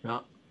 Yeah.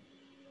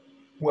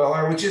 Well,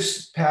 I would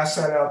just pass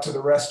that out to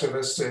the rest of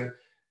us to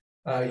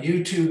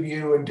YouTube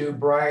you and do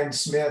Brian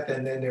Smith,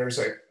 and then there's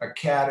a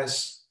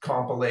caddis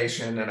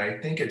compilation, and I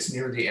think it's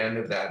near the end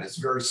of that. It's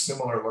very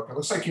similar look. It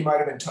looks like you might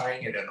have been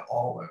tying it in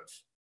olive.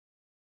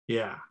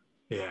 Yeah,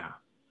 yeah.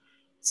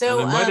 So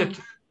and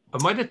I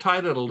might have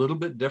tied it a little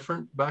bit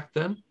different back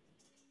then.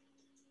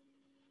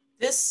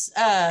 This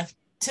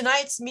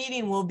tonight's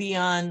meeting will be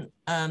on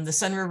the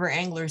Sunriver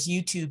Anglers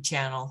YouTube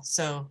channel.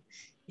 So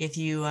if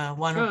you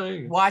want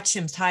to watch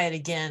him tie it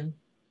again,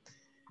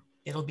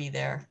 it'll be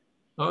there.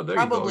 Oh, there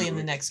probably you go. In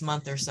the next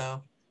month or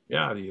so.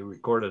 Yeah, you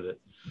recorded it.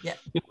 Yeah.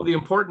 You know, the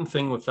important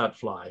thing with that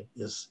fly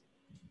is,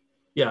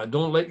 yeah,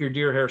 don't let your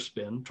deer hair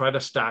spin. Try to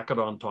stack it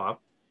on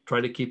top.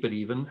 Try to keep it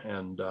even,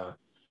 and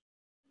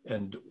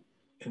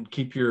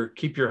keep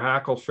your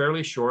hackle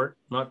fairly short,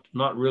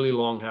 not really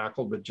long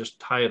hackle, but just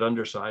tie it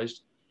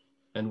undersized.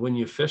 And when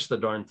you fish the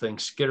darn thing,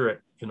 skitter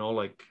it, you know,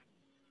 like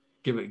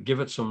give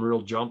it some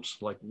real jumps,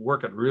 like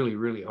work it really,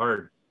 really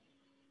hard.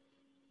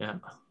 Yeah,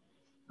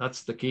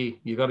 that's the key.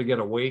 You got to get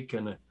awake,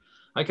 and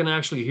I can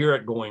actually hear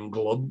it going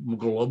glub,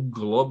 glub,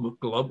 glub,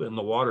 glub in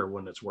the water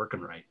when it's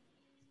working right.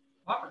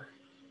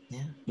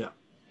 Yeah. Yeah.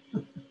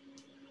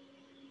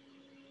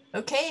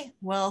 Okay.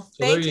 Well,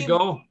 so there you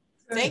go.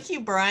 Thank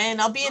you, Brian.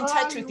 I'll be in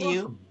touch with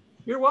you.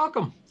 You're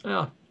welcome.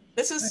 Yeah.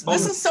 This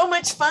is so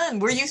much fun.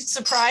 Were you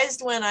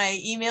surprised when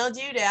I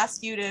emailed you to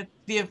ask you to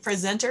be a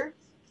presenter?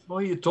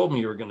 Well, you told me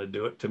you were going to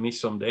do it to me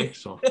someday,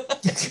 so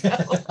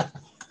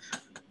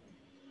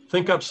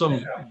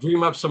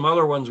dream up some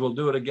other ones. We'll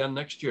do it again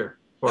next year,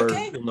 or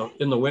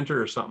in the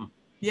winter or something.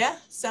 Yeah,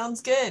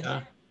 sounds good.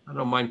 Yeah, I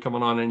don't mind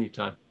coming on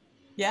anytime.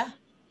 Yeah.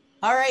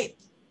 All right.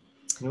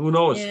 Who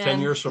knows? 10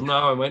 years from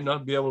now, I might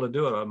not be able to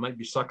do it. I might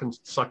be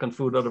sucking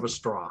food out of a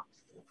straw.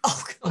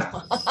 Oh, come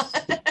on.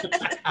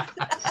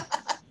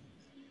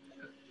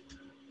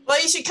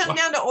 Well, you should come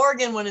down to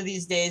Oregon one of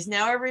these days.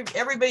 Now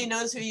everybody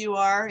knows who you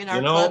are in our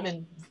club,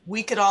 and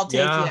we could all take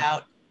you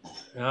out.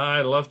 Yeah,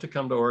 I'd love to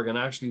come to Oregon.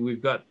 Actually,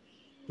 we've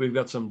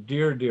got some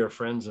dear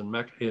friends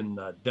in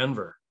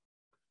Denver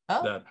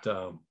that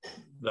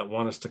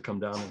want us to come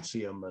down and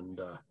see them, and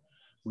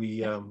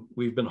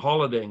we've been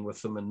holidaying with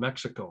them in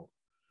Mexico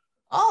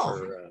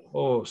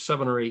for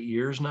 7 or 8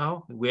 years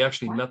now. We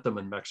actually met them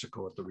in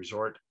Mexico at the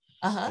resort.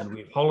 And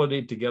we've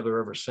holidayed together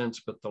ever since,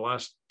 but the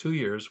last 2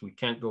 years, we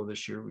can't go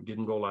this year. We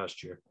didn't go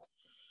last year.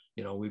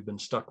 You know, we've been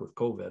stuck with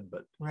COVID,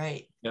 but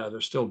yeah, they're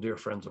still dear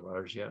friends of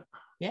ours. Yeah.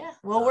 Yeah.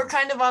 Well, we're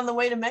kind of on the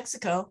way to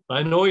Mexico.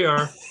 I know you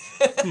are.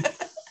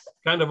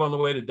 Kind of on the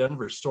way to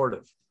Denver, sort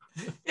of.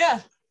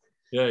 Yeah.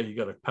 Yeah. You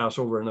got to pass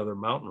over another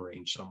mountain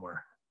range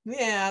somewhere.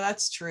 Yeah,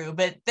 that's true.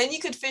 But then you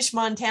could fish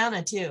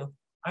Montana too.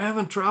 I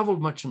haven't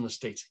traveled much in the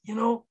States. You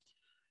know,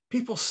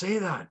 people say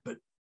that, but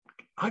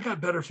I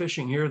got better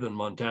fishing here than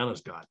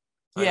Montana's got.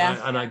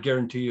 Yeah. And I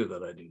guarantee you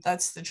that I do.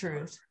 That's the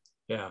truth.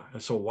 Yeah.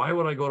 And so why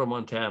would I go to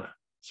Montana,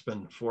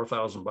 spend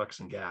 $4,000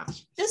 in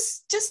gas?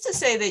 Just to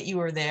say that you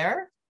were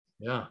there.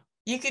 Yeah.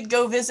 You could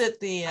go visit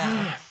the,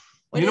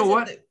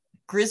 the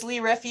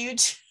Grizzly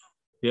Refuge.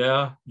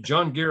 Yeah.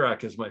 John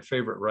Gierak is my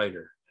favorite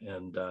writer.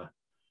 And,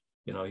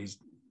 you know,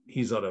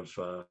 he's out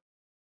of,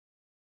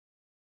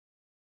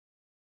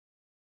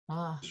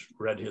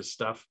 read his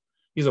stuff.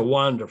 He's a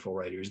wonderful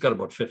writer. He's got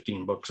about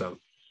 15 books out.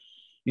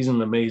 He's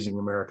an amazing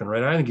American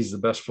writer. I think he's the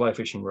best fly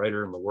fishing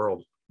writer in the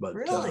world. But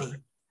really?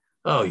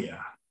 Oh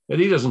yeah. But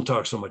he doesn't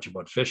talk so much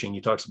about fishing. He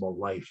talks about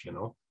life, you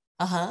know.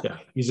 Yeah,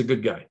 he's a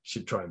good guy. You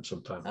should try him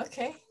sometime.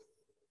 Okay.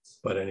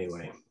 But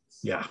anyway,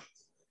 yeah.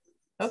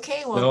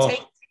 Okay, well,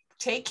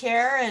 take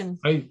care. And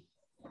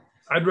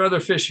I'd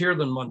rather fish here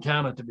than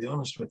Montana, to be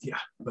honest with you.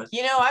 But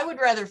you know, I would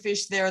rather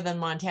fish there than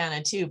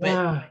Montana too.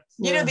 But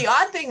you know, the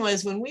odd thing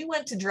was when we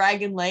went to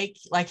Dragon Lake,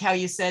 like how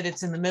you said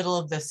it's in the middle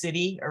of the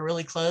city or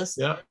really close.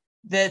 Yeah.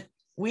 That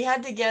we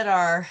had to get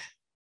our,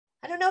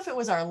 I don't know if it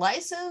was our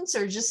license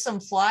or just some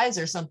flies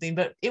or something,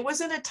 but it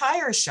was in a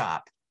tire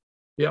shop.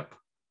 Yep.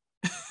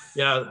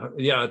 Yeah.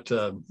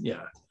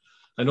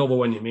 I know the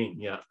one you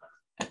mean. Yeah.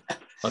 At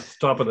the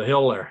top of the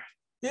hill there.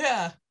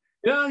 Yeah.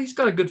 Yeah, he's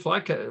got a good fly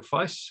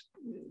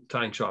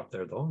tying shop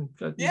there, though.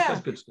 He's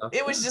got good stuff.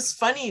 It was just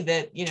funny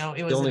that, you know,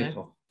 it was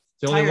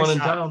the only one in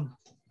town.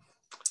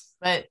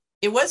 But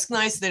it was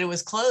nice that it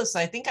was close.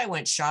 I think I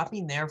went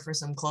shopping there for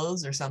some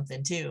clothes or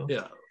something too.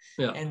 Yeah.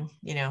 Yeah. And,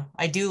 you know,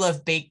 I do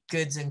love baked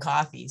goods and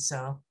coffee.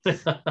 So.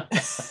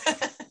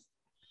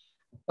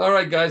 All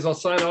right, guys, I'll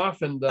sign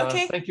off, and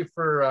thank you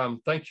for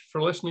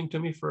listening to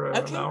me for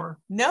an hour.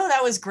 No,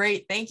 that was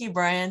great. Thank you,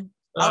 Brian.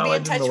 I'll be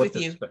in touch with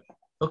you.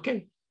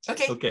 Okay.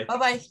 Okay. Okay.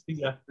 Bye-bye.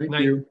 Yeah. Thank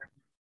Night. you.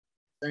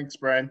 Thanks,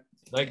 Brian.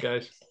 Night,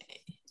 guys.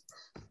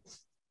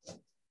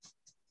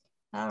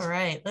 All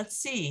right, let's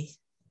see.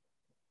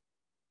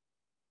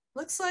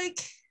 Looks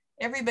like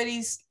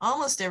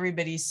almost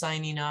everybody's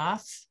signing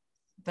off,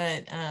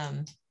 but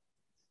I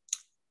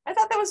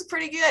thought that was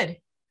pretty good.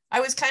 I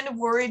was kind of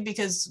worried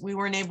because we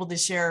weren't able to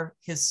share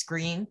his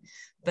screen,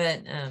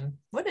 but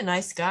what a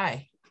nice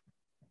guy.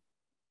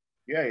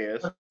 Yeah, he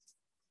is.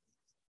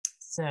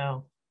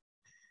 So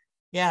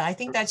yeah, I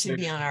think that should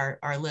be on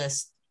our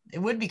list. It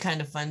would be kind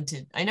of fun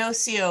to, I know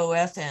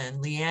COF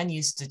and Leanne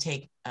used to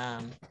take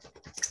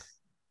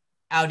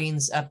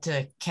outings up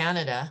to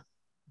Canada.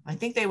 I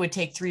think they would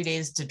take 3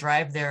 days to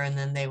drive there, and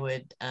then they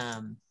would,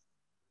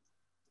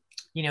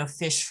 you know,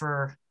 fish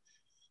for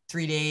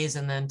 3 days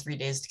and then 3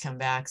 days to come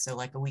back. So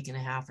like a week and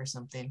a half or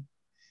something.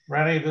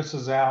 Rennie, this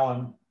is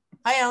Alan.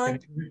 Hi, Alan.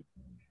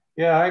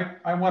 Yeah,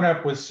 I went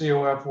up with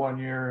COF one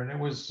year, and it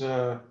was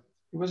a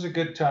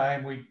good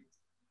time.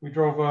 We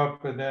drove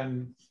up, and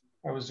then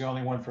I was the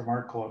only one from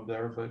our club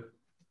there, but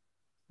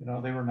you know,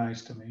 they were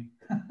nice to me.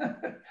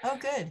 Oh,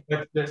 good.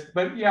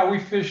 But yeah, we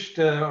fished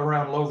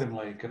around Logan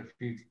Lake.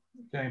 If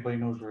anybody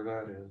knows where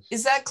that is.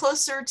 Is that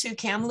closer to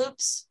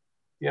Kamloops?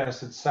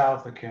 Yes, it's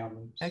south of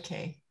Kamloops.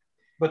 Okay.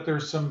 But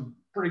there's some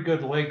pretty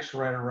good lakes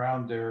right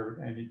around there.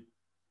 And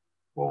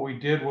what we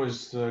did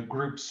was the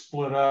group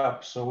split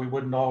up so we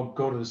wouldn't all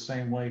go to the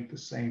same lake the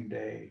same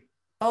day.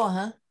 Oh,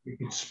 uh-huh. We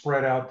could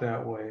spread out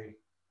that way.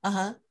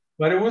 Uh-huh.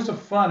 But it was a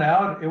fun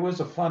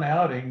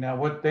outing. Now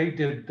what they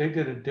did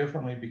it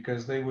differently,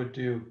 because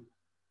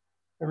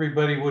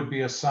everybody would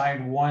be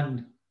assigned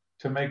one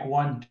to make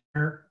one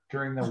dinner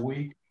during the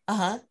week.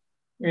 Uh-huh.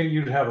 And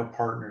you'd have a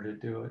partner to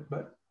do it.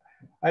 But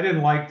I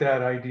didn't like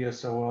that idea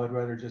so well. I'd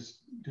rather just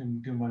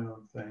do my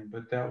own thing.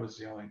 But that was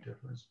the only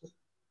difference. But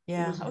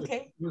yeah,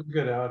 okay. It was a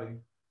good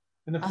outing.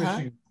 And the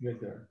fishing was good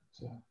there.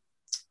 So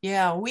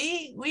yeah,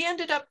 we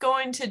ended up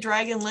going to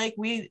Dragon Lake.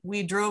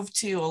 We drove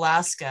to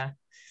Alaska,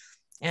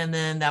 and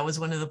then that was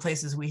one of the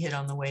places we hit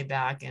on the way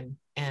back, and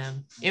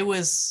it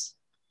was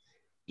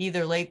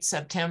either late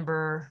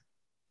September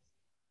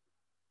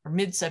or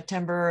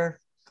mid-September,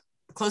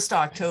 close to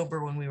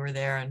October when we were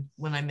there and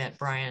when I met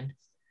Brian.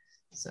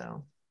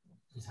 So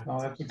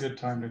that's a good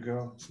time to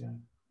go.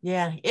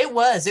 Yeah, it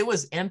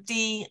was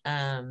empty.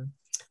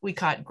 We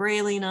caught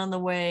grayling on the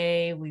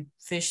way. We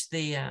fished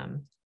the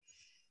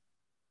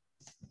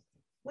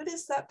what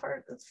is that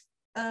part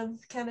of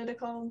Canada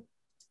called?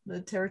 The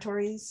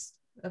territories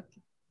of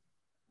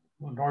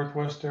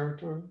Northwest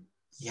Territory?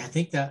 Yeah, I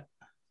think that.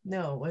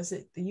 No, was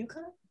it the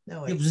Yukon?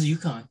 No, it was the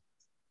Yukon.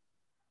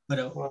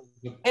 But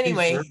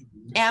anyway,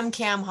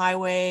 Amcam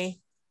Highway.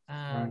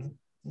 Right.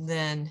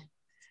 Then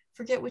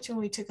forget which one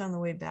we took on the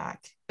way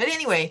back. But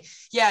anyway,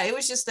 yeah, it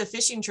was just a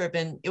fishing trip,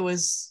 and it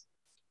was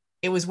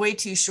way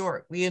too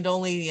short. We had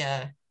only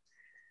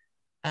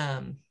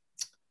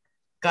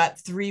got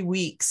 3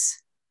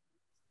 weeks,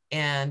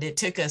 and it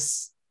took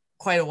us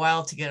quite a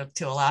while to get up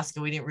to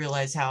Alaska. We didn't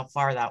realize how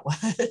far that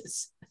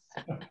was.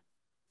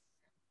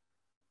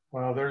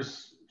 Well,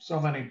 there's so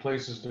many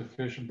places to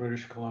fish in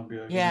British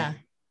Columbia. Yeah.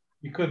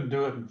 You couldn't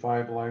do it in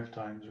 5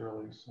 lifetimes,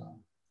 really. So.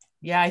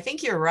 Yeah, I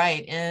think you're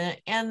right.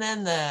 And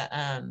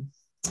then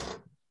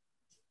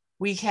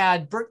we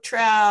had brook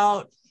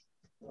trout,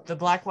 the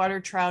blackwater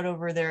trout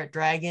over there at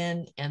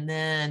Dragon, and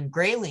then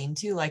grayling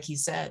too, like he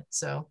said.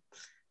 So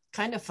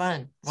kind of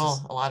fun.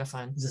 Well, a lot of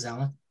fun. Is this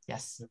Alan?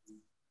 Yes.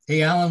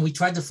 Hey, Alan, we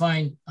tried to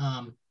find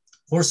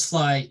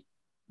Horsefly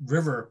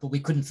River, but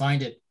we couldn't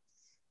find it.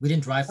 We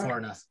didn't drive far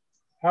enough.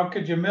 How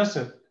could you miss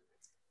it?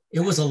 It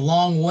was a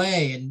long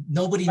way and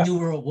nobody knew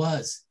where it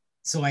was.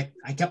 So I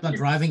kept on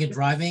driving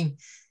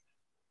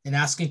and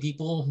asking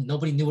people.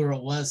 Nobody knew where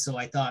it was. So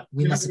I thought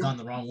we must have gone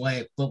the wrong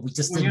way, but we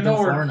just didn't go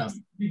far enough.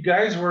 You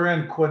guys were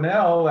in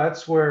Quesnel.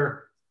 That's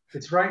where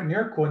it's right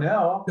near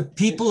Quesnel. The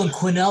people in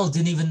Quesnel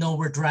didn't even know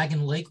where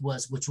Dragon Lake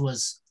was, which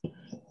was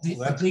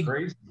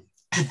crazy.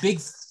 The big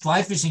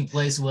fly fishing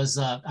place was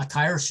a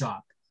tire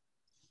shop.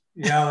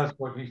 Yeah, that's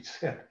what he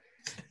said.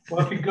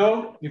 Well,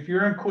 if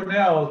you're in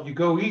Quesnel, you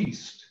go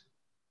east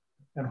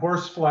and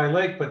Horsefly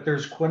Lake, but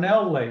there's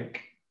Quesnel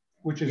Lake,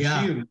 which is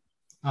huge.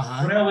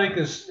 Quesnel Lake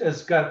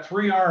has got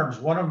 3 arms.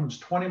 One of them's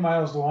 20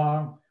 miles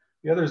long.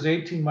 The other is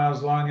 18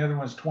 miles long. The other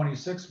one's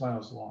 26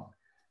 miles long.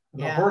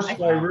 And the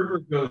Horsefly River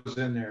goes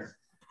in there.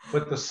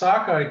 But the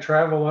sockeye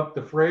travel up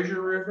the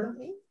Fraser River.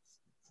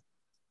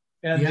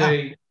 And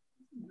they,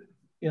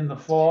 in the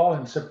fall,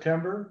 in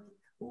September,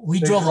 we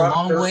drove a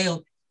long way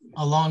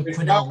along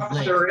Quesnel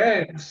Lake. Their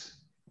eggs,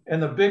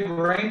 and the big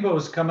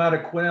rainbows come out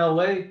of Quesnel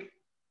Lake,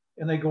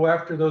 and they go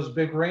after those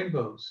big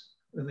rainbows,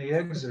 and the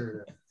eggs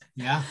are there.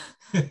 Yeah.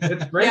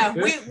 It's great. Yeah,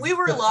 we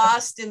were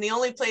lost, and the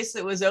only place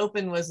that was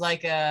open was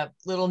like a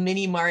little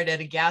mini mart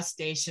at a gas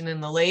station,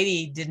 and the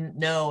lady didn't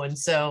know, and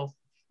so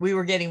we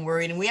were getting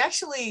worried, and we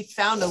actually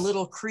found a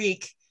little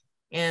creek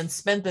and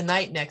spent the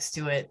night next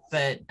to it,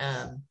 but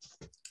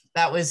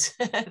that was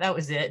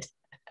it.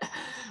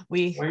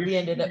 We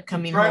ended up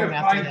coming home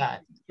after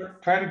that.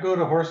 Try to go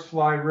to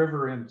Horsefly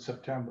River in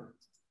September.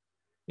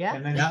 Yeah.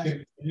 And then you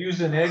can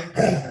use an egg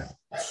timer,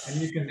 and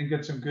you can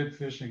get some good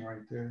fishing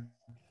right there.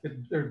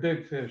 They're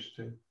big fish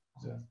too.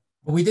 So.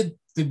 We did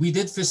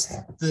fish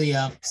the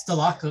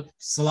stalacto.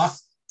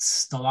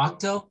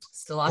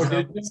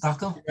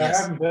 Yeah, Yes.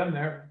 I haven't been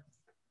there.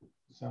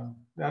 So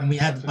and we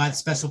had to buy the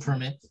special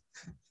permit.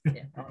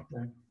 Yeah.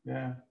 Okay.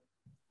 Yeah.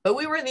 But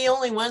we were the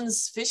only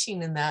ones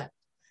fishing in that.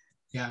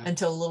 Yeah.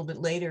 Until a little bit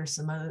later,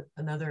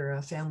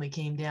 another family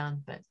came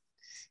down, but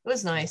it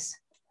was nice.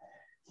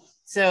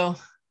 So,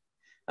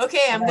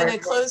 okay, I'm going to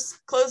close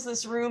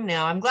this room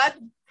now. I'm glad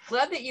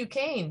that you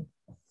came.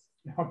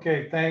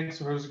 Okay, thanks.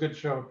 It was a good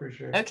show.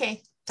 Appreciate it.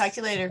 Okay, talk to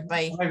you later.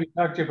 Bye. I'll maybe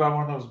talk to you about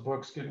one of those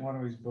books. Getting one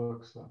of these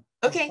books. So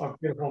okay. I'll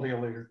get a hold of you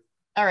later.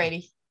 All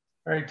righty.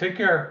 All right. Take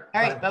care.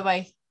 All right. Bye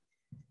bye.